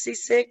code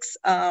 66,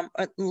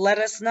 let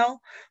us know.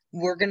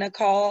 We're going to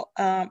call,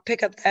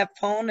 pick up that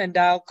phone and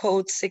dial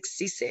code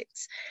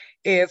 66.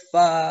 If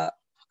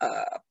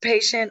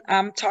patient,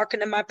 I'm talking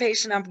to my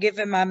patient, I'm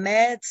giving my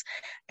meds,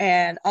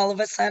 and all of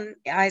a sudden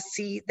I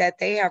see that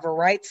they have a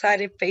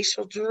right-sided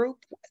facial droop,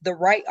 the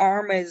right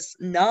arm is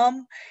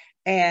numb,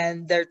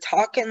 and they're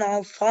talking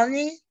all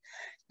funny,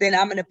 then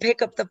I'm going to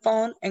pick up the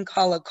phone and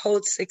call a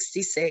code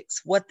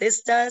 66. What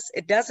this does,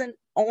 it doesn't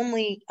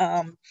only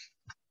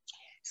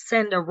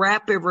send a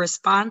rapid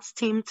response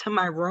team to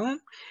my room,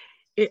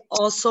 it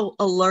also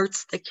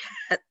alerts the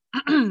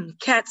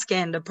CAT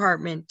scan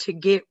department to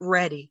get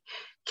ready.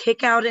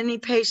 Kick out any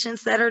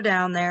patients that are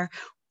down there,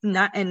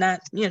 not in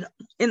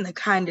the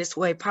kindest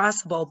way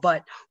possible,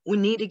 but we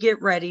need to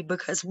get ready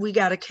because we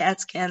got a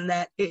CAT scan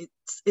that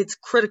it's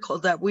critical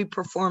that we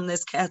perform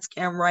this CAT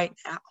scan right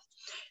now.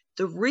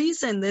 The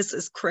reason this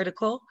is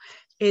critical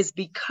is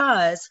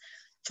because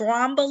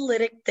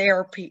thrombolytic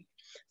therapy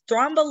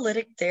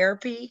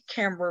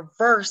can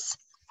reverse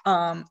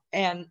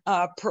and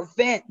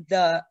prevent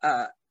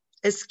the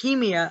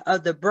ischemia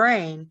of the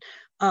brain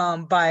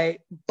by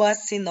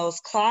busting those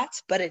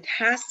clots, but it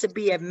has to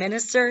be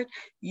administered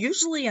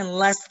usually in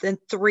less than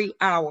 3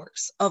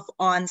 hours of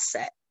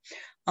onset.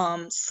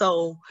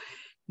 So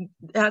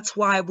that's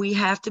why we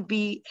have to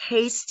be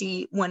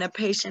hasty when a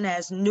patient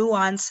has new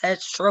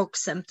onset stroke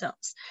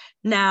symptoms.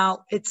 Now,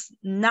 it's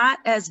not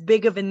as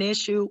big of an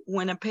issue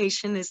when a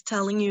patient is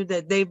telling you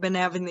that they've been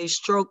having these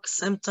stroke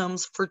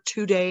symptoms for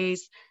 2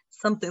 days,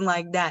 something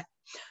like that.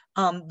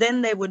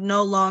 Then they would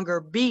no longer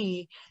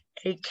be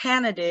a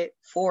candidate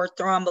for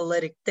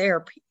thrombolytic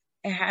therapy.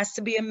 It has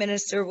to be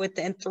administered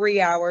within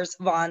 3 hours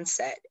of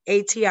onset.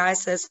 ATI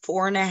says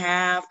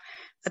 4.5.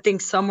 I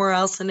think somewhere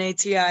else in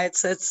ATI it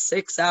says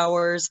 6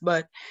 hours,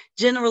 but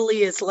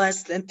generally it's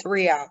less than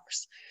 3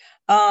 hours.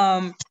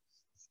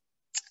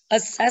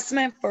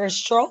 Assessment for a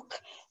stroke.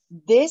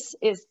 This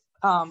is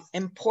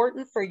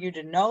important for you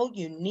to know.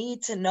 You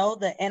need to know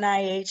the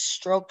NIH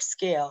stroke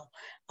scale.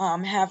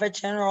 Have a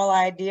general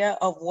idea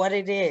of what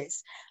it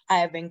is. I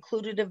have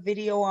included a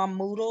video on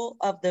Moodle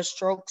of the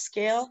stroke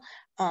scale.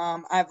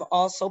 I've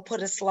also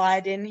put a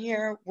slide in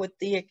here with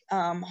the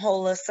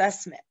whole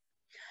assessment.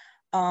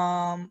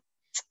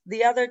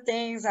 The other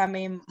things,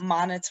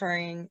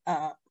 monitoring,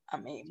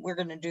 we're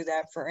going to do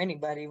that for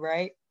anybody,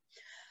 right?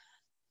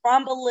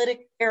 Thrombolytic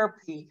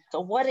therapy. So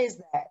what is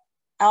that?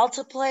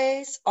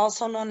 Alteplase,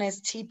 also known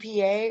as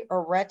TPA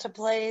or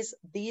Retaplase,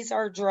 these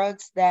are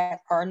drugs that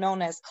are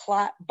known as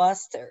clot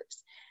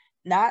busters.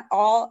 Not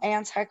all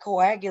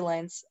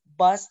anticoagulants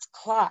bust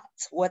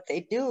clots. What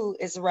they do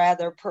is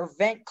rather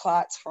prevent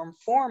clots from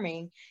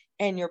forming,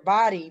 and your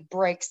body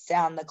breaks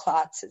down the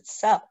clots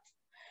itself.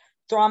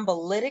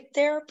 Thrombolytic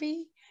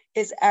therapy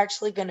is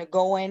actually going to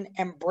go in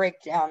and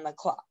break down the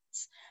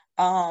clots.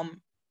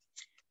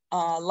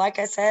 Like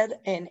I said,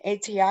 in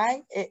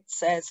ATI, it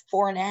says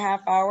 4.5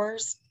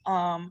 hours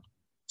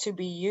to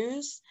be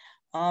used.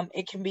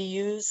 It can be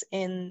used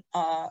in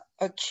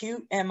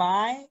acute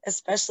MI,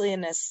 especially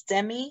in a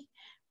STEMI,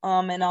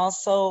 and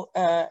also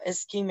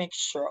ischemic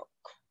stroke.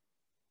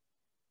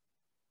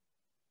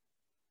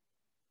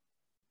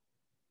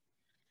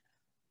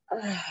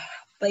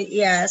 But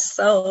yeah,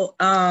 so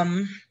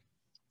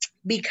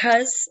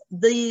because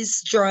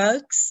these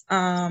drugs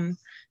have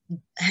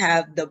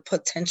the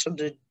potential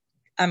to,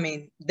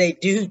 they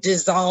do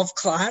dissolve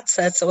clots,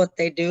 that's what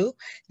they do.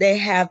 They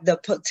have the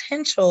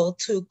potential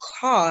to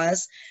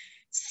cause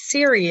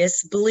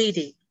serious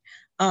bleeding.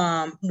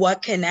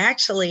 What can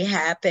actually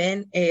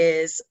happen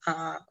is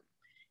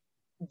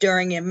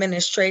during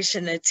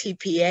administration of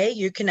TPA,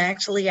 you can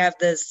actually have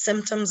the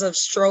symptoms of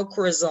stroke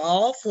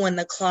resolve when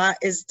the clot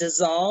is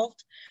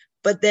dissolved,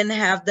 but then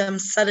have them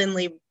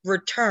suddenly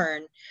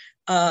return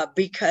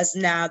because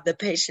now the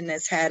patient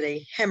has had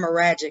a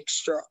hemorrhagic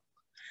stroke.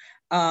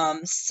 There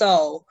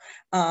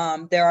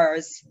are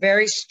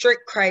very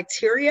strict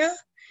criteria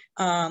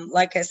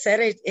Like I said,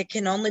 it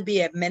can only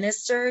be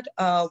administered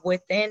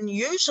within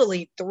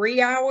usually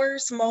 3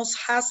 hours, most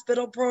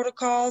hospital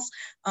protocols.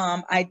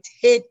 I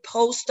did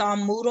post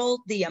on Moodle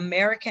the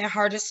American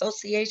Heart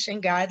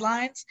Association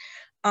guidelines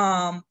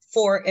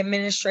for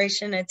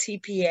administration of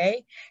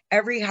TPA.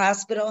 Every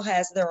hospital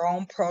has their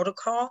own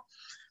protocol,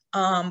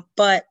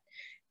 but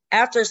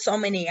after so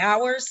many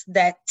hours,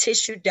 that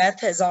tissue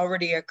death has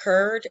already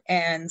occurred,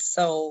 and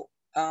so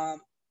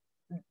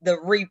the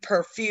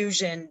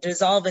reperfusion,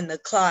 dissolving the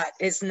clot,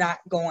 is not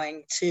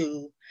going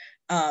to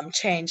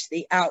change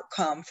the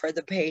outcome for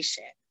the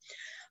patient.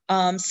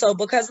 So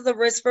because of the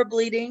risk for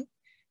bleeding,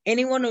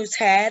 anyone who's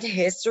had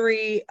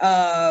history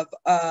of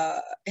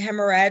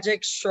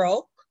hemorrhagic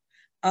stroke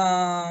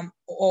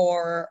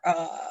or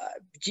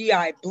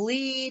GI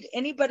bleed,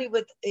 anybody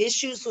with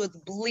issues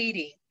with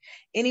bleeding,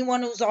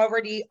 anyone who's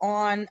already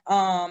on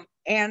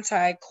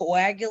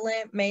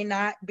anticoagulant may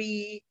not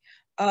be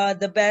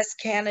the best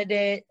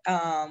candidate.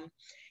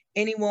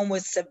 Anyone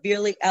with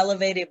severely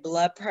elevated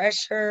blood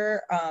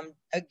pressure,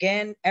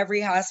 again, every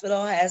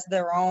hospital has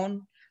their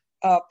own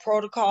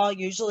protocol.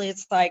 Usually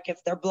it's like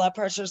if their blood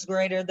pressure is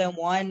greater than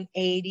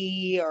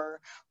 180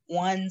 or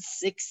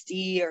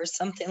 160 or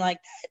something like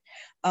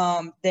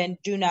that, then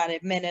do not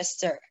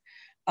administer.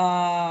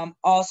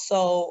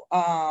 Also,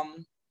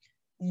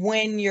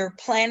 when you're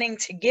planning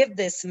to give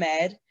this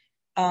med,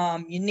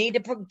 you need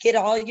to get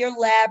all your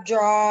lab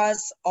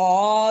draws,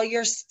 all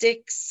your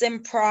sticks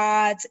and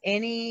prods,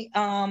 any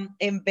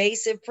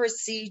invasive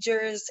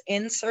procedures,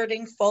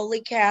 inserting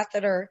Foley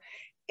catheter,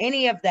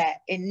 any of that.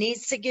 It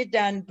needs to get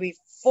done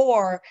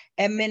before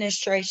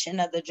administration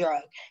of the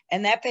drug.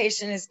 And that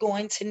patient is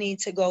going to need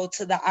to go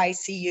to the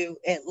ICU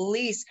at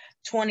least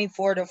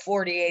 24 to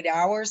 48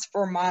 hours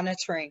for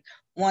monitoring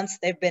once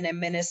they've been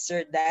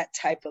administered that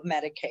type of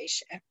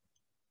medication.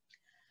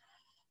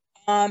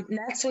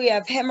 Next, we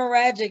have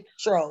hemorrhagic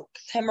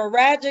strokes.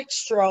 Hemorrhagic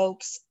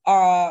strokes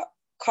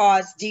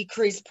cause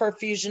decreased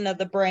perfusion of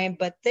the brain,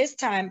 but this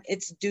time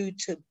it's due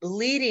to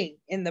bleeding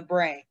in the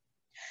brain.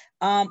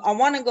 I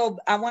want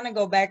to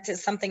go back to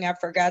something I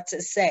forgot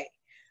to say.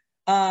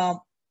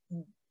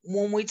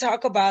 When we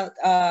talk about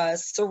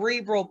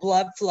cerebral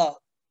blood flow,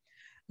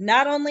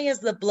 not only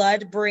is the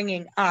blood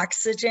bringing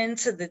oxygen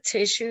to the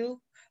tissue,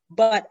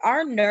 but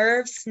our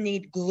nerves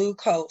need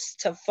glucose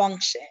to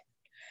function.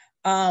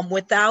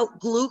 Without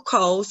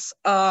glucose,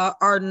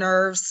 our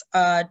nerves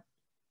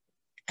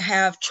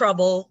have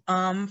trouble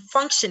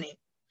functioning.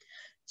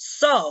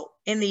 So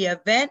in the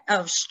event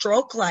of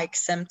stroke-like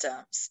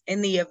symptoms,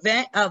 in the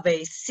event of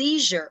a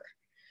seizure,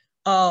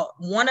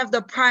 one of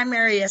the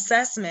primary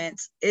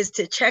assessments is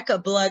to check a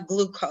blood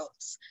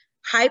glucose.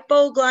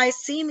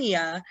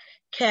 Hypoglycemia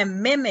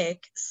can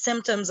mimic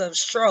symptoms of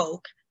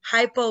stroke.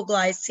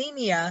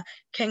 Hypoglycemia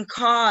can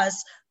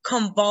cause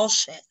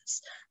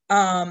convulsions.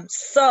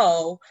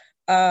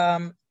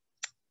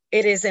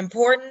 It is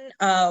important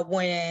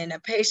when a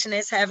patient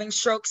is having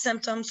stroke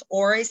symptoms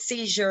or a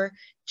seizure,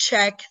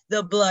 check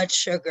the blood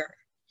sugar.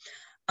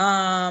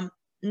 Now,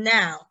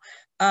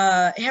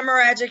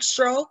 hemorrhagic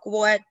stroke,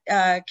 what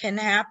can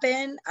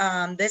happen?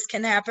 This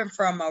can happen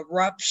from a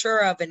rupture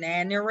of an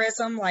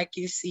aneurysm like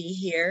you see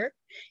here.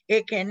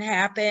 It can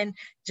happen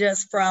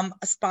just from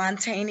a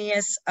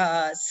spontaneous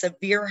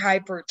severe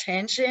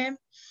hypertension.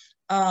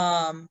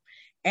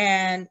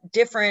 And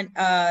different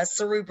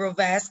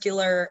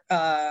cerebrovascular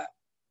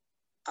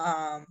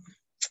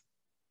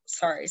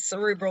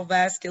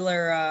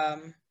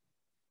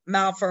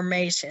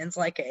malformations,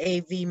 like an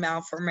AV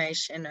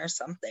malformation or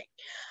something.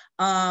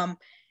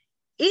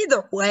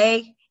 Either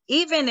way,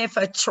 even if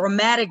a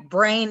traumatic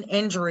brain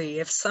injury,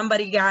 if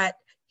somebody got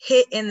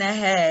hit in the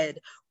head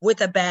with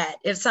a bat,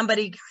 if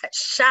somebody got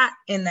shot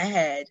in the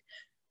head,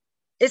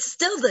 it's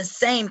still the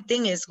same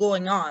thing is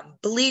going on,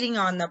 bleeding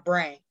on the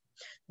brain.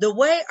 The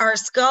way our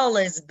skull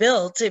is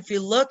built, if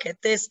you look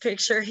at this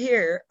picture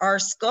here, our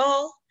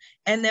skull,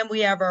 and then we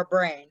have our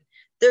brain,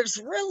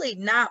 there's really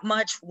not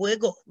much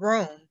wiggle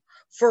room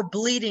for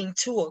bleeding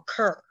to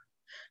occur.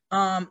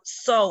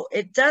 So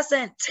it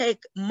doesn't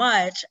take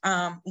much,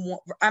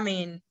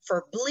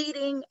 for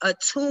bleeding, a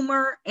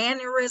tumor,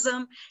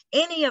 aneurysm,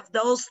 any of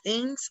those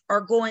things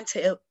are going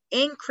to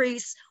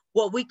increase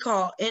what we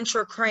call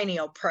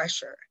intracranial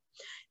pressure,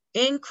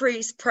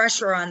 increase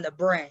pressure on the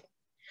brain.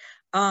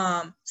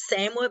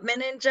 Same with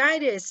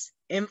meningitis,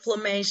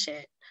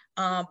 inflammation,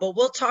 but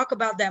we'll talk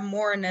about that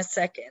more in a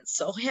second.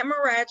 So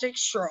hemorrhagic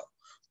stroke,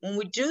 when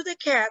we do the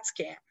CAT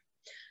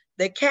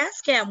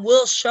scan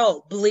will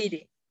show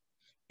bleeding.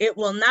 It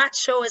will not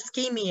show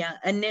ischemia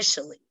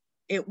initially.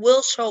 It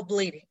will show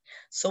bleeding.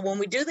 So when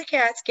we do the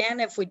CAT scan,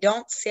 if we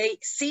don't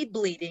see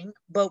bleeding,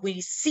 but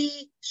we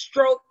see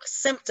stroke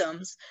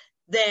symptoms,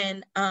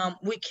 then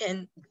we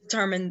can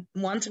determine,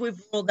 once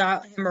we've ruled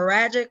out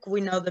hemorrhagic,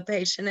 we know the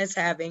patient is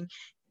having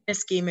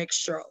ischemic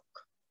stroke.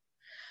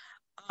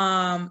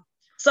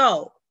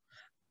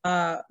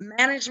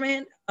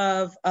 Management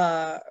of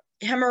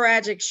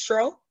hemorrhagic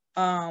stroke,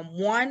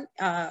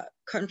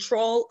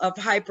 control of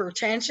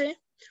hypertension.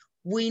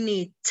 We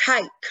need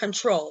tight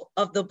control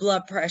of the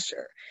blood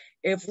pressure.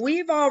 If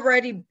we've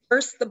already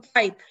burst the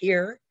pipe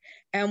here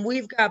and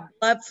we've got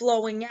blood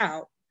flowing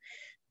out,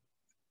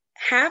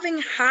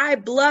 having high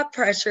blood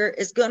pressure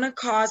is going to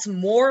cause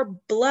more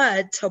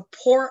blood to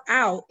pour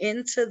out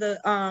into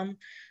the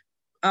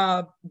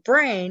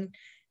brain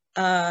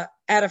at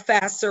a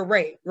faster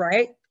rate,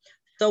 right?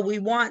 So we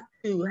want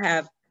to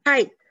have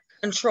tight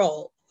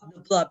control of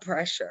the blood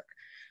pressure.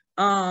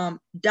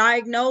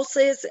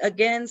 Diagnosis,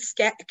 again,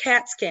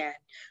 CAT scan.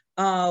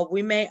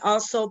 We may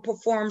also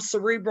perform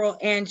cerebral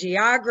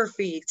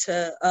angiography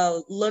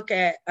to look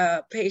at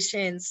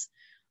patients'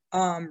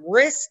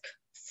 risk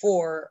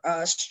for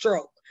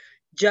stroke,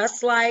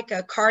 just like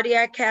a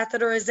cardiac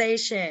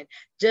catheterization,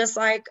 just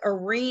like a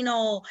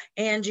renal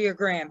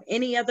angiogram,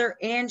 any other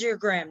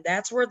angiogram.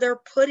 That's where they're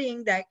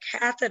putting that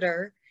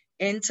catheter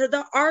into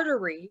the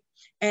artery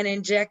and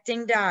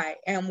injecting dye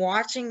and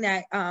watching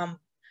that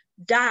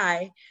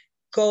dye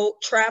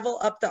travel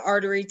up the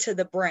artery to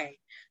the brain.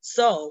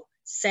 So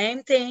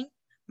same thing,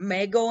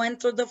 may go in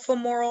through the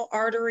femoral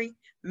artery,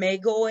 may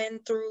go in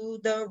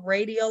through the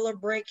radial or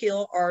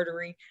brachial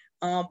artery,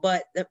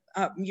 but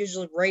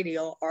usually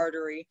radial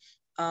artery,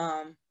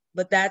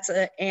 but that's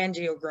an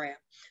angiogram.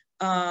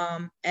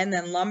 And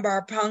then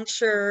lumbar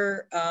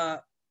puncture,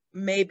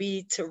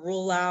 maybe to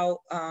rule out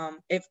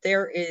if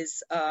there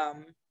is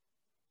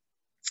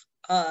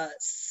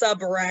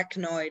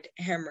subarachnoid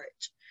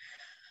hemorrhage.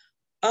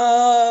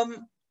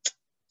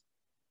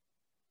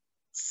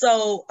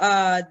 So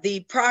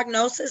the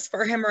prognosis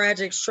for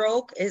hemorrhagic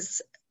stroke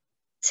is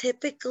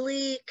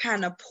typically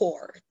kind of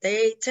poor.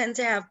 They tend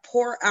to have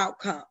poor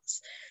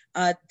outcomes.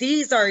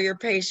 These are your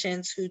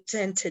patients who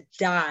tend to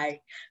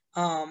die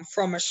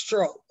from a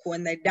stroke.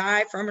 When they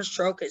die from a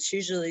stroke, it's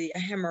usually a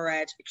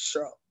hemorrhagic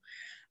stroke.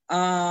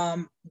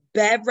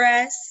 Bed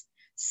rest,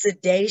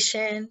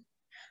 sedation,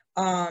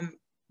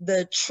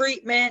 the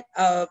treatment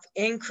of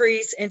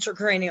increased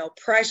intracranial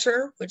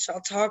pressure, which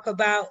I'll talk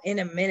about in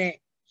a minute,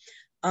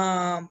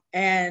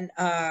 and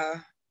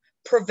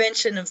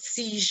prevention of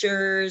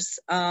seizures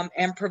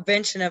and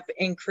prevention of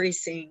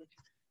increasing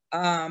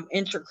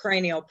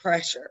intracranial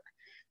pressure.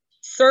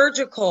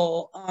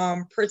 Surgical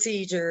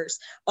procedures.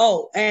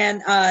 Oh,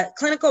 and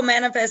clinical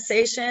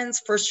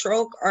manifestations for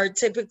stroke are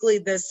typically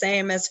the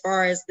same as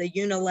far as the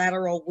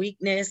unilateral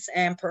weakness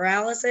and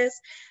paralysis.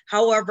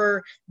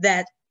 However,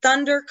 that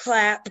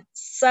thunderclap,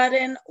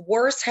 sudden,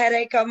 worst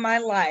headache of my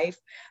life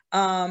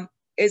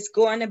is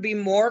going to be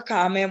more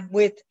common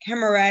with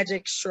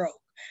hemorrhagic stroke.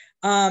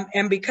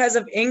 And because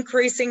of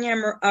increasing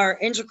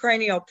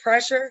intracranial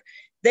pressure,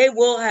 they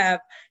will have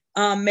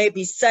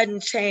maybe sudden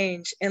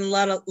change in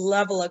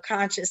level of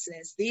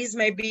consciousness. These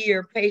may be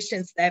your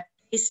patients that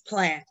face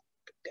plant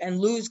and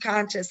lose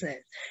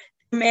consciousness.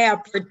 They may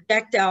have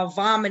projectile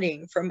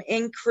vomiting from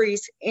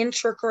increased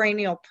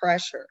intracranial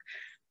pressure.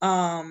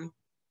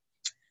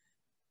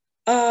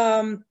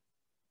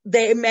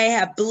 They may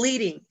have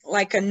bleeding,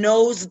 like a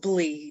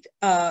nosebleed,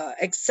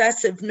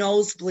 excessive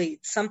nosebleed,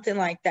 something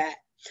like that.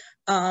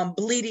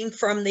 Bleeding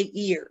from the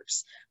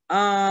ears.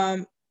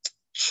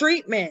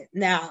 Treatment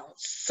now,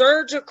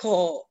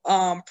 surgical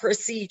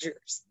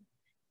procedures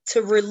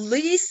to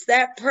release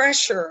that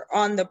pressure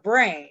on the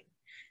brain.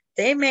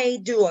 They may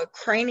do a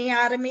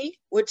craniotomy,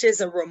 which is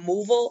a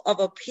removal of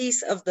a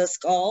piece of the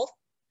skull,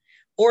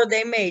 or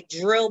they may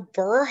drill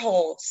burr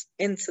holes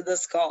into the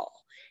skull.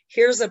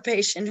 Here's a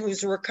patient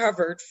who's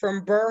recovered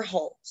from burr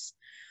holes.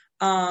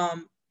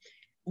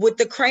 With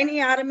the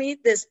craniotomy,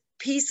 this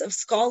piece of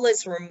skull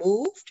is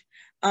removed.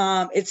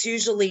 It's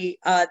usually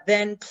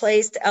then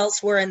placed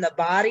elsewhere in the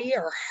body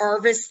or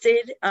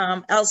harvested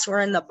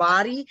elsewhere in the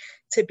body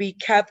to be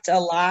kept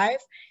alive.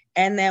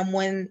 And then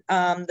when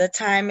the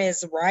time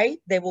is right,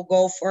 they will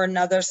go for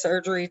another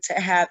surgery to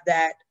have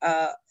that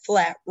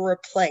flap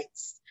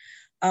replaced.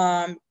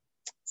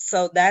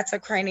 So that's a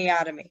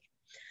craniotomy.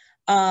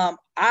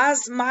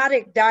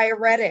 Osmotic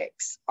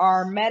diuretics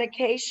are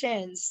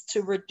medications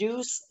to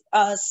reduce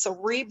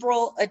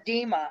cerebral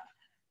edema.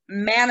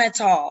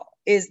 Mannitol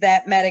is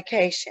that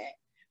medication.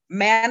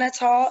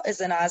 Mannitol is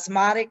an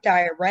osmotic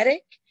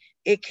diuretic.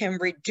 It can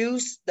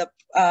reduce the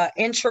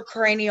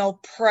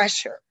intracranial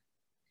pressure.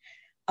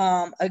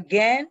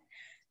 Again,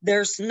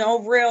 there's no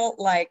real,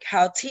 like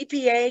how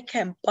TPA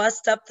can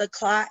bust up the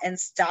clot and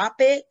stop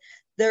it.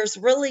 There's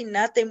really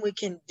nothing we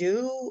can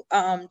do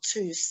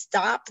to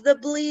stop the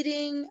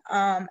bleeding,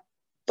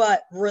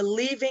 but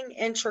relieving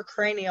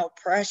intracranial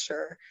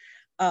pressure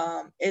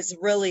is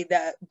really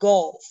the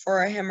goal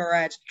for a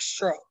hemorrhagic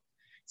stroke.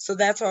 So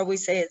that's why we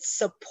say it's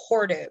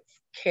supportive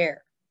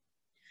care.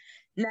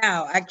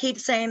 Now, I keep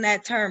saying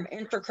that term,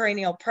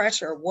 intracranial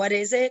pressure. What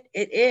is it?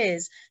 It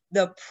is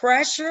the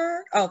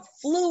pressure of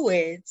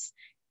fluids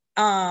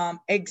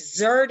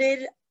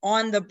exerted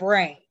on the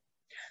brain.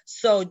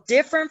 So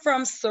different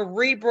from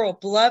cerebral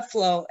blood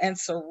flow and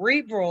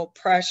cerebral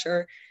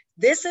pressure,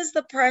 this is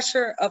the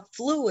pressure of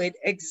fluid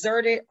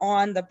exerted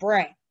on the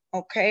brain,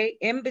 okay,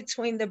 in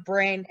between the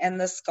brain and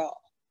the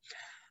skull.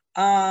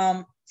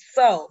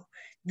 So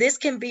This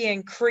can be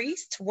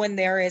increased when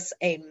there is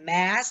a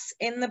mass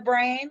in the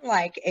brain,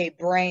 like a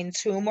brain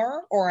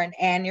tumor or an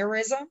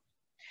aneurysm.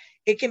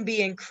 It can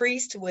be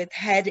increased with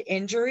head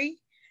injury,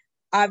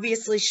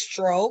 obviously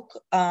stroke,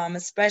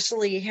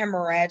 especially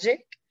hemorrhagic,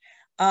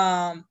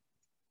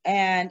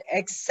 and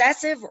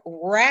excessive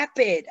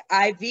rapid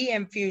IV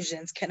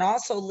infusions can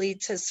also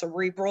lead to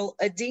cerebral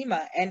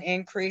edema and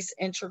increased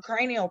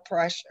intracranial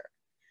pressure.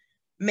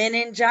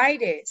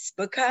 Meningitis,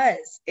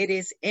 because it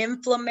is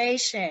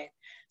inflammation.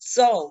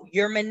 So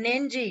your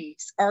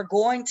meninges are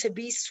going to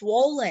be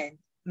swollen.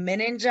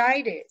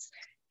 Meningitis,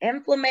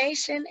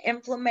 inflammation,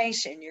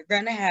 inflammation. You're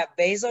going to have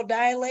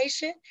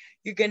vasodilation.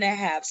 You're going to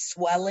have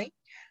swelling,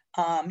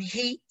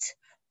 heat,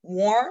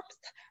 warmth.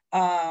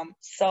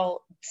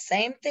 So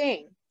same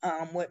thing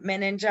with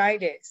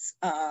meningitis.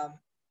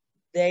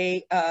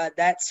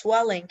 That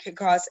swelling can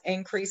cause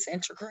increased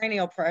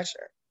intracranial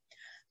pressure.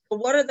 But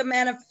what are the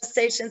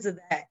manifestations of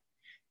that?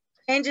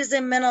 Changes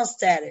in mental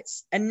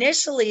status.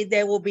 Initially,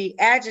 they will be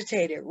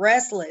agitated,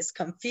 restless,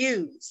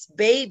 confused.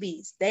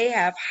 Babies, they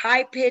have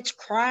high-pitched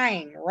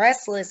crying,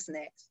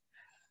 restlessness.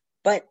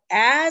 But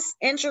as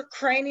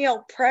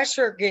intracranial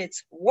pressure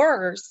gets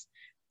worse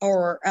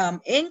or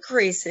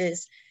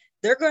increases,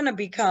 they're going to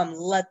become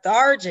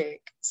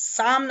lethargic,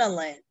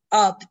 somnolent,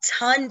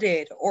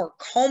 obtunded, or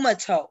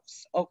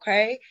comatose,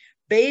 okay?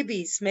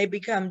 Babies may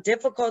become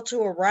difficult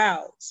to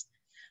arouse.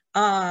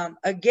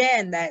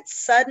 Again, that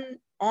sudden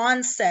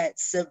onset,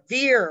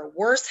 severe,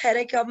 worst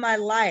headache of my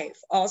life,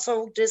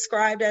 also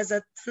described as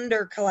a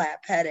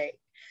thunderclap headache,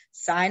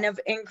 sign of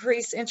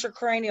increased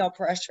intracranial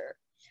pressure.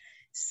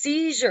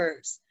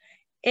 Seizures.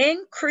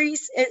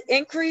 Increased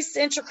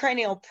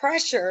intracranial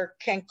pressure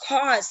can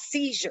cause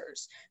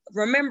seizures.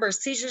 Remember,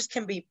 seizures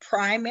can be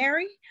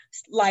primary,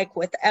 like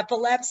with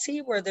epilepsy,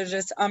 where they're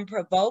just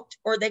unprovoked,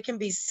 or they can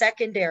be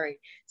secondary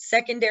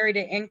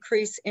to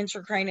increased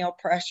intracranial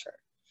pressure.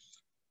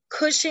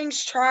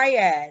 Cushing's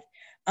triad,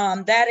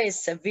 that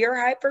is severe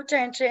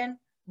hypertension,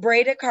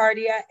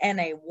 bradycardia, and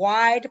a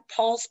wide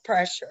pulse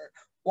pressure.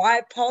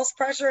 Wide pulse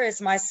pressure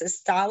is my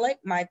systolic,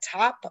 my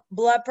top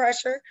blood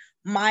pressure,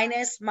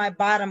 minus my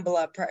bottom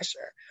blood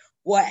pressure.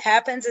 What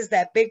happens is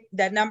that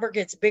number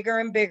gets bigger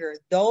and bigger.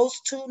 Those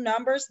two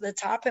numbers, the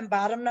top and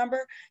bottom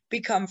number,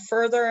 become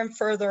further and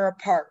further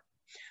apart.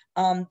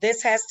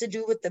 This has to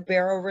do with the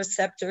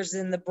baroreceptors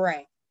in the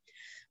brain.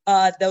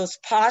 Those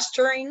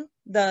posturing,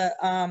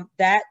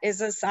 that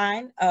is a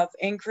sign of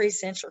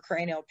increased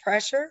intracranial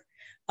pressure.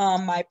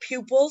 My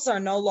pupils are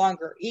no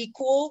longer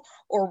equal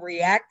or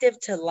reactive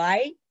to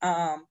light.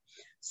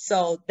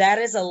 So that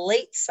is a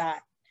late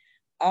sign.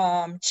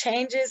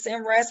 Changes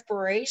in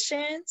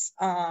respirations,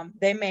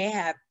 they may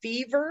have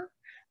fever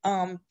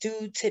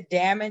due to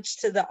damage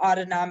to the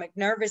autonomic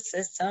nervous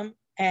system,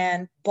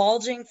 and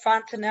bulging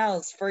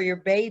fontanelles for your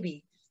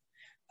baby.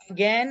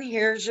 Again,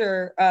 here's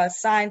your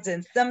signs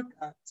and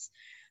symptoms.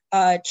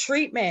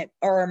 Treatment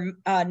or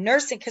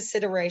nursing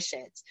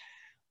considerations.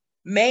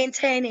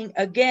 Maintaining,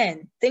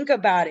 again, think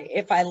about it.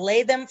 If I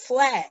lay them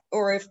flat,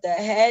 or if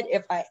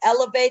I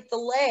elevate the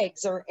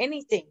legs or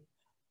anything,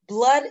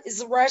 blood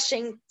is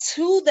rushing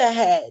to the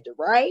head,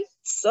 right?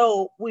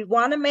 So we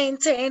want to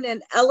maintain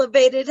an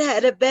elevated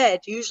head of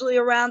bed, usually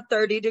around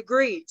 30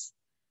 degrees.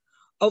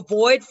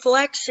 Avoid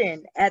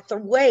flexion at the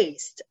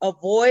waist.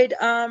 Avoid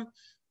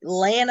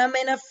laying them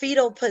in a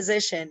fetal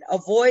position.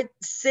 Avoid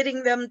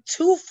sitting them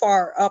too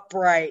far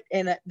upright.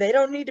 And they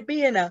don't need to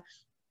be in a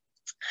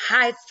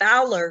high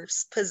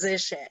Fowler's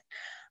position.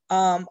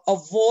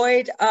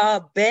 Avoid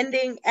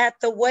bending at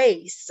the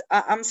waist.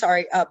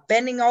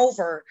 Bending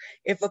over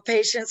if a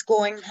patient's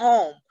going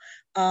home.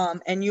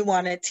 And you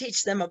want to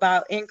teach them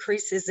about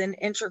increases in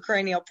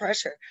intracranial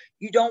pressure.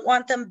 You don't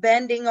want them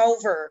bending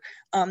over.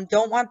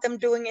 Don't want them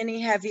doing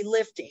any heavy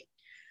lifting.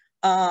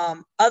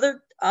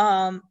 Other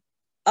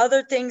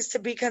things to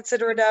be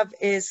considerate of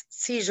is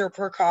seizure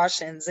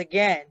precautions.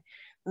 Again,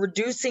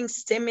 reducing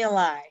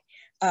stimuli,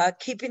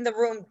 keeping the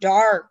room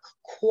dark,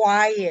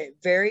 quiet,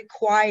 very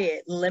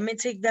quiet,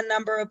 limiting the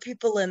number of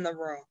people in the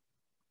room.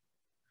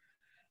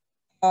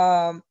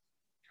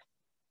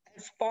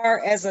 As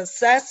far as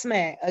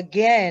assessment,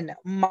 again,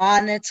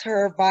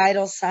 monitor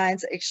vital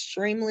signs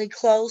extremely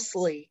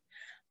closely.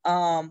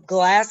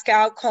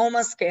 Glasgow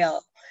Coma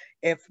Scale.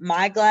 If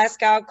my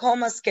Glasgow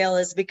Coma Scale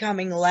is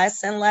becoming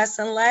less and less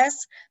and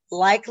less,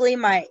 likely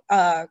my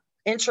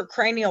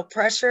intracranial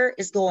pressure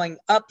is going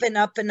up and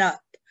up and up,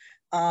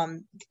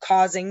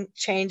 causing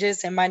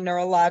changes in my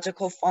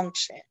neurological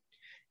function.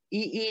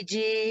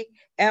 EEG,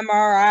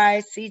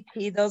 MRI,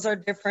 CT, those are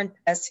different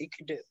tests you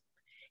could do.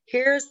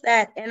 Here's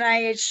that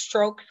NIH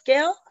stroke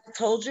scale I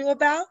told you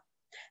about.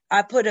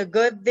 I put a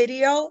good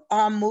video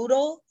on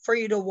Moodle for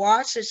you to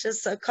watch. It's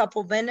just a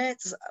couple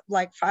minutes,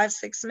 like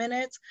 5-6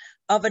 minutes,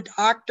 of a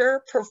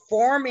doctor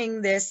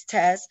performing this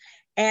test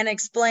and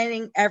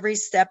explaining every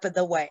step of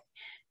the way.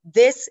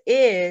 This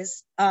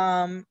is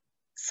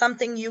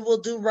something you will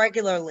do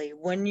regularly.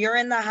 When you're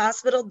in the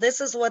hospital, this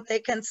is what they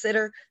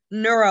consider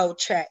neuro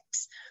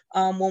checks.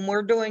 When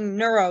we're doing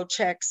neuro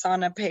checks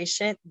on a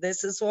patient,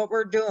 this is what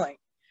we're doing.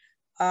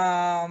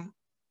 And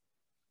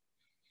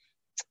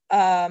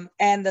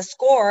the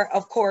score,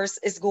 of course,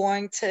 is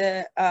going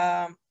to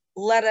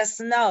let us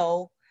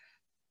know,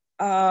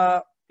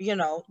 the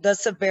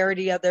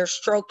severity of their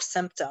stroke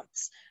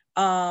symptoms.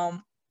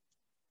 When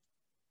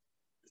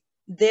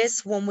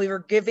we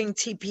were giving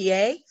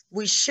TPA,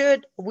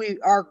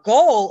 our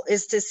goal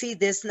is to see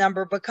this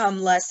number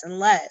become less and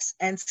less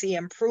and see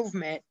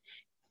improvement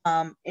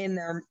in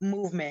their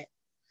movement.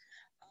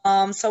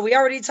 So we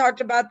already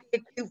talked about the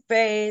acute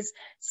phase.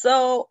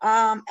 So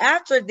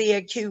after the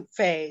acute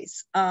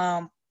phase,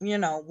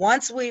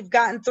 once we've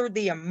gotten through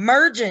the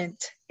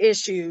emergent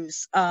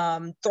issues,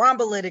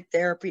 thrombolytic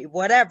therapy,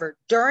 whatever,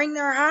 during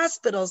their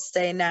hospital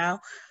stay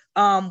now,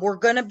 we're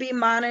going to be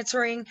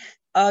monitoring,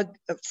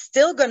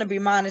 still going to be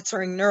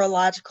monitoring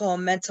neurological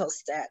and mental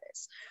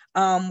status.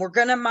 We're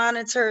going to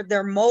monitor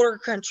their motor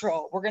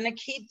control. We're going to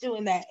keep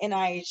doing that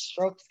NIH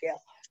stroke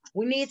scale.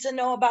 We need to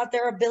know about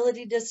their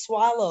ability to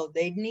swallow.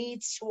 They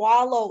need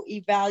swallow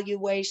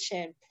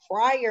evaluation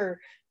prior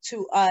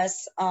to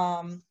us,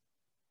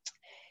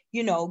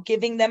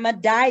 giving them a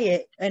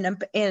diet.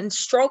 And in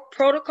stroke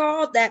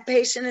protocol, that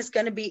patient is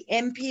going to be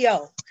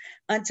NPO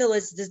until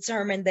it's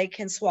determined they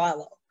can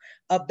swallow.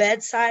 A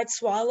bedside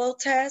swallow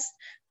test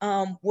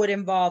would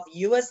involve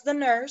you as the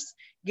nurse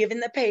giving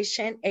the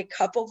patient a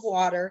cup of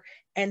water,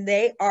 and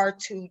they are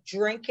to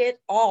drink it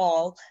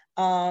all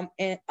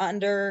in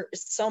under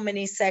so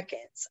many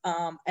seconds.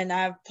 And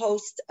I've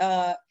posted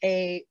a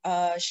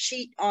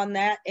sheet on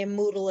that in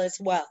Moodle as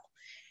well.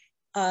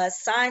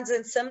 Signs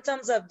and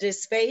symptoms of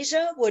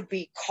dysphagia would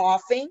be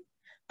coughing,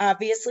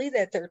 obviously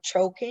that they're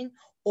choking,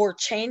 or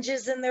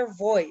changes in their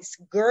voice,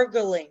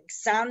 gurgling,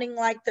 sounding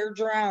like they're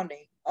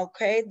drowning.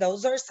 Okay,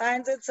 those are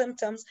signs and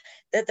symptoms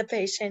that the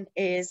patient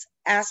is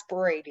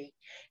aspirating.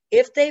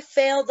 If they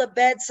fail the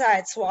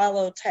bedside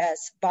swallow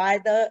test by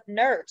the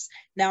nurse,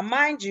 now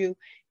mind you,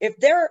 if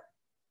their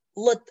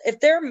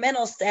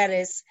mental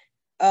status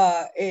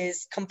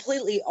is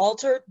completely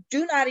altered,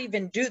 do not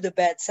even do the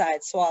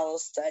bedside swallow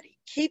study.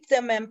 Keep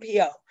them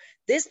NPO.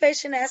 This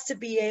patient has to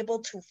be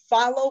able to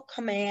follow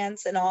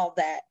commands and all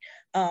that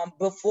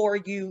before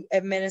you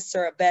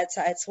administer a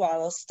bedside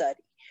swallow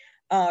study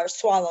or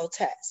swallow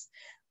test.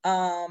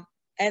 And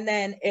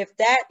then if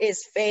that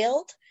is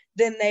failed,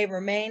 then they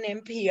remain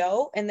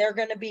NPO and they're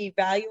going to be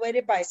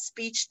evaluated by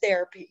speech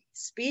therapy.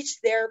 Speech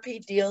therapy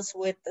deals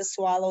with the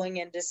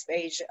swallowing and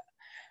dysphagia.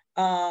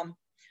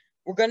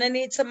 We're going to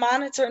need to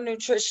monitor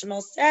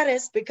nutritional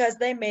status because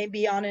they may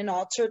be on an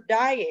altered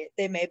diet.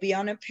 They may be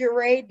on a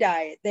puree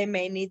diet. They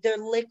may need their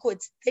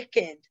liquids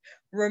thickened.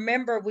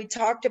 Remember, we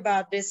talked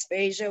about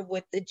dysphagia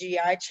with the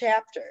GI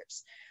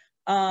chapters.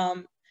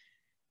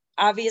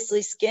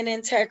 Obviously, skin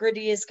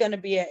integrity is going to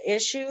be an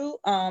issue,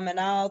 and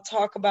I'll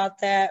talk about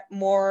that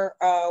more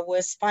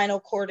with spinal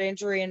cord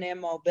injury and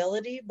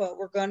immobility, but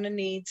we're going to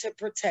need to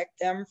protect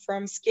them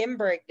from skin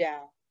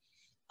breakdown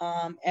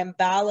and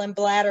bowel and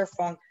bladder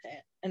function,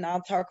 and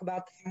I'll talk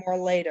about that more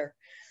later.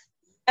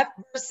 Left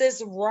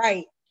versus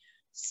right.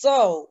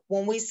 So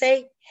when we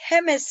say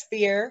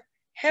hemisphere,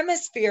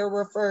 hemisphere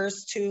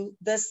refers to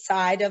the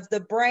side of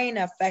the brain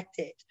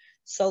affected.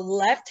 So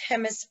left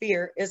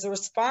hemisphere is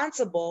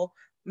responsible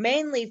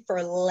mainly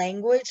for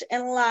language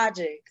and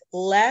logic.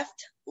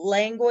 Left,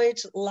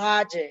 language,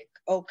 logic,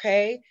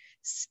 okay?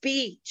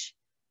 Speech,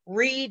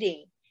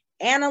 reading,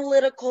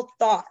 analytical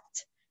thought,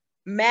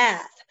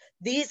 math.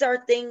 These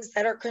are things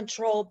that are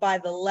controlled by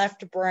the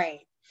left brain.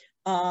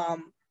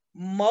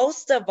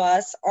 Most of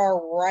us are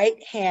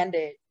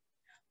right-handed.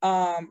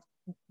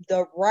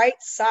 The right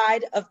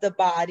side of the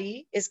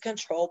body is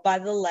controlled by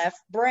the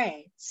left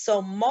brain.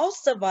 So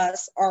most of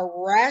us are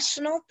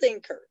rational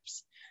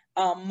thinkers.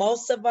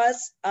 Most of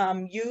us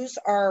use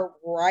our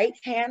right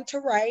hand to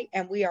write,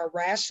 and we are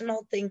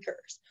rational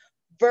thinkers.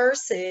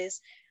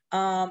 Versus,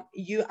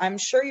 I'm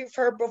sure you've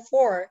heard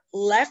before,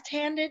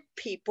 left-handed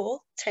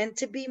people tend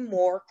to be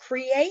more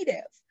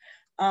creative.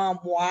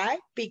 Why?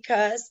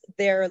 Because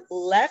their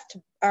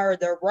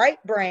right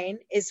brain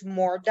is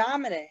more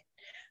dominant.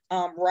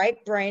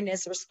 Right brain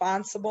is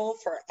responsible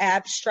for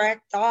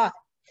abstract thought,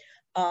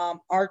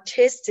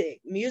 artistic,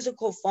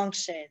 musical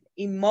function,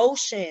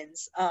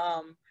 emotions,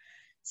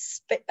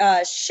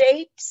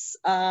 shapes,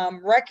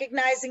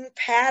 recognizing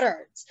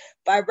patterns.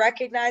 By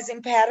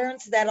recognizing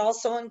patterns, that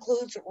also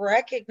includes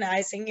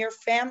recognizing your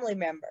family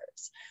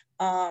members.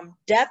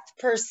 Depth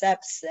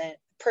perception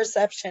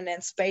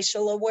and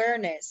spatial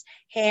awareness,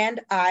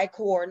 hand-eye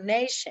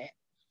coordination.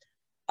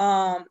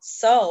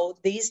 So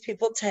these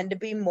people tend to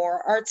be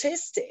more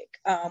artistic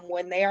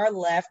when they are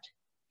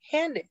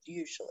left-handed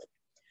usually.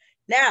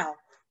 Now,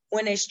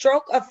 when a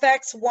stroke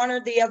affects one or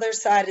the other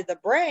side of the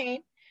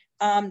brain,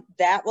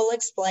 that will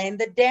explain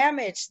the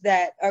damage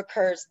that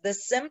occurs, the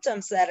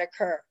symptoms that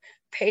occur.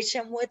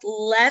 Patient with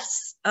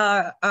left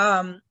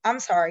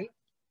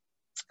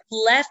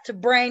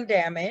brain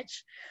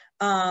damage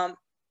are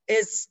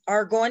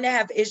going to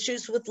have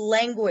issues with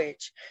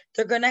language.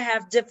 They're going to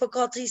have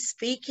difficulty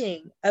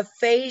speaking,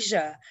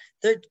 aphasia.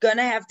 They're going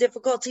to have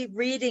difficulty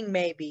reading,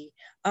 maybe,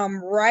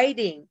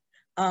 writing.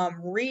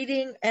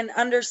 reading and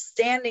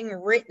understanding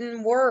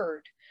written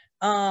word.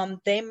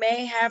 They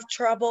may have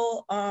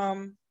trouble,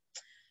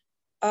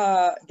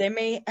 they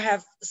may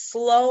have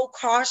slow,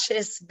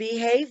 cautious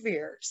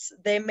behaviors.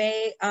 They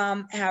may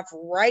have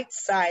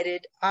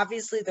right-sided,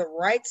 obviously the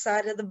right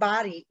side of the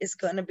body is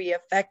going to be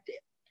affected.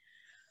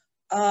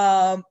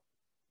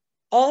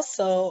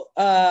 Also,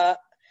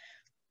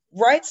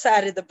 right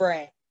side of the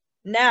brain.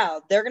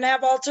 Now, they're going to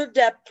have altered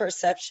depth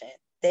perception.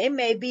 They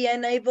may be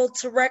unable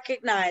to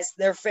recognize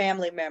their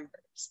family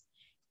members,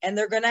 and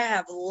they're going to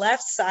have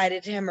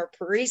left-sided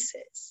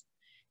hemiparesis.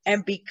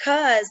 And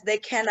because they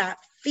cannot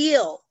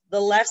feel the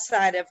left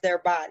side of their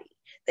body,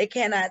 they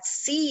cannot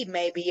see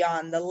maybe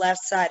on the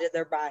left side of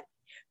their body.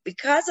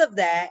 Because of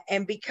that,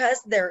 and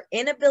because their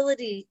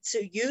inability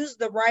to use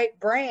the right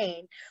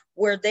brain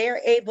where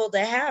they're able to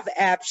have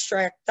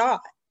abstract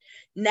thought,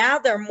 now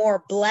they're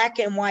more black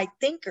and white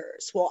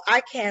thinkers. Well, I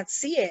can't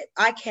see it,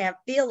 I can't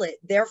feel it,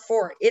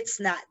 therefore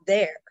it's not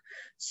there.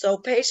 So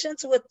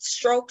patients with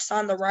strokes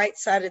on the right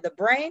side of the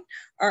brain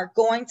are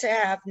going to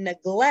have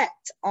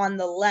neglect on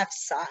the left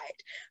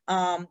side.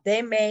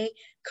 They may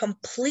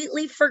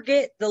completely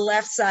forget the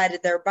left side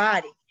of their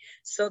body.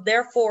 So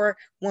therefore,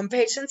 when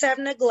patients have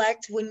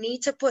neglect, we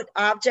need to put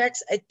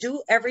objects,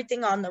 do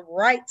everything on the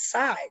right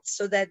side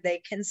so that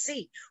they can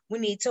see. We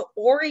need to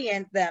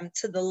orient them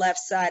to the left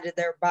side of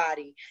their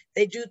body.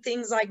 They do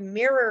things like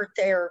mirror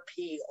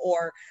therapy,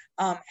 or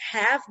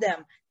have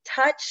them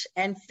touch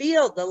and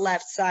feel the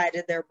left side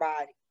of their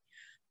body.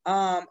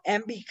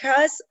 And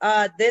because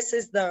this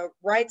is the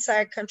right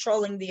side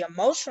controlling the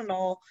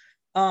emotional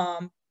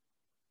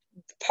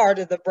part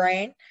of the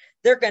brain,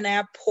 they're going to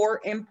have poor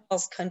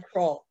impulse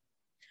control.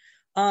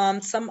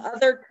 Some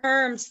other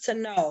terms to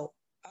know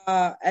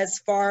as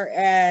far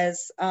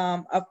as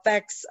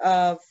effects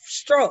of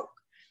stroke.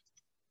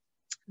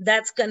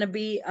 That's going to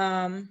be,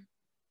 sorry,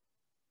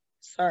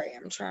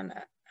 I'm trying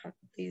to,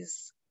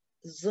 these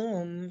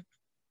Zoom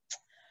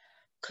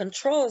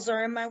controls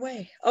are in my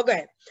way.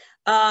 Okay.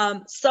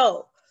 Motor,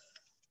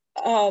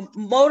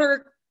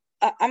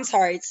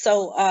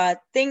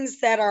 things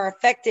that are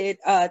affected,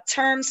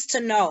 terms to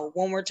know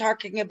when we're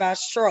talking about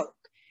stroke.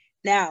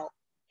 Now,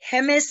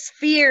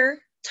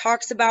 hemisphere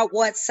talks about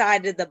what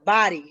side of the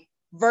body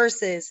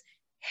versus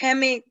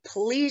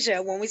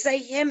hemiplegia. When we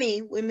say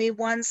hemi, we mean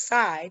one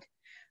side.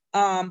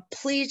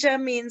 Plegia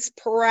means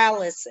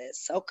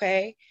paralysis,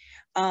 okay?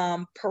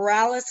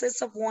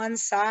 Paralysis of one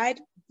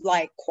side,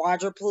 like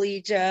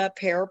quadriplegia,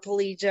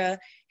 paraplegia.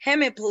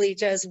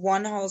 Hemiplegia is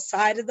one whole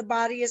side of the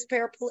body is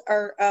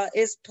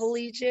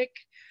pelagic,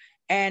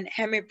 and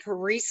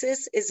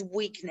hemiparesis is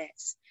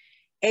weakness.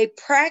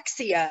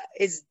 Apraxia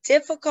is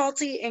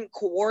difficulty in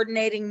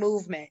coordinating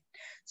movement.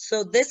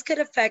 So this could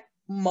affect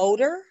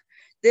motor.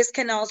 This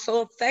can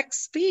also affect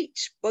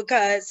speech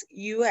because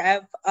you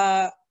have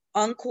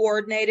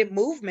uncoordinated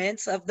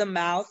movements of the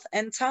mouth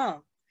and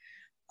tongue.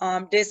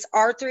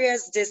 Dysarthria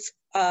is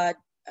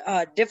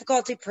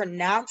difficulty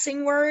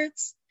pronouncing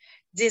words.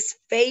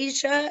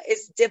 Dysphagia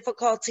is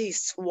difficulty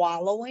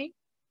swallowing.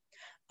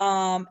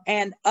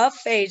 And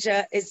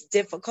aphasia is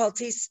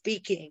difficulty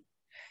speaking.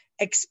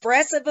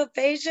 Expressive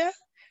aphasia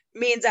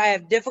means I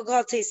have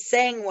difficulty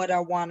saying what I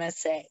want to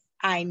say.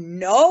 I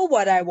know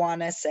what I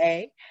want to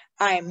say.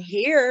 I'm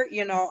here,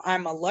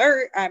 I'm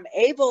alert. I'm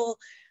able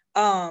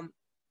to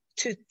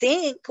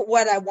think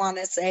what I want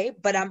to say,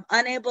 but I'm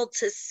unable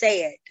to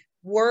say it.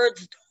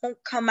 Words don't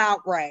come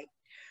out right.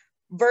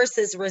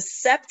 Versus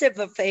receptive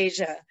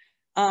aphasia,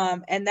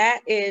 and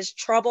that is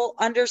trouble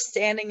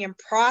understanding and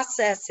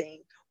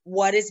processing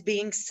what is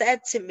being said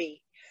to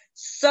me.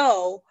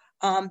 So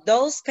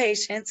those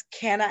patients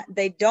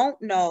they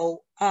don't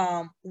know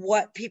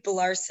what people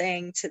are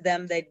saying to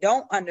them. They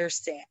don't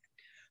understand.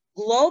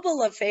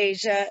 Global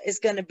aphasia is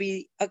going to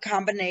be a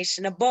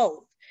combination of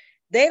both.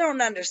 They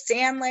don't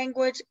understand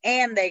language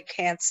and they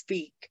can't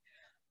speak.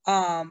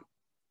 Hemianopsia,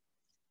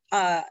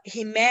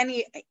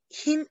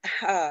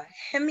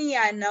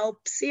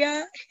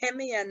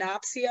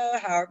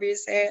 however you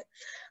say it,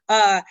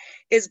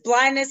 is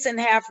blindness in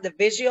half of the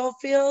visual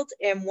field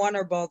in one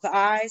or both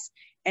eyes.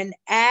 And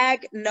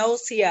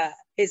agnosia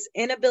is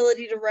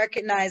inability to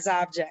recognize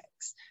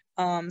objects.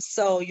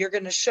 So you're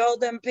going to show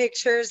them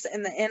pictures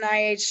in the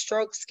NIH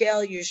stroke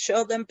scale. You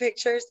show them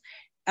pictures.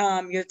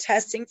 You're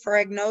testing for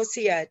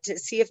agnosia to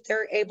see if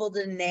they're able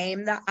to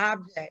name the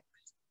object.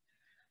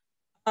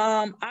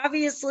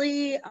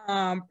 Obviously,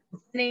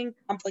 preventing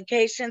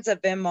complications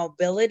of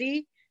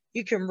immobility.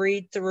 You can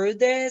read through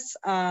this.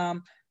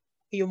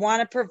 You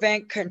want to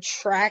prevent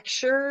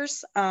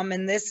contractures,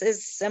 and this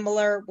is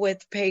similar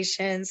with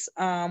patients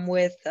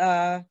with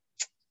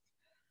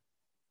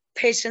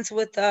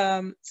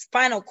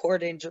spinal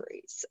cord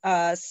injuries.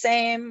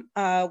 Same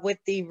with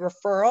the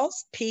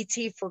referrals,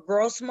 PT for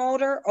gross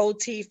motor,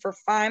 OT for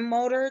fine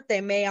motor.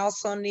 They may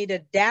also need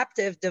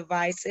adaptive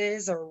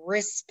devices or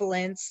wrist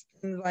splints,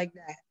 things like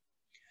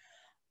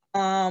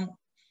that.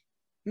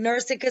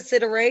 Nursing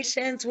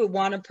considerations, we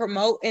want to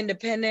promote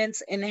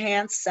independence,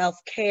 enhance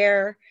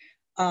self-care.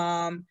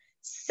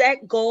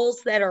 Set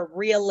goals that are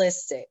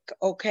realistic,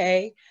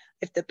 okay?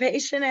 If the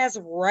patient has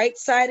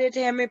right-sided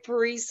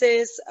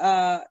hemiparesis,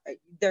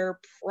 they're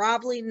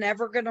probably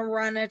never going to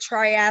run a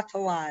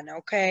triathlon,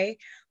 okay?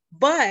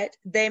 But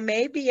they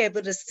may be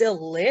able to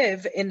still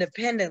live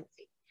independently.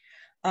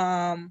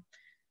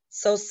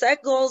 So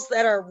set goals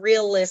that are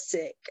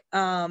realistic.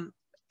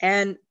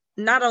 And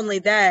not only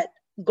that,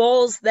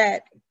 goals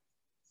that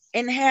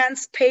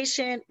enhance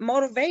patient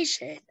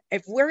motivation.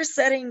 If we're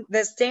setting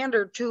the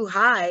standard too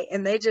high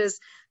and they just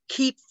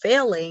keep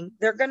failing,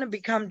 they're going to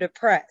become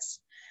depressed.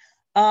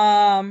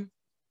 Again,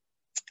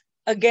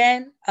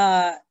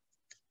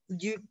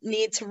 you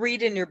need to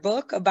read in your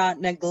book about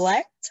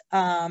neglect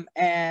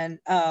and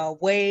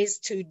ways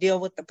to deal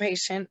with the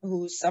patient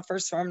who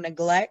suffers from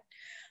neglect.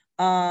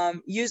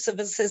 Use of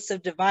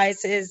assistive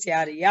devices,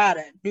 yada,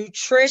 yada.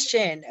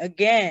 Nutrition,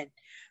 again,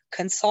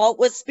 consult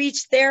with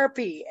speech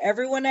therapy.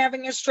 Everyone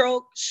having a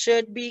stroke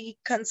should be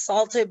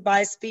consulted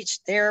by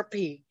speech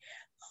therapy.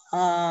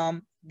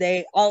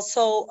 They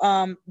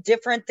also,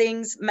 different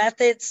things,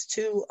 methods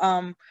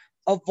to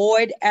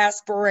avoid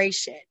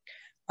aspiration.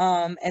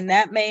 And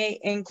that may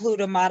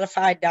include a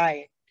modified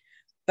diet.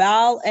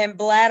 Bowel and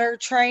bladder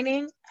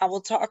training, I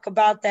will talk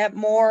about that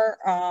more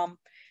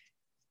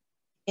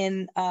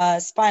in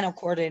spinal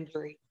cord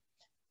injury.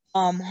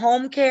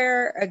 Home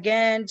care,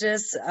 again,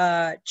 just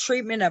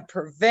treatment of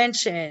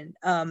prevention,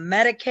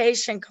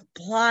 medication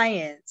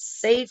compliance,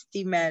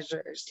 safety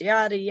measures,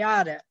 yada,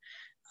 yada.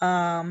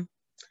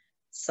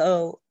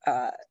 So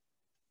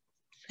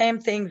same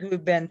things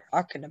we've been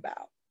talking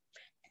about.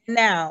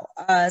 Now,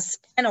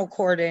 spinal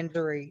cord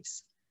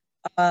injuries.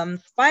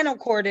 Spinal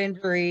cord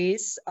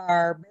injuries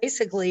are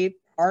basically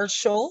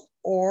partial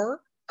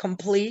or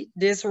complete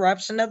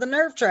disruption of the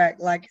nerve tract,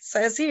 like it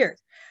says here.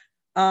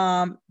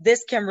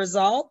 This can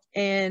result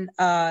in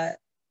minor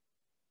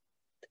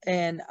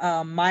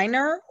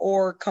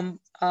or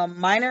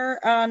minor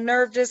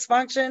nerve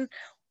dysfunction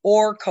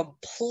or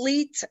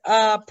complete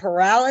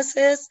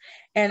paralysis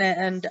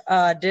and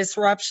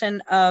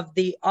disruption of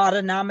the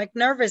autonomic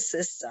nervous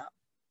system.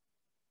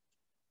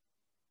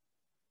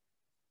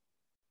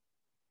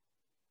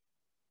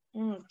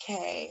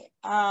 Okay.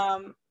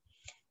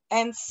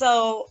 And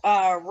so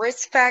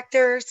risk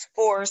factors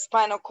for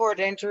spinal cord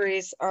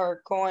injuries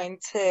are going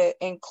to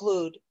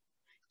include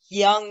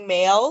young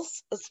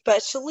males,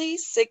 especially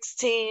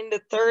 16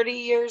 to 30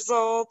 years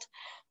old.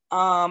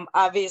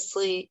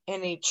 Obviously,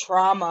 any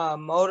trauma,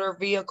 motor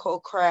vehicle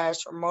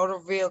crash or motor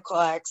vehicle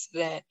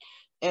accident,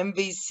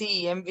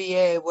 MVC,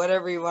 MVA,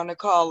 whatever you want to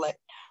call it,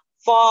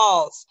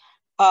 falls,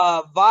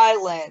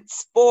 violence,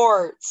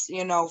 sports,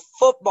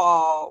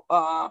 football,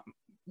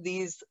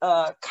 these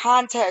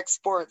contact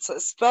sports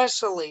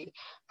especially.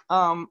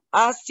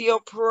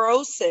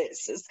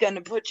 Osteoporosis is going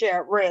to put you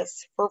at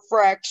risk for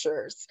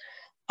fractures.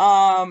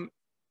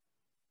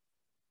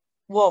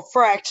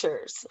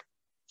 Fractures.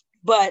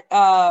 But,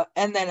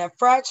 and then a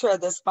fracture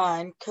of the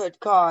spine could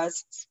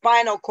cause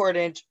spinal cord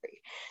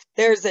injury.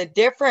 There's a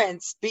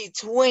difference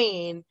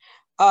between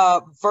a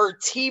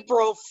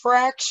vertebral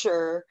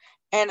fracture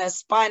and a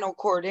spinal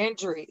cord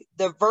injury.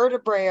 The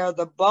vertebrae are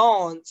the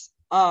bones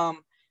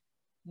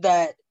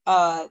that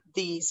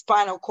the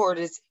spinal cord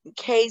is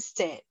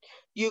encased in.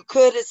 You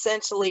could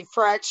essentially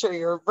fracture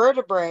your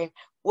vertebrae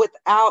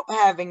without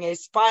having a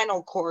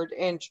spinal cord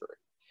injury.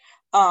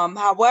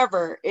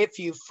 However, if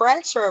you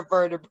fracture a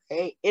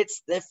vertebrae,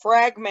 it's the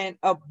fragment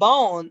of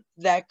bone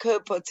that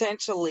could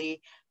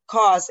potentially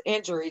cause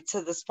injury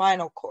to the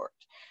spinal cord.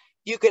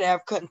 You could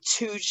have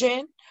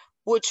contusion,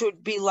 which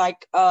would be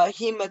like a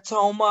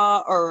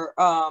hematoma or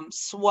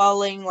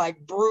swelling,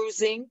 like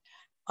bruising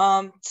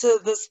to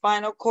the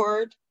spinal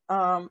cord.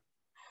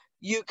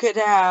 You could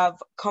have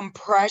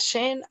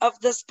compression of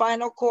the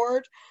spinal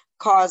cord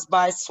caused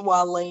by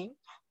swelling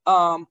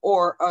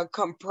or a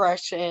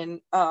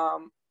compression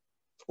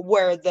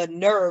where the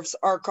nerves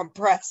are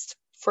compressed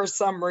for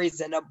some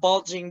reason, a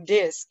bulging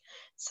disc,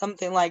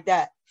 something like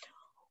that.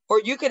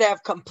 Or you could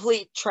have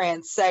complete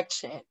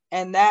transection,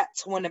 and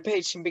that's when a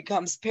patient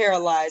becomes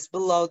paralyzed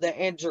below the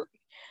injury.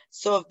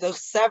 So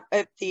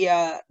if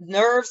the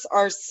nerves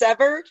are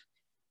severed,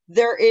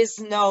 there is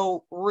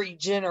no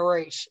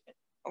regeneration,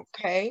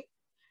 okay?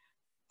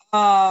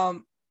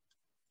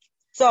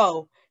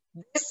 So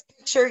this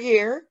picture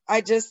here, I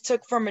just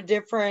took from a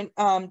different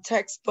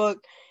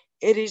textbook.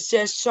 It is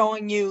just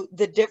showing you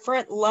the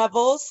different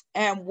levels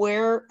and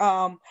where,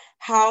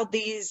 how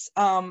these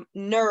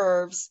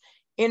nerves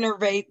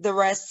innervate the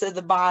rest of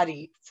the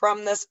body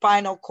from the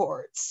spinal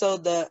cord. So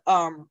the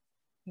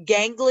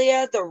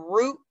ganglia, the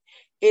root,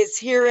 is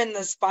here in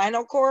the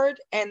spinal cord,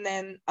 and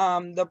then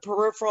the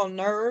peripheral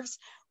nerves,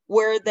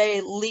 where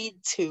they lead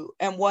to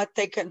and what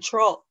they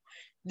control.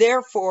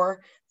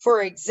 Therefore,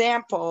 for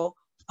example,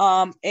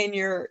 in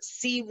your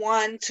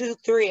C1, 2,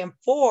 3, and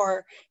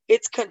 4,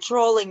 it's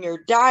controlling your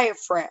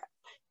diaphragm.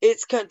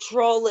 It's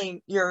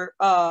controlling your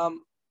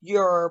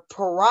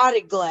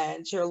parotid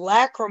glands, your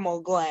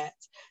lacrimal glands.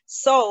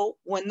 So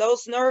when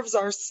those nerves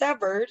are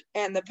severed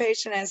and the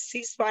patient has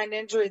C-spine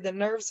injury, the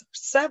nerves are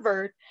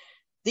severed,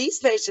 these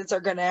patients are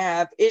going to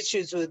have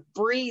issues with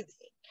breathing.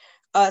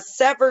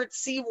 Severed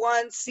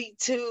C1,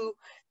 C2,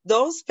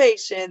 those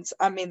patients,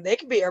 I mean, they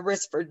could be at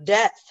risk for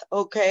death,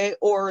 okay,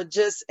 or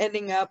just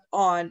ending up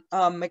on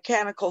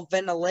mechanical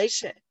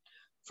ventilation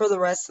for the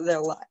rest of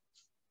their life.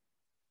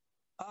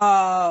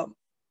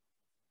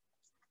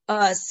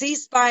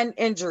 C-spine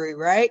injury,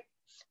 right?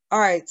 All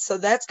right, so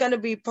that's going to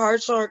be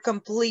partial or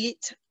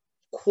complete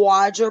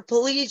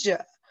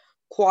quadriplegia.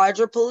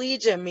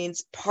 Quadriplegia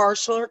means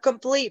partial or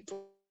complete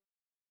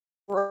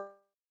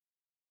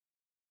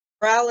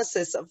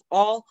paralysis of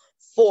all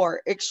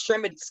four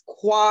extremities.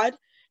 Quad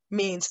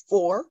means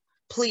four,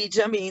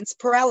 plegia means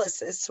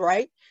paralysis,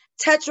 right?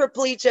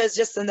 Tetraplegia is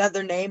just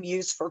another name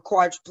used for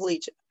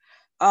quadriplegia.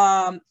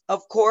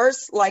 Of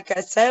course, like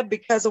I said,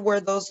 because of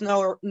where those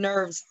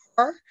nerves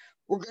are,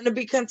 we're going to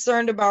be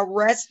concerned about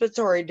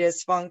respiratory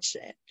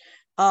dysfunction.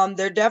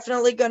 They're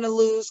definitely going to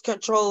lose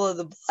control of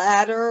the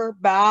bladder,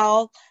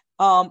 bowel,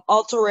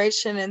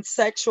 alteration in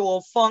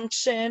sexual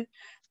function.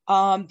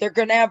 They're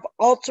going to have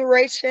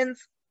alterations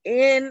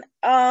in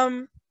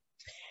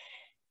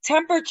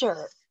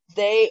temperature.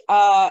 They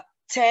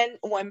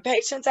when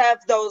patients have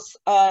those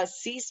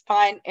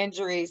C-spine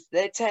injuries,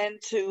 they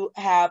tend to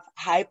have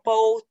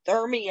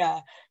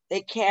hypothermia.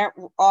 They can't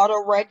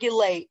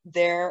auto-regulate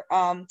their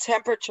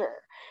temperature.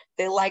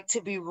 They like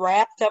to be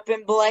wrapped up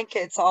in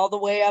blankets all the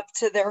way up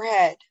to their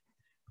head.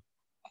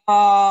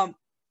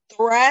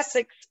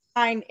 Thoracic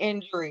spine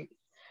injuries.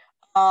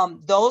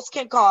 Those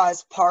can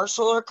cause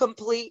partial or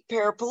complete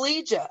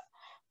paraplegia.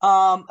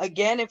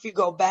 Again, if you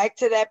go back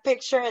to that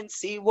picture and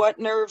see what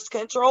nerves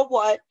control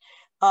what,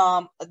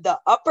 the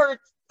upper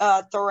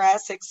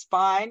thoracic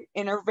spine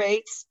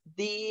innervates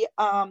the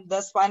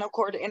spinal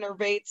cord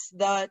innervates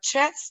the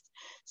chest.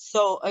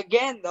 So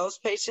again, those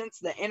patients,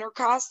 the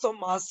intercostal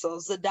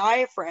muscles, the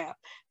diaphragm,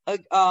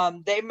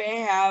 they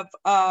may have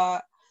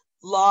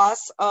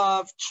loss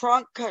of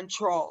trunk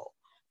control.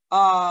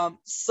 The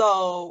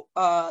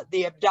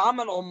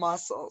abdominal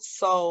muscles.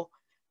 So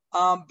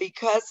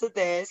because of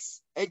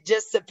this, it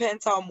just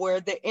depends on where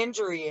the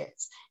injury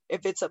is.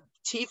 If it's a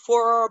T4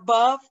 or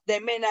above, they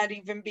may not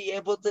even be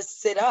able to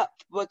sit up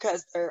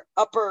because their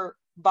upper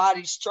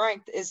body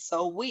strength is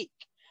so weak.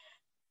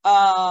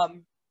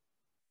 Again,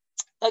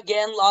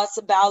 loss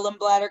of bowel and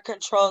bladder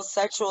control,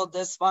 sexual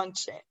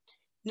dysfunction.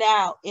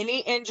 Now, any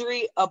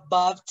injury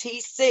above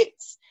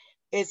T6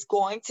 is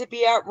going to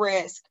be at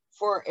risk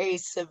for a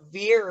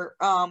severe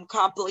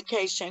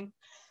complication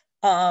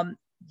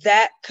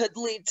that could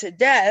lead to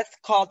death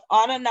called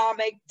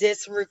autonomic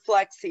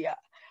dysreflexia.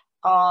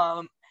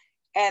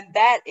 And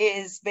that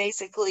is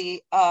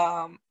basically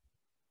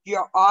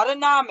your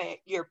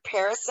autonomic, your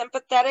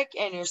parasympathetic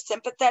and your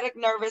sympathetic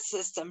nervous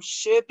system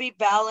should be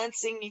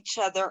balancing each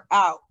other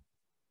out.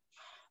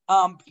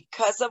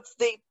 Because of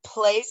the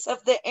place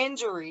of the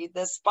injury,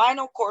 the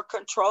spinal cord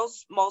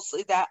controls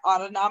mostly that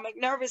autonomic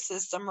nervous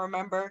system,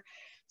 remember?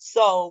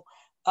 So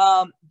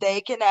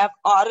they can have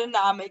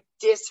autonomic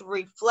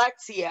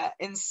dysreflexia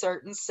in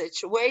certain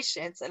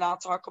situations, and I'll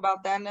talk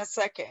about that in a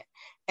second.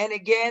 And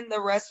again,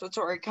 the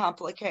respiratory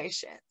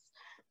complications.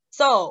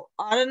 So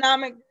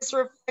autonomic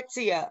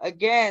dysreflexia,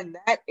 again,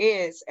 that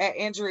is at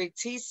injury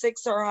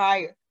T6 or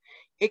higher.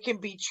 It can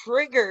be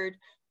triggered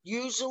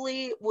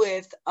usually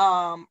with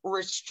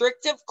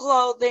restrictive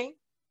clothing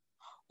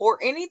or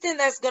anything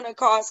that's going to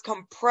cause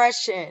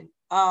compression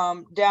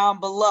down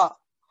below.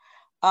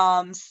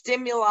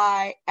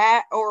 Stimuli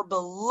at or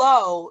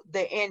below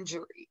the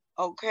injury,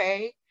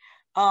 okay?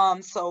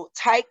 So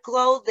tight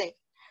clothing,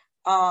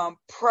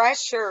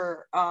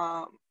 pressure,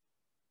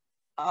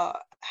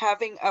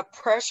 having a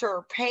pressure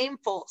or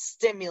painful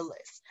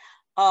stimulus,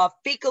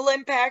 fecal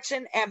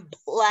impaction and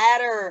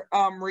bladder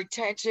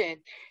retention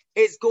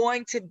is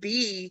going to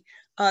be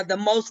the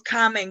most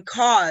common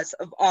cause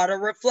of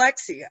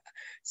autoreflexia.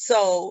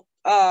 So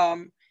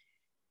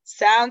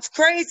sounds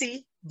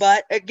crazy,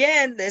 but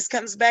again, this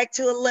comes back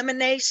to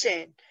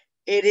elimination.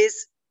 It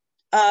is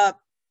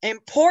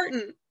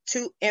important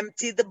to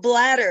empty the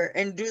bladder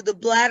and do the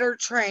bladder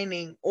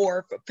training, or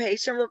if a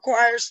patient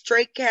requires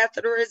straight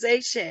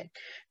catheterization,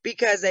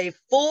 because a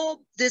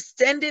full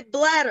distended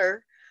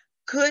bladder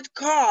could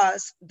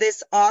cause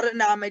this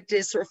autonomic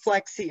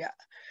dysreflexia.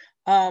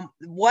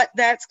 What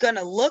that's going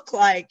to look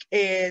like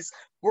is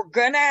we're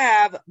going to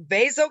have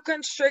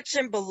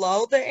vasoconstriction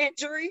below the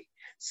injury.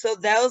 So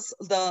those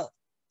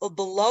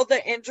below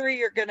the injury,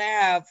 you're going to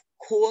have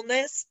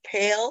coolness,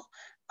 pale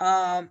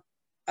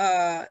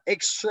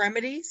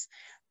extremities,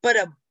 but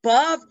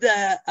above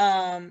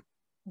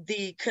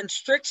the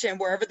constriction,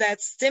 wherever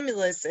that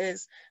stimulus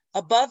is,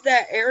 above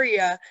that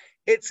area,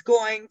 it's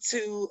going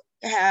to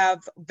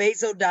have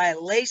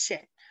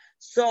vasodilation.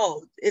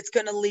 So it's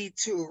going to lead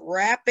to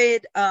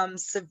rapid,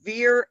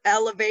 severe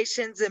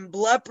elevations in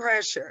blood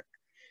pressure.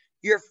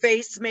 Their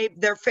face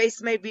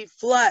may be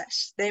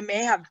flushed. They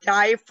may have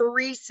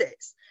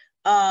diaphoresis,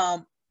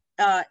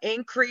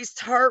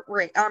 increased heart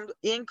rate,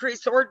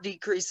 increased or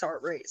decreased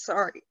heart rate.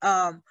 Sorry.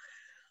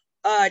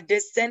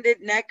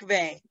 distended neck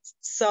veins.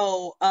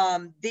 So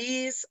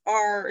these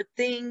are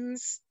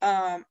things,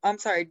 I'm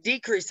sorry,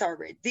 decreased heart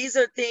rate. These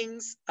are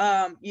things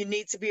you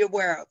need to be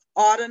aware of.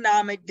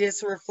 Autonomic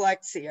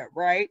dysreflexia,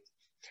 right?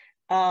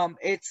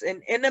 It's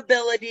an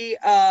inability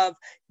of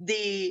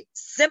the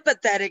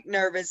sympathetic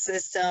nervous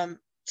system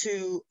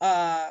to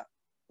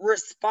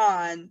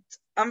respond.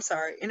 I'm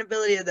sorry,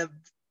 inability of the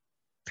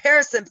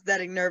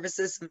parasympathetic nervous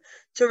system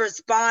to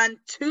respond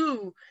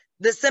to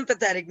the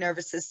sympathetic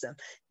nervous system.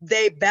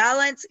 They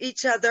balance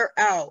each other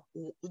out.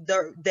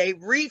 They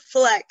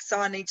reflex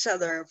on each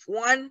other. If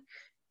one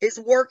is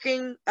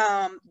working,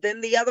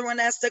 then the other one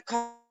has to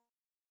calm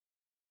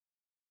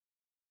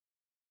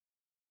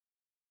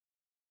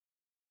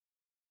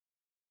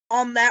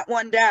that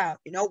one down.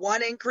 You know,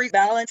 one increase,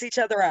 balance each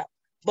other out.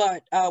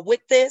 But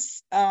with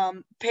this,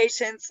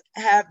 patients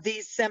have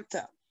these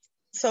symptoms.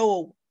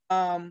 So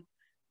I'll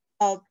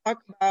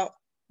talk about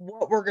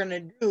what we're going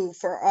to do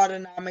for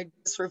autonomic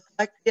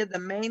dysreflexia. The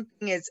main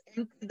thing is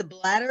empty the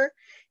bladder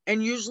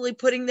and usually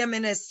putting them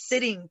in a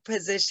sitting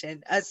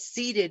position, a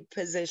seated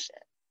position.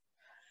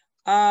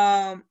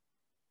 Lumbar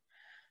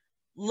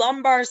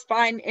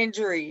spine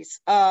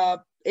injuries.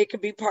 It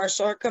could be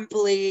partial or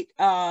complete.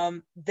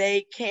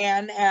 They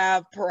can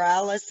have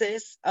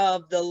paralysis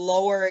of the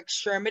lower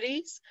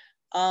extremities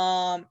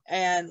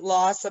and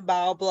loss of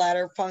bowel,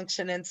 bladder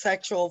function, and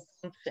sexual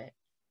function.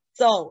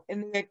 So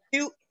in the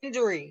acute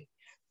injury,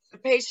 the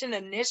patient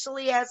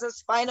initially has a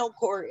spinal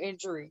cord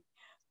injury.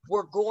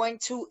 We're going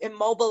to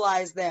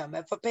immobilize them.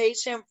 If a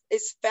patient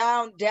is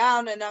found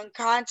down and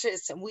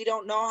unconscious and we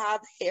don't know how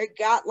they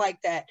got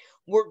like that,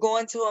 we're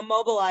going to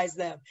immobilize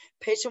them.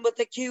 Patient with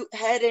acute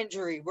head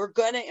injury, we're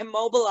going to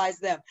immobilize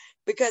them,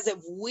 because if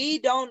we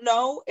don't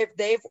know if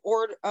they've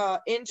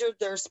injured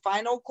their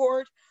spinal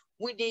cord,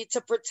 we need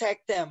to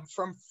protect them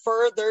from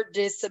further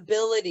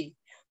disability.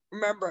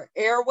 Remember,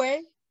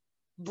 airway,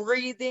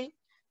 breathing,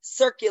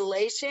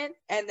 circulation,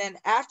 and then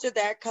after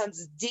that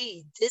comes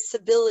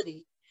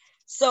disability.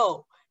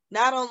 So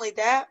not only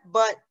that,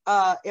 but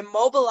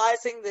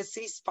immobilizing the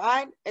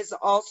C-spine is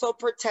also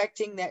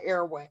protecting the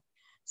airway.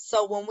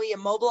 So when we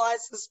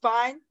immobilize the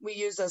spine, we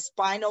use a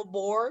spinal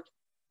board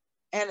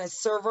and a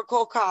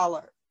cervical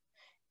collar,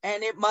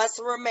 and it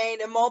must remain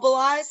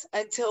immobilized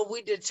until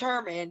we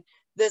determine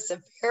the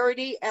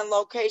severity and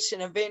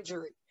location of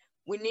injury.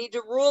 We need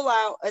to rule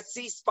out a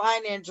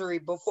C-spine injury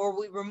before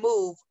we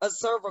remove a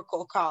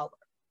cervical collar.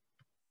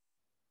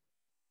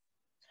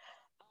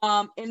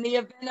 In the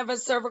event of a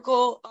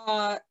cervical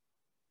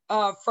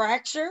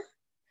fracture,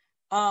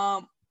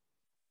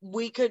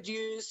 we could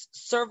use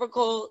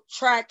cervical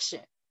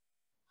traction.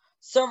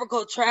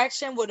 Cervical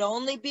traction would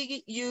only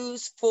be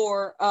used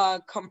for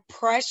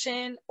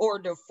compression or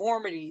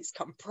deformities,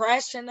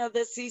 compression of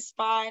the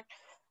C-spine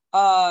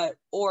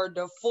or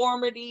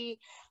deformity,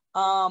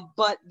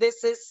 but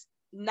this is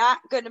not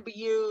going to be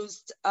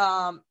used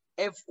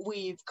if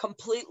we've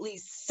completely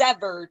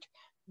severed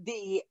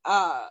the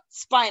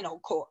spinal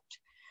cord.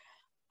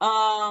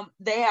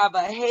 They have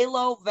a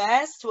halo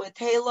vest with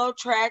halo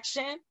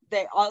traction.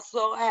 They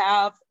also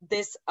have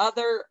this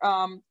other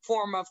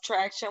form of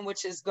traction,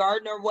 which is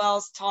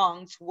Gardner-Wells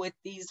tongs with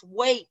these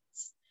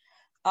weights.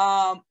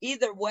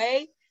 Either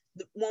way,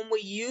 when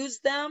we use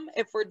them,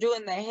 if we're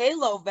doing the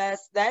halo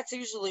vest, that's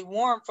usually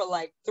worn for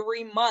like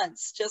 3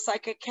 months, just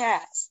like a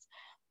cast.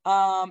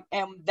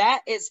 And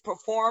that is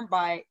performed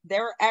by,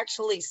 they're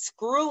actually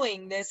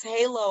screwing this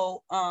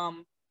halo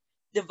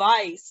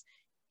device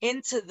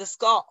into the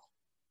skull.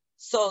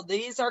 So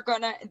these are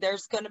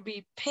there's gonna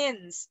be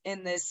pins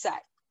in this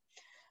set.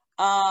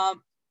 And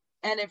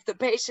if the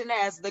patient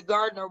has the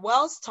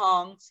Gardner-Wells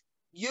tongs,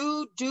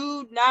 you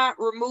do not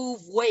remove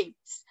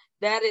weights.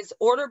 That is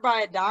ordered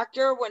by a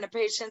doctor when a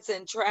patient's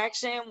in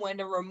traction, when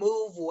to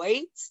remove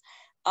weights.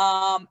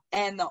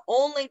 And the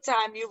only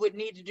time you would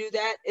need to do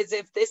that is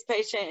if this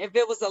patient, if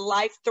it was a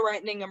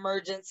life-threatening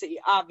emergency,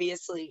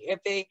 obviously,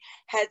 if they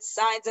had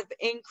signs of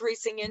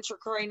increasing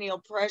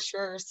intracranial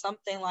pressure or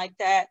something like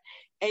that,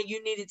 and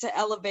you needed to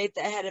elevate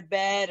the head of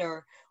bed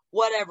or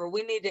whatever,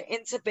 we need to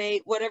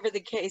intubate, whatever the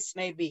case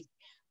may be.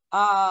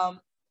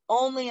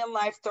 Only in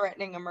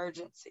life-threatening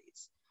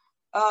emergencies.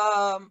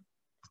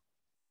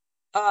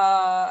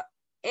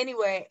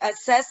 Anyway,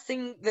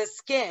 assessing the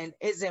skin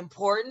is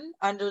important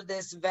under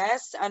this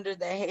vest, under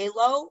the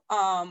halo.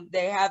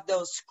 They have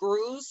those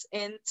screws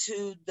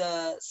into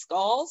the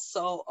skull.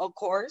 So of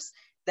course,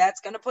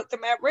 that's going to put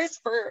them at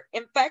risk for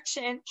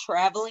infection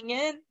traveling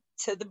in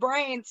to the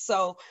brain.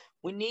 So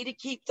we need to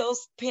keep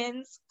those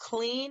pins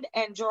clean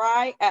and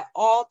dry at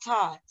all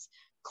times.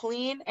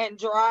 Clean and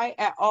dry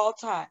at all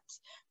times.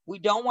 We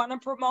don't want to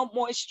promote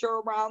moisture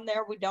around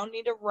there. We don't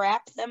need to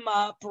wrap them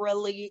up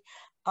really.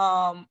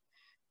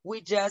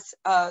 We just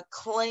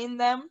clean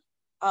them.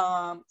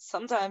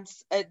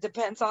 Sometimes it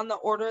depends on the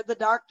order of the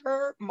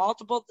doctor.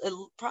 Multiple,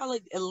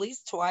 probably at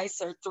least 2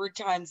 or 3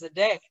 times a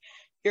day,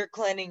 you're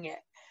cleaning it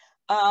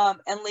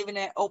and leaving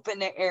it open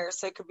to air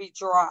so it could be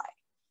dry.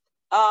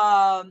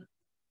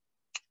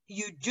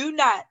 you do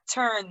not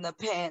turn the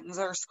pins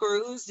or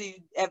screws. You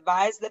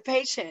advise the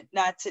patient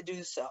not to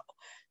do so.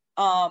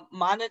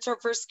 Monitor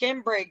for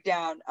skin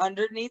breakdown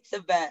underneath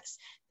the vest.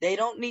 They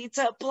don't need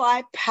to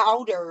apply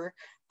powder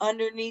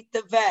underneath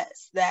the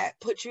vest. That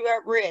puts you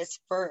at risk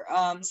for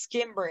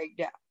skin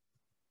breakdown.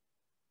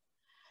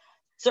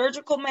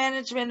 Surgical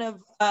management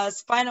of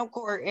spinal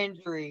cord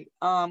injury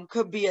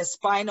could be a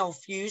spinal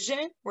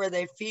fusion where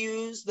they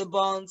fuse the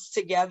bones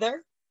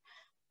together.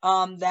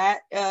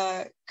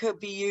 That could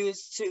be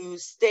used to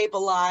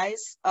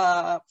stabilize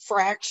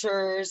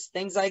fractures,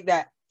 things like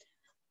that.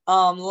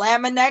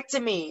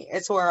 Laminectomy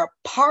is where a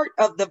part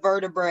of the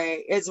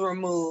vertebrae is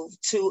removed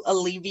to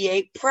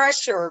alleviate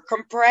pressure,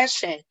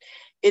 compression.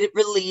 It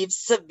relieves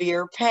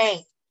severe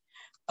pain.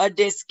 A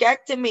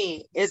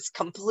discectomy is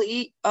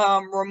complete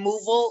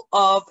removal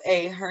of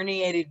a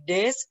herniated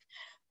disc.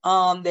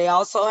 They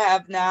also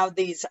have now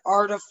these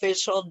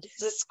artificial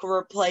disc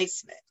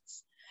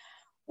replacements.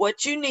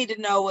 What you need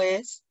to know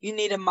is you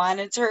need to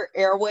monitor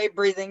airway,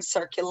 breathing,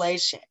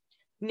 circulation.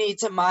 You need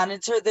to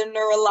monitor the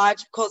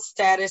neurological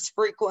status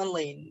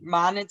frequently.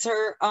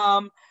 Monitor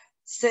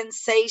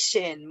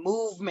sensation,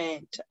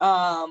 movement.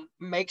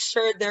 Make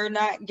sure they're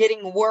not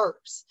getting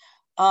worse.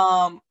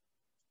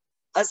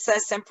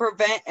 Assess and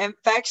prevent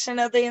infection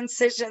of the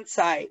incision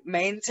site.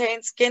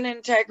 Maintain skin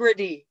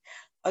integrity.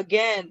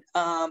 Again,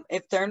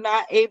 if they're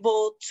not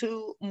able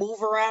to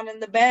move around in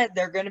the bed,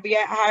 they're going to be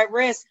at high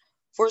risk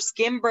for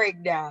skin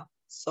breakdown.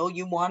 So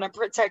you want to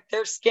protect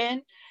their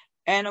skin,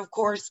 and of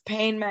course,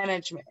 pain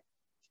management.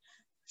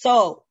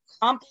 So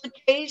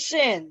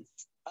complications,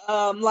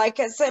 like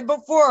I said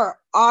before,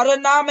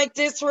 autonomic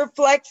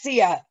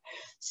dysreflexia.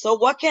 So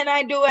what can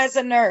I do as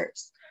a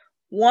nurse?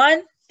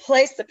 One,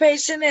 place the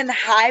patient in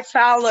high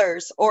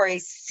Fowlers or a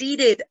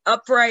seated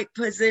upright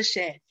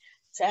position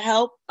to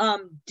help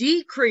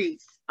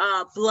decrease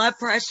blood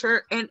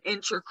pressure and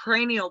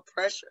intracranial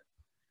pressure.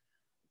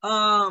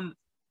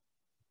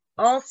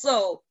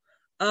 Also,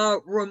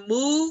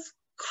 remove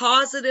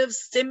causative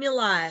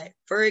stimuli.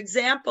 For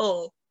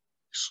example,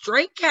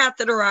 straight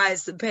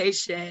catheterize the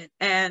patient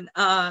and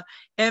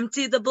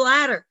empty the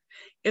bladder.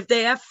 If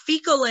they have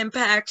fecal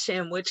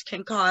impaction, which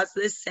can cause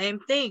this same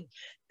thing,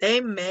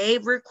 they may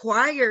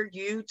require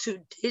you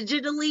to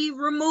digitally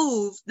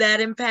remove that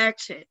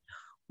impaction,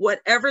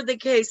 whatever the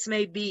case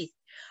may be.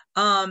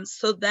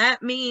 So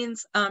that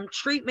means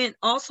treatment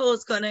also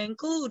is going to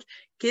include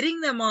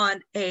getting them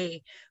on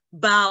a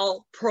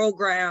bowel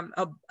program,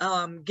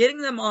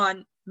 getting them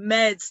on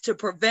meds to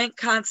prevent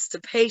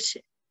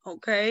constipation,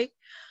 okay?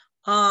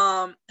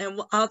 And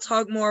I'll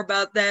talk more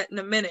about that in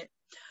a minute.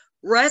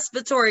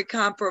 Respiratory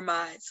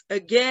compromise.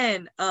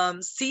 Again,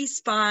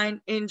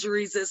 C-spine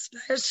injuries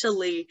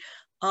especially,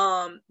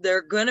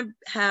 they're going to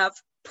have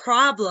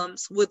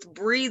problems with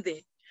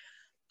breathing.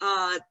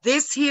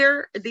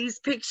 These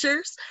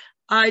pictures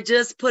I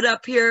just put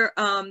up here,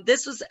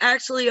 this was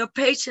actually a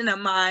patient of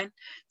mine.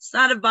 It's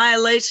not a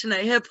violation of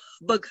HIPAA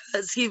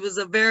because he was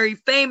a very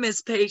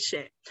famous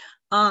patient.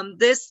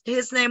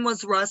 His name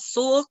was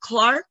Rasul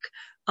Clark.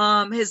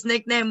 His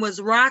nickname was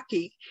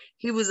Rocky.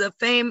 He was a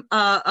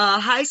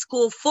high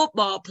school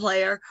football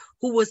player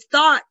who was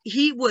thought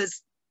he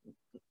was,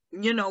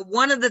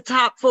 one of the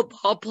top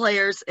football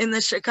players in the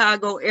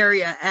Chicago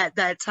area at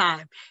that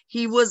time.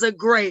 He was a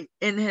great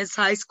in his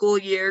high school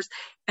years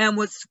and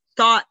was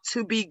thought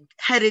to be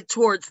headed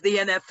towards the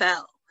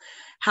NFL.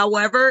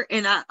 However,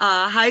 in a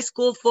high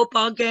school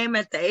football game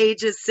at the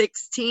age of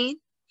 16,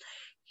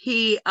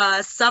 he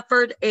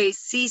suffered a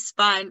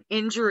C-spine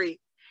injury.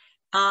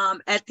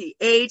 At the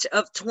age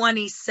of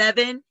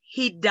 27,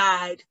 he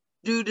died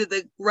due to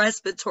the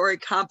respiratory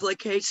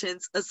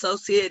complications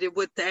associated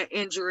with that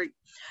injury.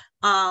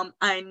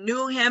 I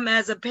knew him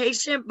as a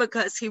patient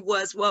because he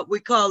was what we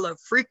call a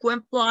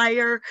frequent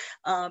flyer.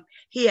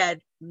 He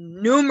had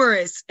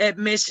numerous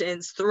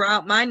admissions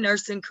throughout my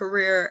nursing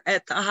career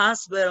at the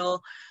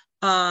hospital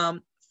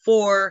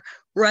for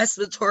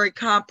respiratory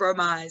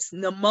compromise,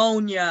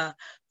 pneumonia,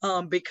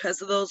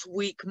 because of those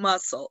weak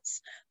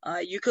muscles.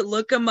 You could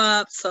look him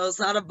up, so it's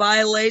not a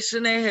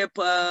violation of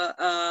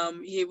HIPAA.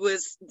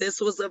 This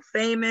was a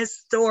famous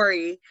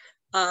story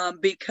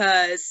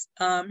because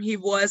he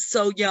was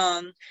so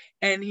young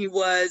and he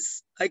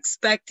was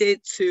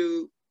expected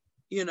to,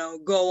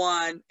 go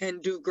on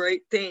and do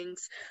great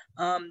things.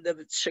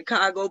 The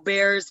Chicago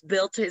Bears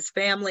built his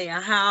family a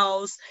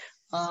house.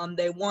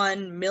 They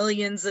won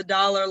millions of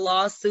dollar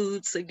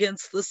lawsuits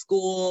against the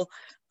school.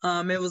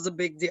 It was a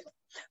big deal.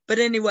 But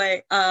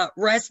anyway,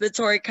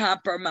 respiratory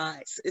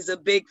compromise is a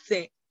big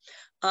thing.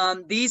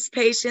 These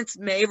patients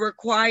may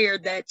require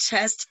that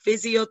chest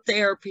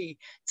physiotherapy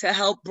to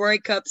help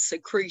break up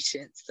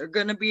secretions. They're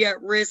going to be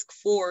at risk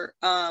for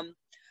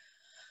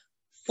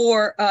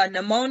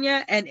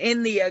pneumonia, and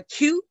in the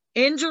acute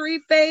injury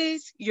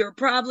phase, you're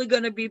probably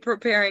going to be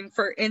preparing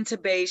for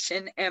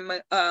intubation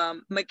and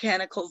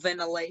mechanical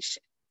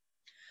ventilation.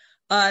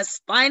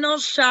 Spinal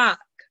shock.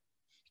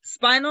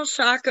 Spinal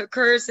shock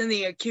occurs in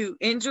the acute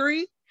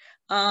injury.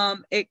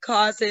 It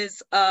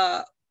causes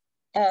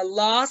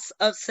loss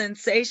of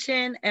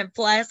sensation and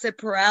flaccid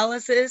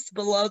paralysis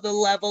below the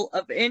level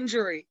of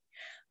injury.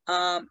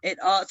 It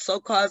also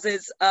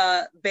causes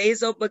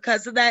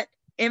because of that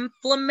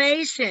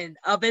inflammation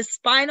of a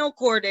spinal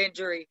cord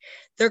injury.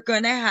 They're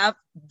going to have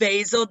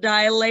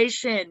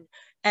vasodilation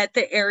at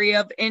the area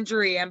of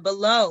injury and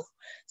below.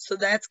 So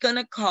that's going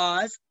to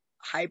cause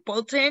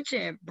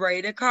hypotension,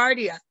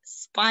 bradycardia.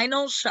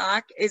 Spinal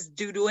shock is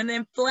due to an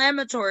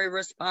inflammatory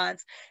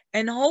response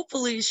and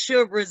hopefully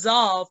should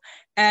resolve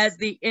as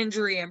the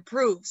injury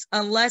improves,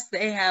 unless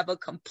they have a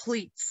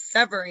complete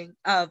severing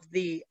of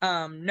the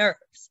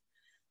nerves.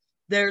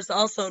 There's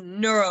also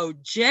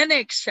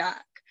neurogenic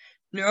shock.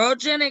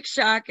 Neurogenic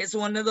shock is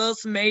one of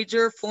those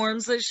major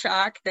forms of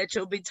shock that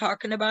you'll be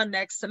talking about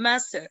next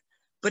semester.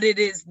 But it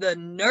is the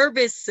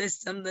nervous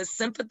system, the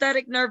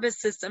sympathetic nervous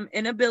system,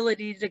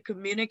 inability to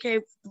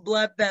communicate with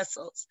blood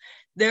vessels,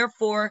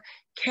 therefore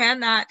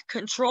cannot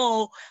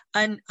control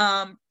and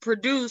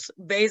produce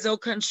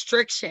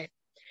vasoconstriction.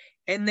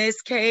 In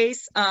this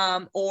case,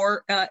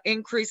 or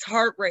increased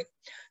heart rate.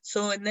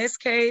 So in this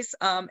case,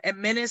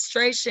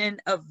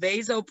 administration of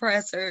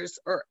vasopressors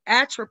or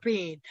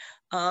atropine,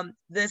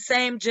 the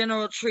same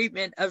general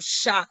treatment of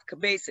shock,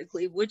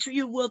 basically, which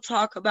you will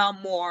talk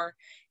about more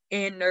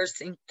in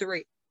Nursing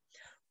 3.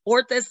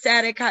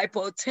 Orthostatic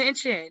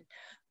hypotension.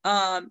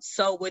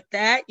 So with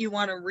that, you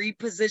want to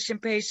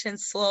reposition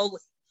patients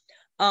slowly.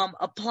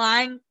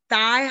 Applying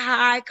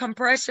thigh-high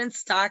compression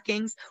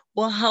stockings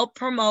will help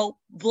promote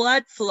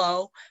blood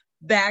flow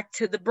back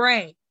to the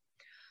brain.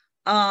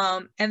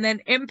 And then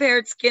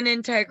impaired skin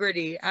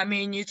integrity. I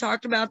mean, you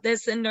talked about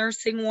this in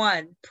Nursing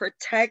 1.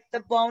 Protect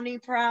the bony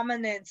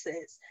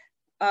prominences.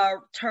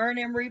 Turn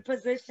and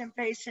reposition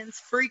patients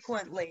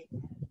frequently.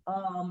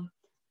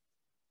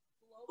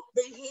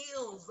 The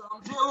heels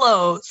on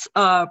pillows,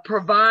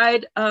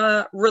 provide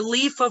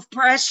relief of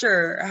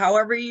pressure,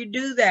 however you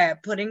do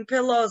that, putting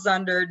pillows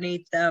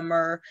underneath them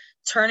or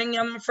turning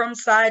them from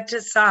side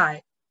to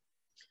side.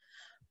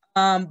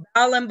 Bowel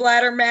and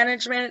bladder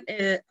management,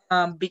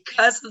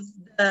 because of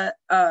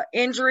the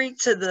injury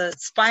to the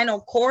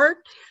spinal cord,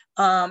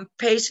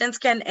 patients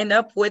can end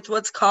up with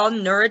what's called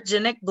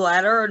neurogenic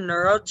bladder or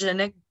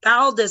neurogenic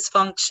bowel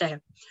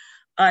dysfunction.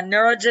 A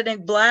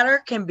neurogenic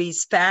bladder can be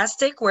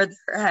spastic, where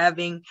they're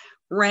having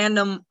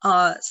random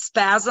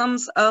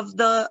spasms of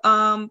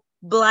the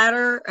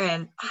bladder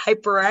and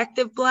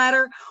hyperactive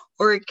bladder,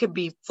 or it could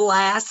be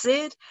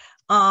flaccid,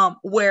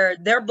 where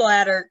their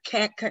bladder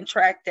can't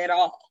contract at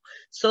all.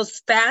 So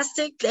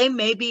spastic, they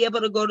may be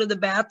able to go to the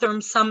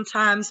bathroom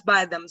sometimes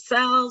by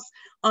themselves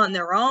on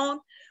their own,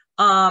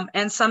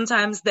 and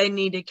sometimes they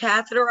need to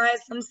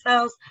catheterize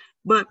themselves.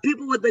 But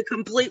people with a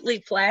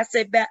completely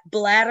flaccid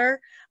bladder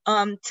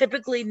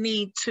typically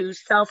need to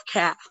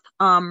self-cath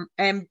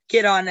and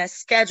get on a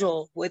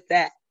schedule with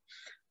that.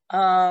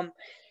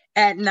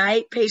 At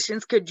night,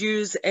 patients could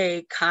use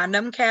a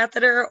condom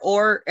catheter,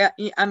 or,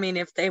 I mean,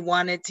 if they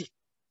wanted to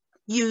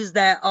use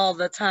that all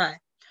the time.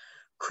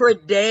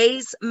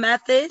 Creday's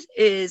method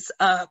is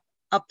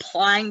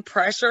applying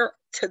pressure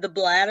to the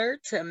bladder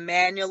to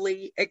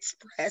manually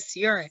express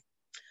urine.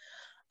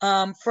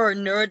 For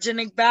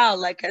neurogenic bowel,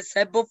 like I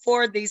said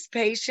before, these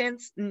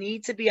patients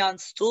need to be on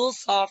stool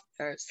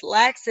softeners,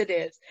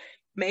 laxatives,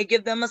 may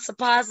give them a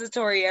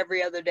suppository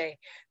every other day,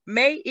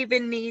 may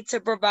even need to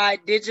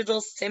provide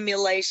digital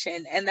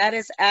stimulation, and that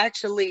is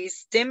actually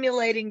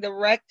stimulating the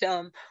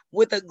rectum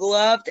with a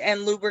gloved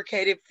and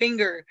lubricated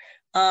finger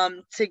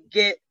to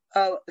get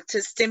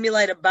to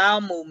stimulate a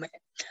bowel movement.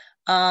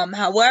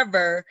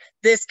 However,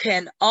 this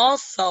can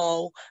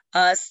also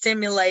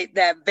stimulate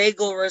that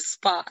vagal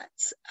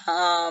response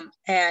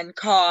and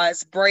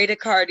cause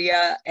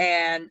bradycardia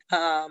and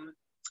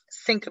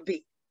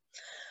syncope.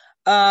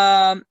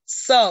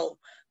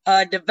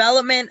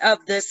 Development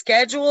of the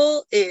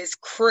schedule is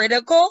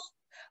critical,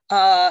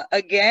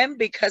 again,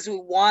 because we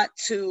want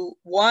to,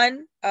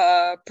 one,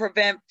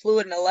 prevent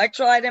fluid and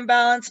electrolyte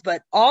imbalance,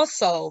 but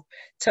also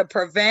to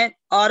prevent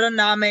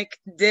autonomic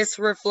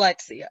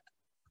dysreflexia.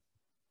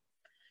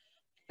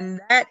 And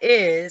that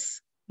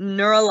is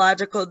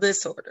neurological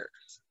disorders.